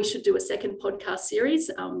that we should do a second podcast series,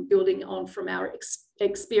 building on from our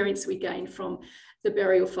experience we gained from the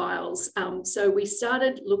burial files. So we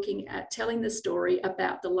started looking at telling the story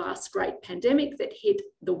about the last great pandemic that hit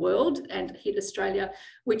the world and hit Australia,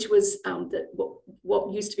 which was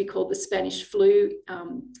what used to be called the Spanish flu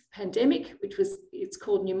pandemic, it's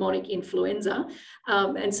called pneumonic influenza.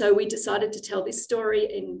 And so we decided to tell this story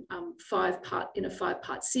in a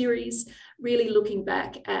 5-part series, really looking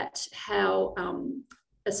back at how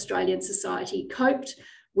Australian society coped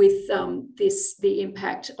with the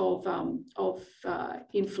impact of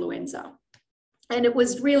influenza. And it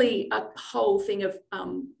was really a whole thing of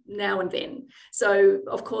now and then. So,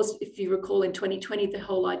 of course, if you recall in 2020, the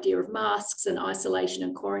whole idea of masks and isolation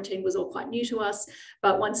and quarantine was all quite new to us.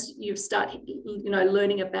 But once you start,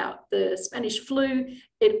 learning about the Spanish flu,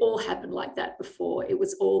 it all happened like that before. It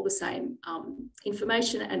was all the same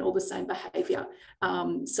information and all the same behaviour.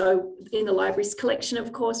 So in the library's collection,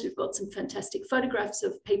 of course, we've got some fantastic photographs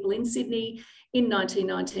of people in Sydney in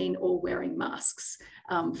 1919 all wearing masks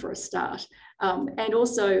for a start. And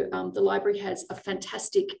also the library has a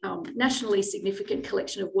fantastic nationally significant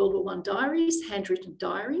collection of World War I diaries, handwritten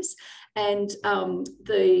diaries. And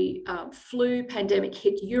the flu pandemic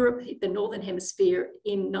hit Europe, hit the Northern Hemisphere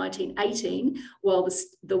in 1918, while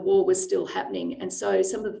the war was still happening. And so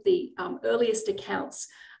some of the earliest accounts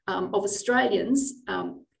of Australians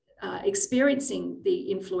experiencing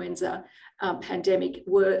the influenza pandemic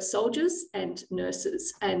were soldiers and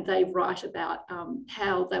nurses, and they write about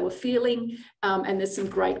how they were feeling. And there's some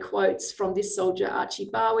great quotes from this soldier, Archie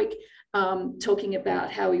Barwick, talking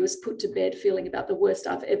about how he was put to bed feeling about the worst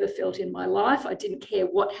I've ever felt in my life. I didn't care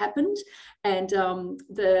what happened. And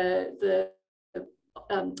the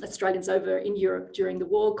Australians over in Europe during the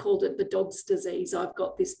war called it the dog's disease. I've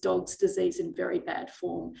got this dog's disease in very bad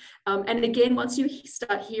form. And again, once you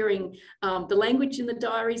start hearing the language in the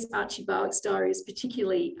diaries, Archie Barwick's diary is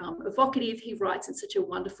particularly evocative. He writes in such a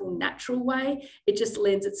wonderful, natural way. It just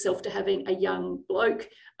lends itself to having a young bloke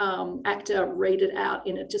actor read it out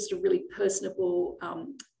in just a really personable,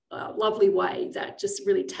 lovely way that just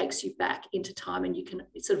really takes you back into time, and you can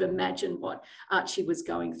sort of imagine what Archie was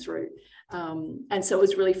going through. And so it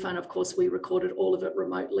was really fun. Of course, we recorded all of it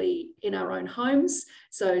remotely in our own homes.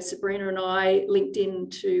 So Sabrina and I linked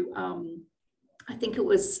into, I think it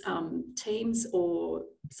was Teams or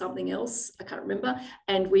something else, I can't remember.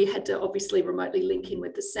 And we had to obviously remotely link in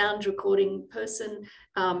with the sound recording person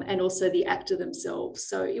and also the actor themselves.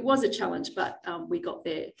 So it was a challenge, but we got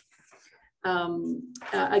there.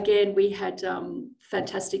 Again, we had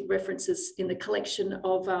fantastic references in the collection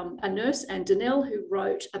of a nurse, Anne Donnell, who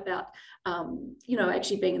wrote about,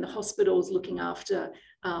 actually being in the hospitals looking after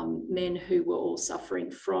men who were all suffering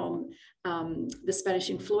from the Spanish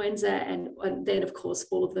influenza. And then, of course,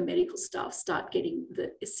 all of the medical staff start getting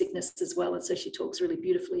the sickness as well. And so she talks really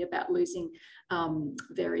beautifully about losing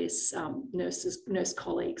various nurse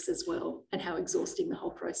colleagues as well, and how exhausting the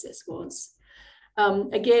whole process was.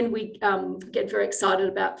 Again, we get very excited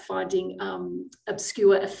about finding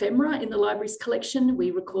obscure ephemera in the library's collection.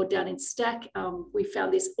 We record down in Stack. We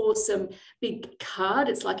found this awesome big card.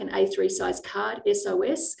 It's like an A3 size card,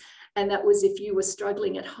 SOS. And that was if you were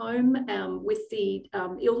struggling at home with the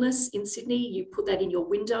illness in Sydney, you put that in your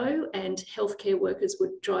window and healthcare workers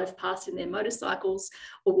would drive past in their motorcycles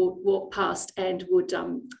or would walk past and would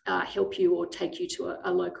help you or take you to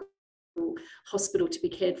a local hospital to be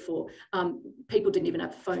cared for. People didn't even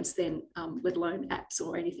have phones then, let alone apps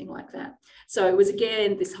or anything like that. So it was,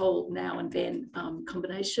 again, this whole now and then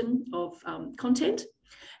combination of content.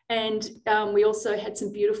 And we also had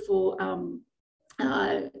some beautiful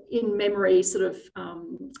in memory sort of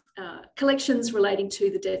collections relating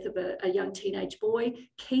to the death of a young teenage boy,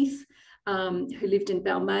 Keith, who lived in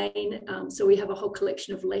Balmain. So we have a whole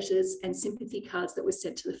collection of letters and sympathy cards that were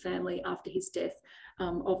sent to the family after his death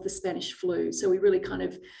of the Spanish flu. So we really kind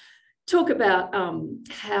of talk about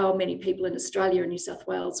how many people in Australia and New South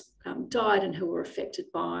Wales died and who were affected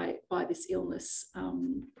by this illness,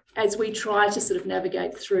 as we try to sort of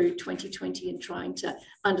navigate through 2020 and trying to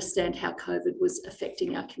understand how COVID was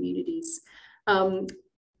affecting our communities.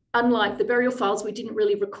 Unlike the burial files, we didn't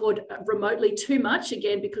really record remotely too much,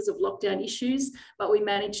 again, because of lockdown issues, but we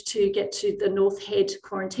managed to get to the North Head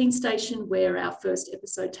quarantine station where our first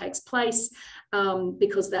episode takes place,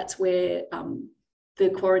 because that's where the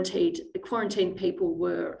quarantined people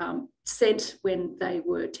were sent when they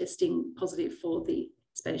were testing positive for the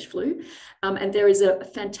Spanish flu. And there is a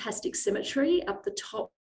fantastic cemetery up the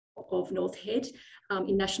top of North Head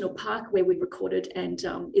in National Park where we recorded, and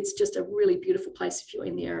it's just a really beautiful place. If you're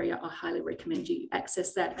in the area, I highly recommend you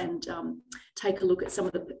access that and take a look at some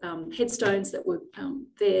of the headstones that were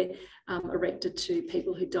there erected to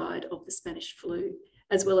people who died of the Spanish flu,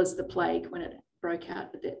 as well as the plague when it broke out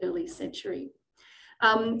at the early century.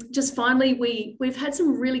 Just finally, we've had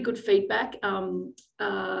some really good feedback.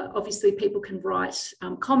 Obviously, people can write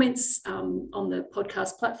comments on the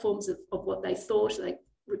podcast platforms of what they thought. They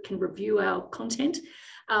can review our content.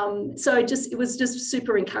 So it was just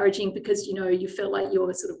super encouraging because, you know, you felt like you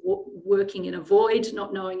were sort of working in a void,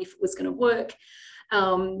 not knowing if it was going to work.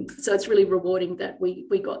 So it's really rewarding that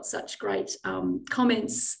we got such great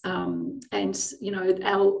comments, and, you know,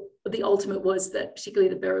 the ultimate was that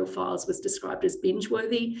particularly the burial files was described as binge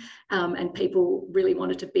worthy, and people really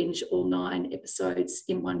wanted to binge all 9 episodes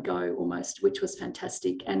in one go almost, which was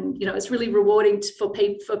fantastic. And, you know, it's really rewarding for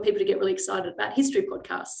people to get really excited about history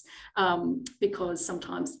podcasts, because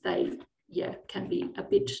sometimes they can be a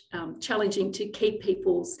bit challenging to keep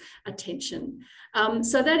people's attention.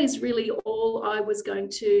 So that is really all I was going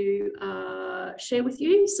to share with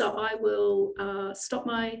you. So I will stop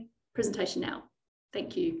my presentation now.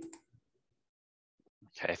 Thank you.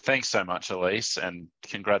 Okay, thanks so much, Elise, and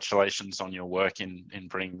congratulations on your work in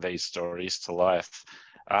bringing these stories to life.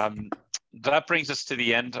 That brings us to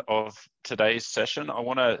the end of today's session. I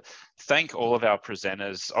want to thank all of our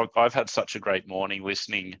presenters. I've had such a great morning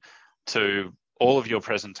listening to all of your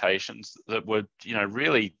presentations that would, you know,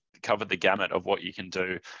 really covered the gamut of what you can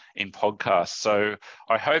do in podcasts. So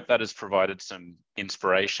I hope that has provided some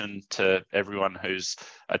inspiration to everyone who's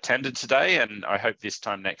attended today. And I hope this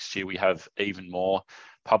time next year we have even more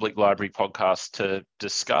public library podcasts to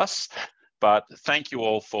discuss. But thank you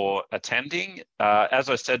all for attending. As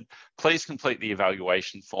I said, please complete the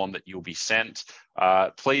evaluation form that you'll be sent.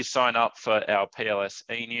 Please sign up for our PLS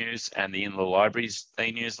e-news and the Inland Libraries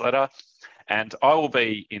e-newsletter. And I will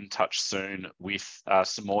be in touch soon with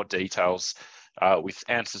some more details, with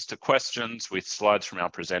answers to questions, with slides from our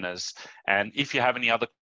presenters. And if you have any other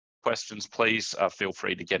questions, please feel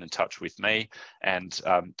free to get in touch with me, and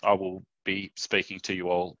I will be speaking to you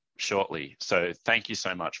all shortly. So thank you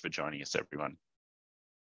so much for joining us, everyone.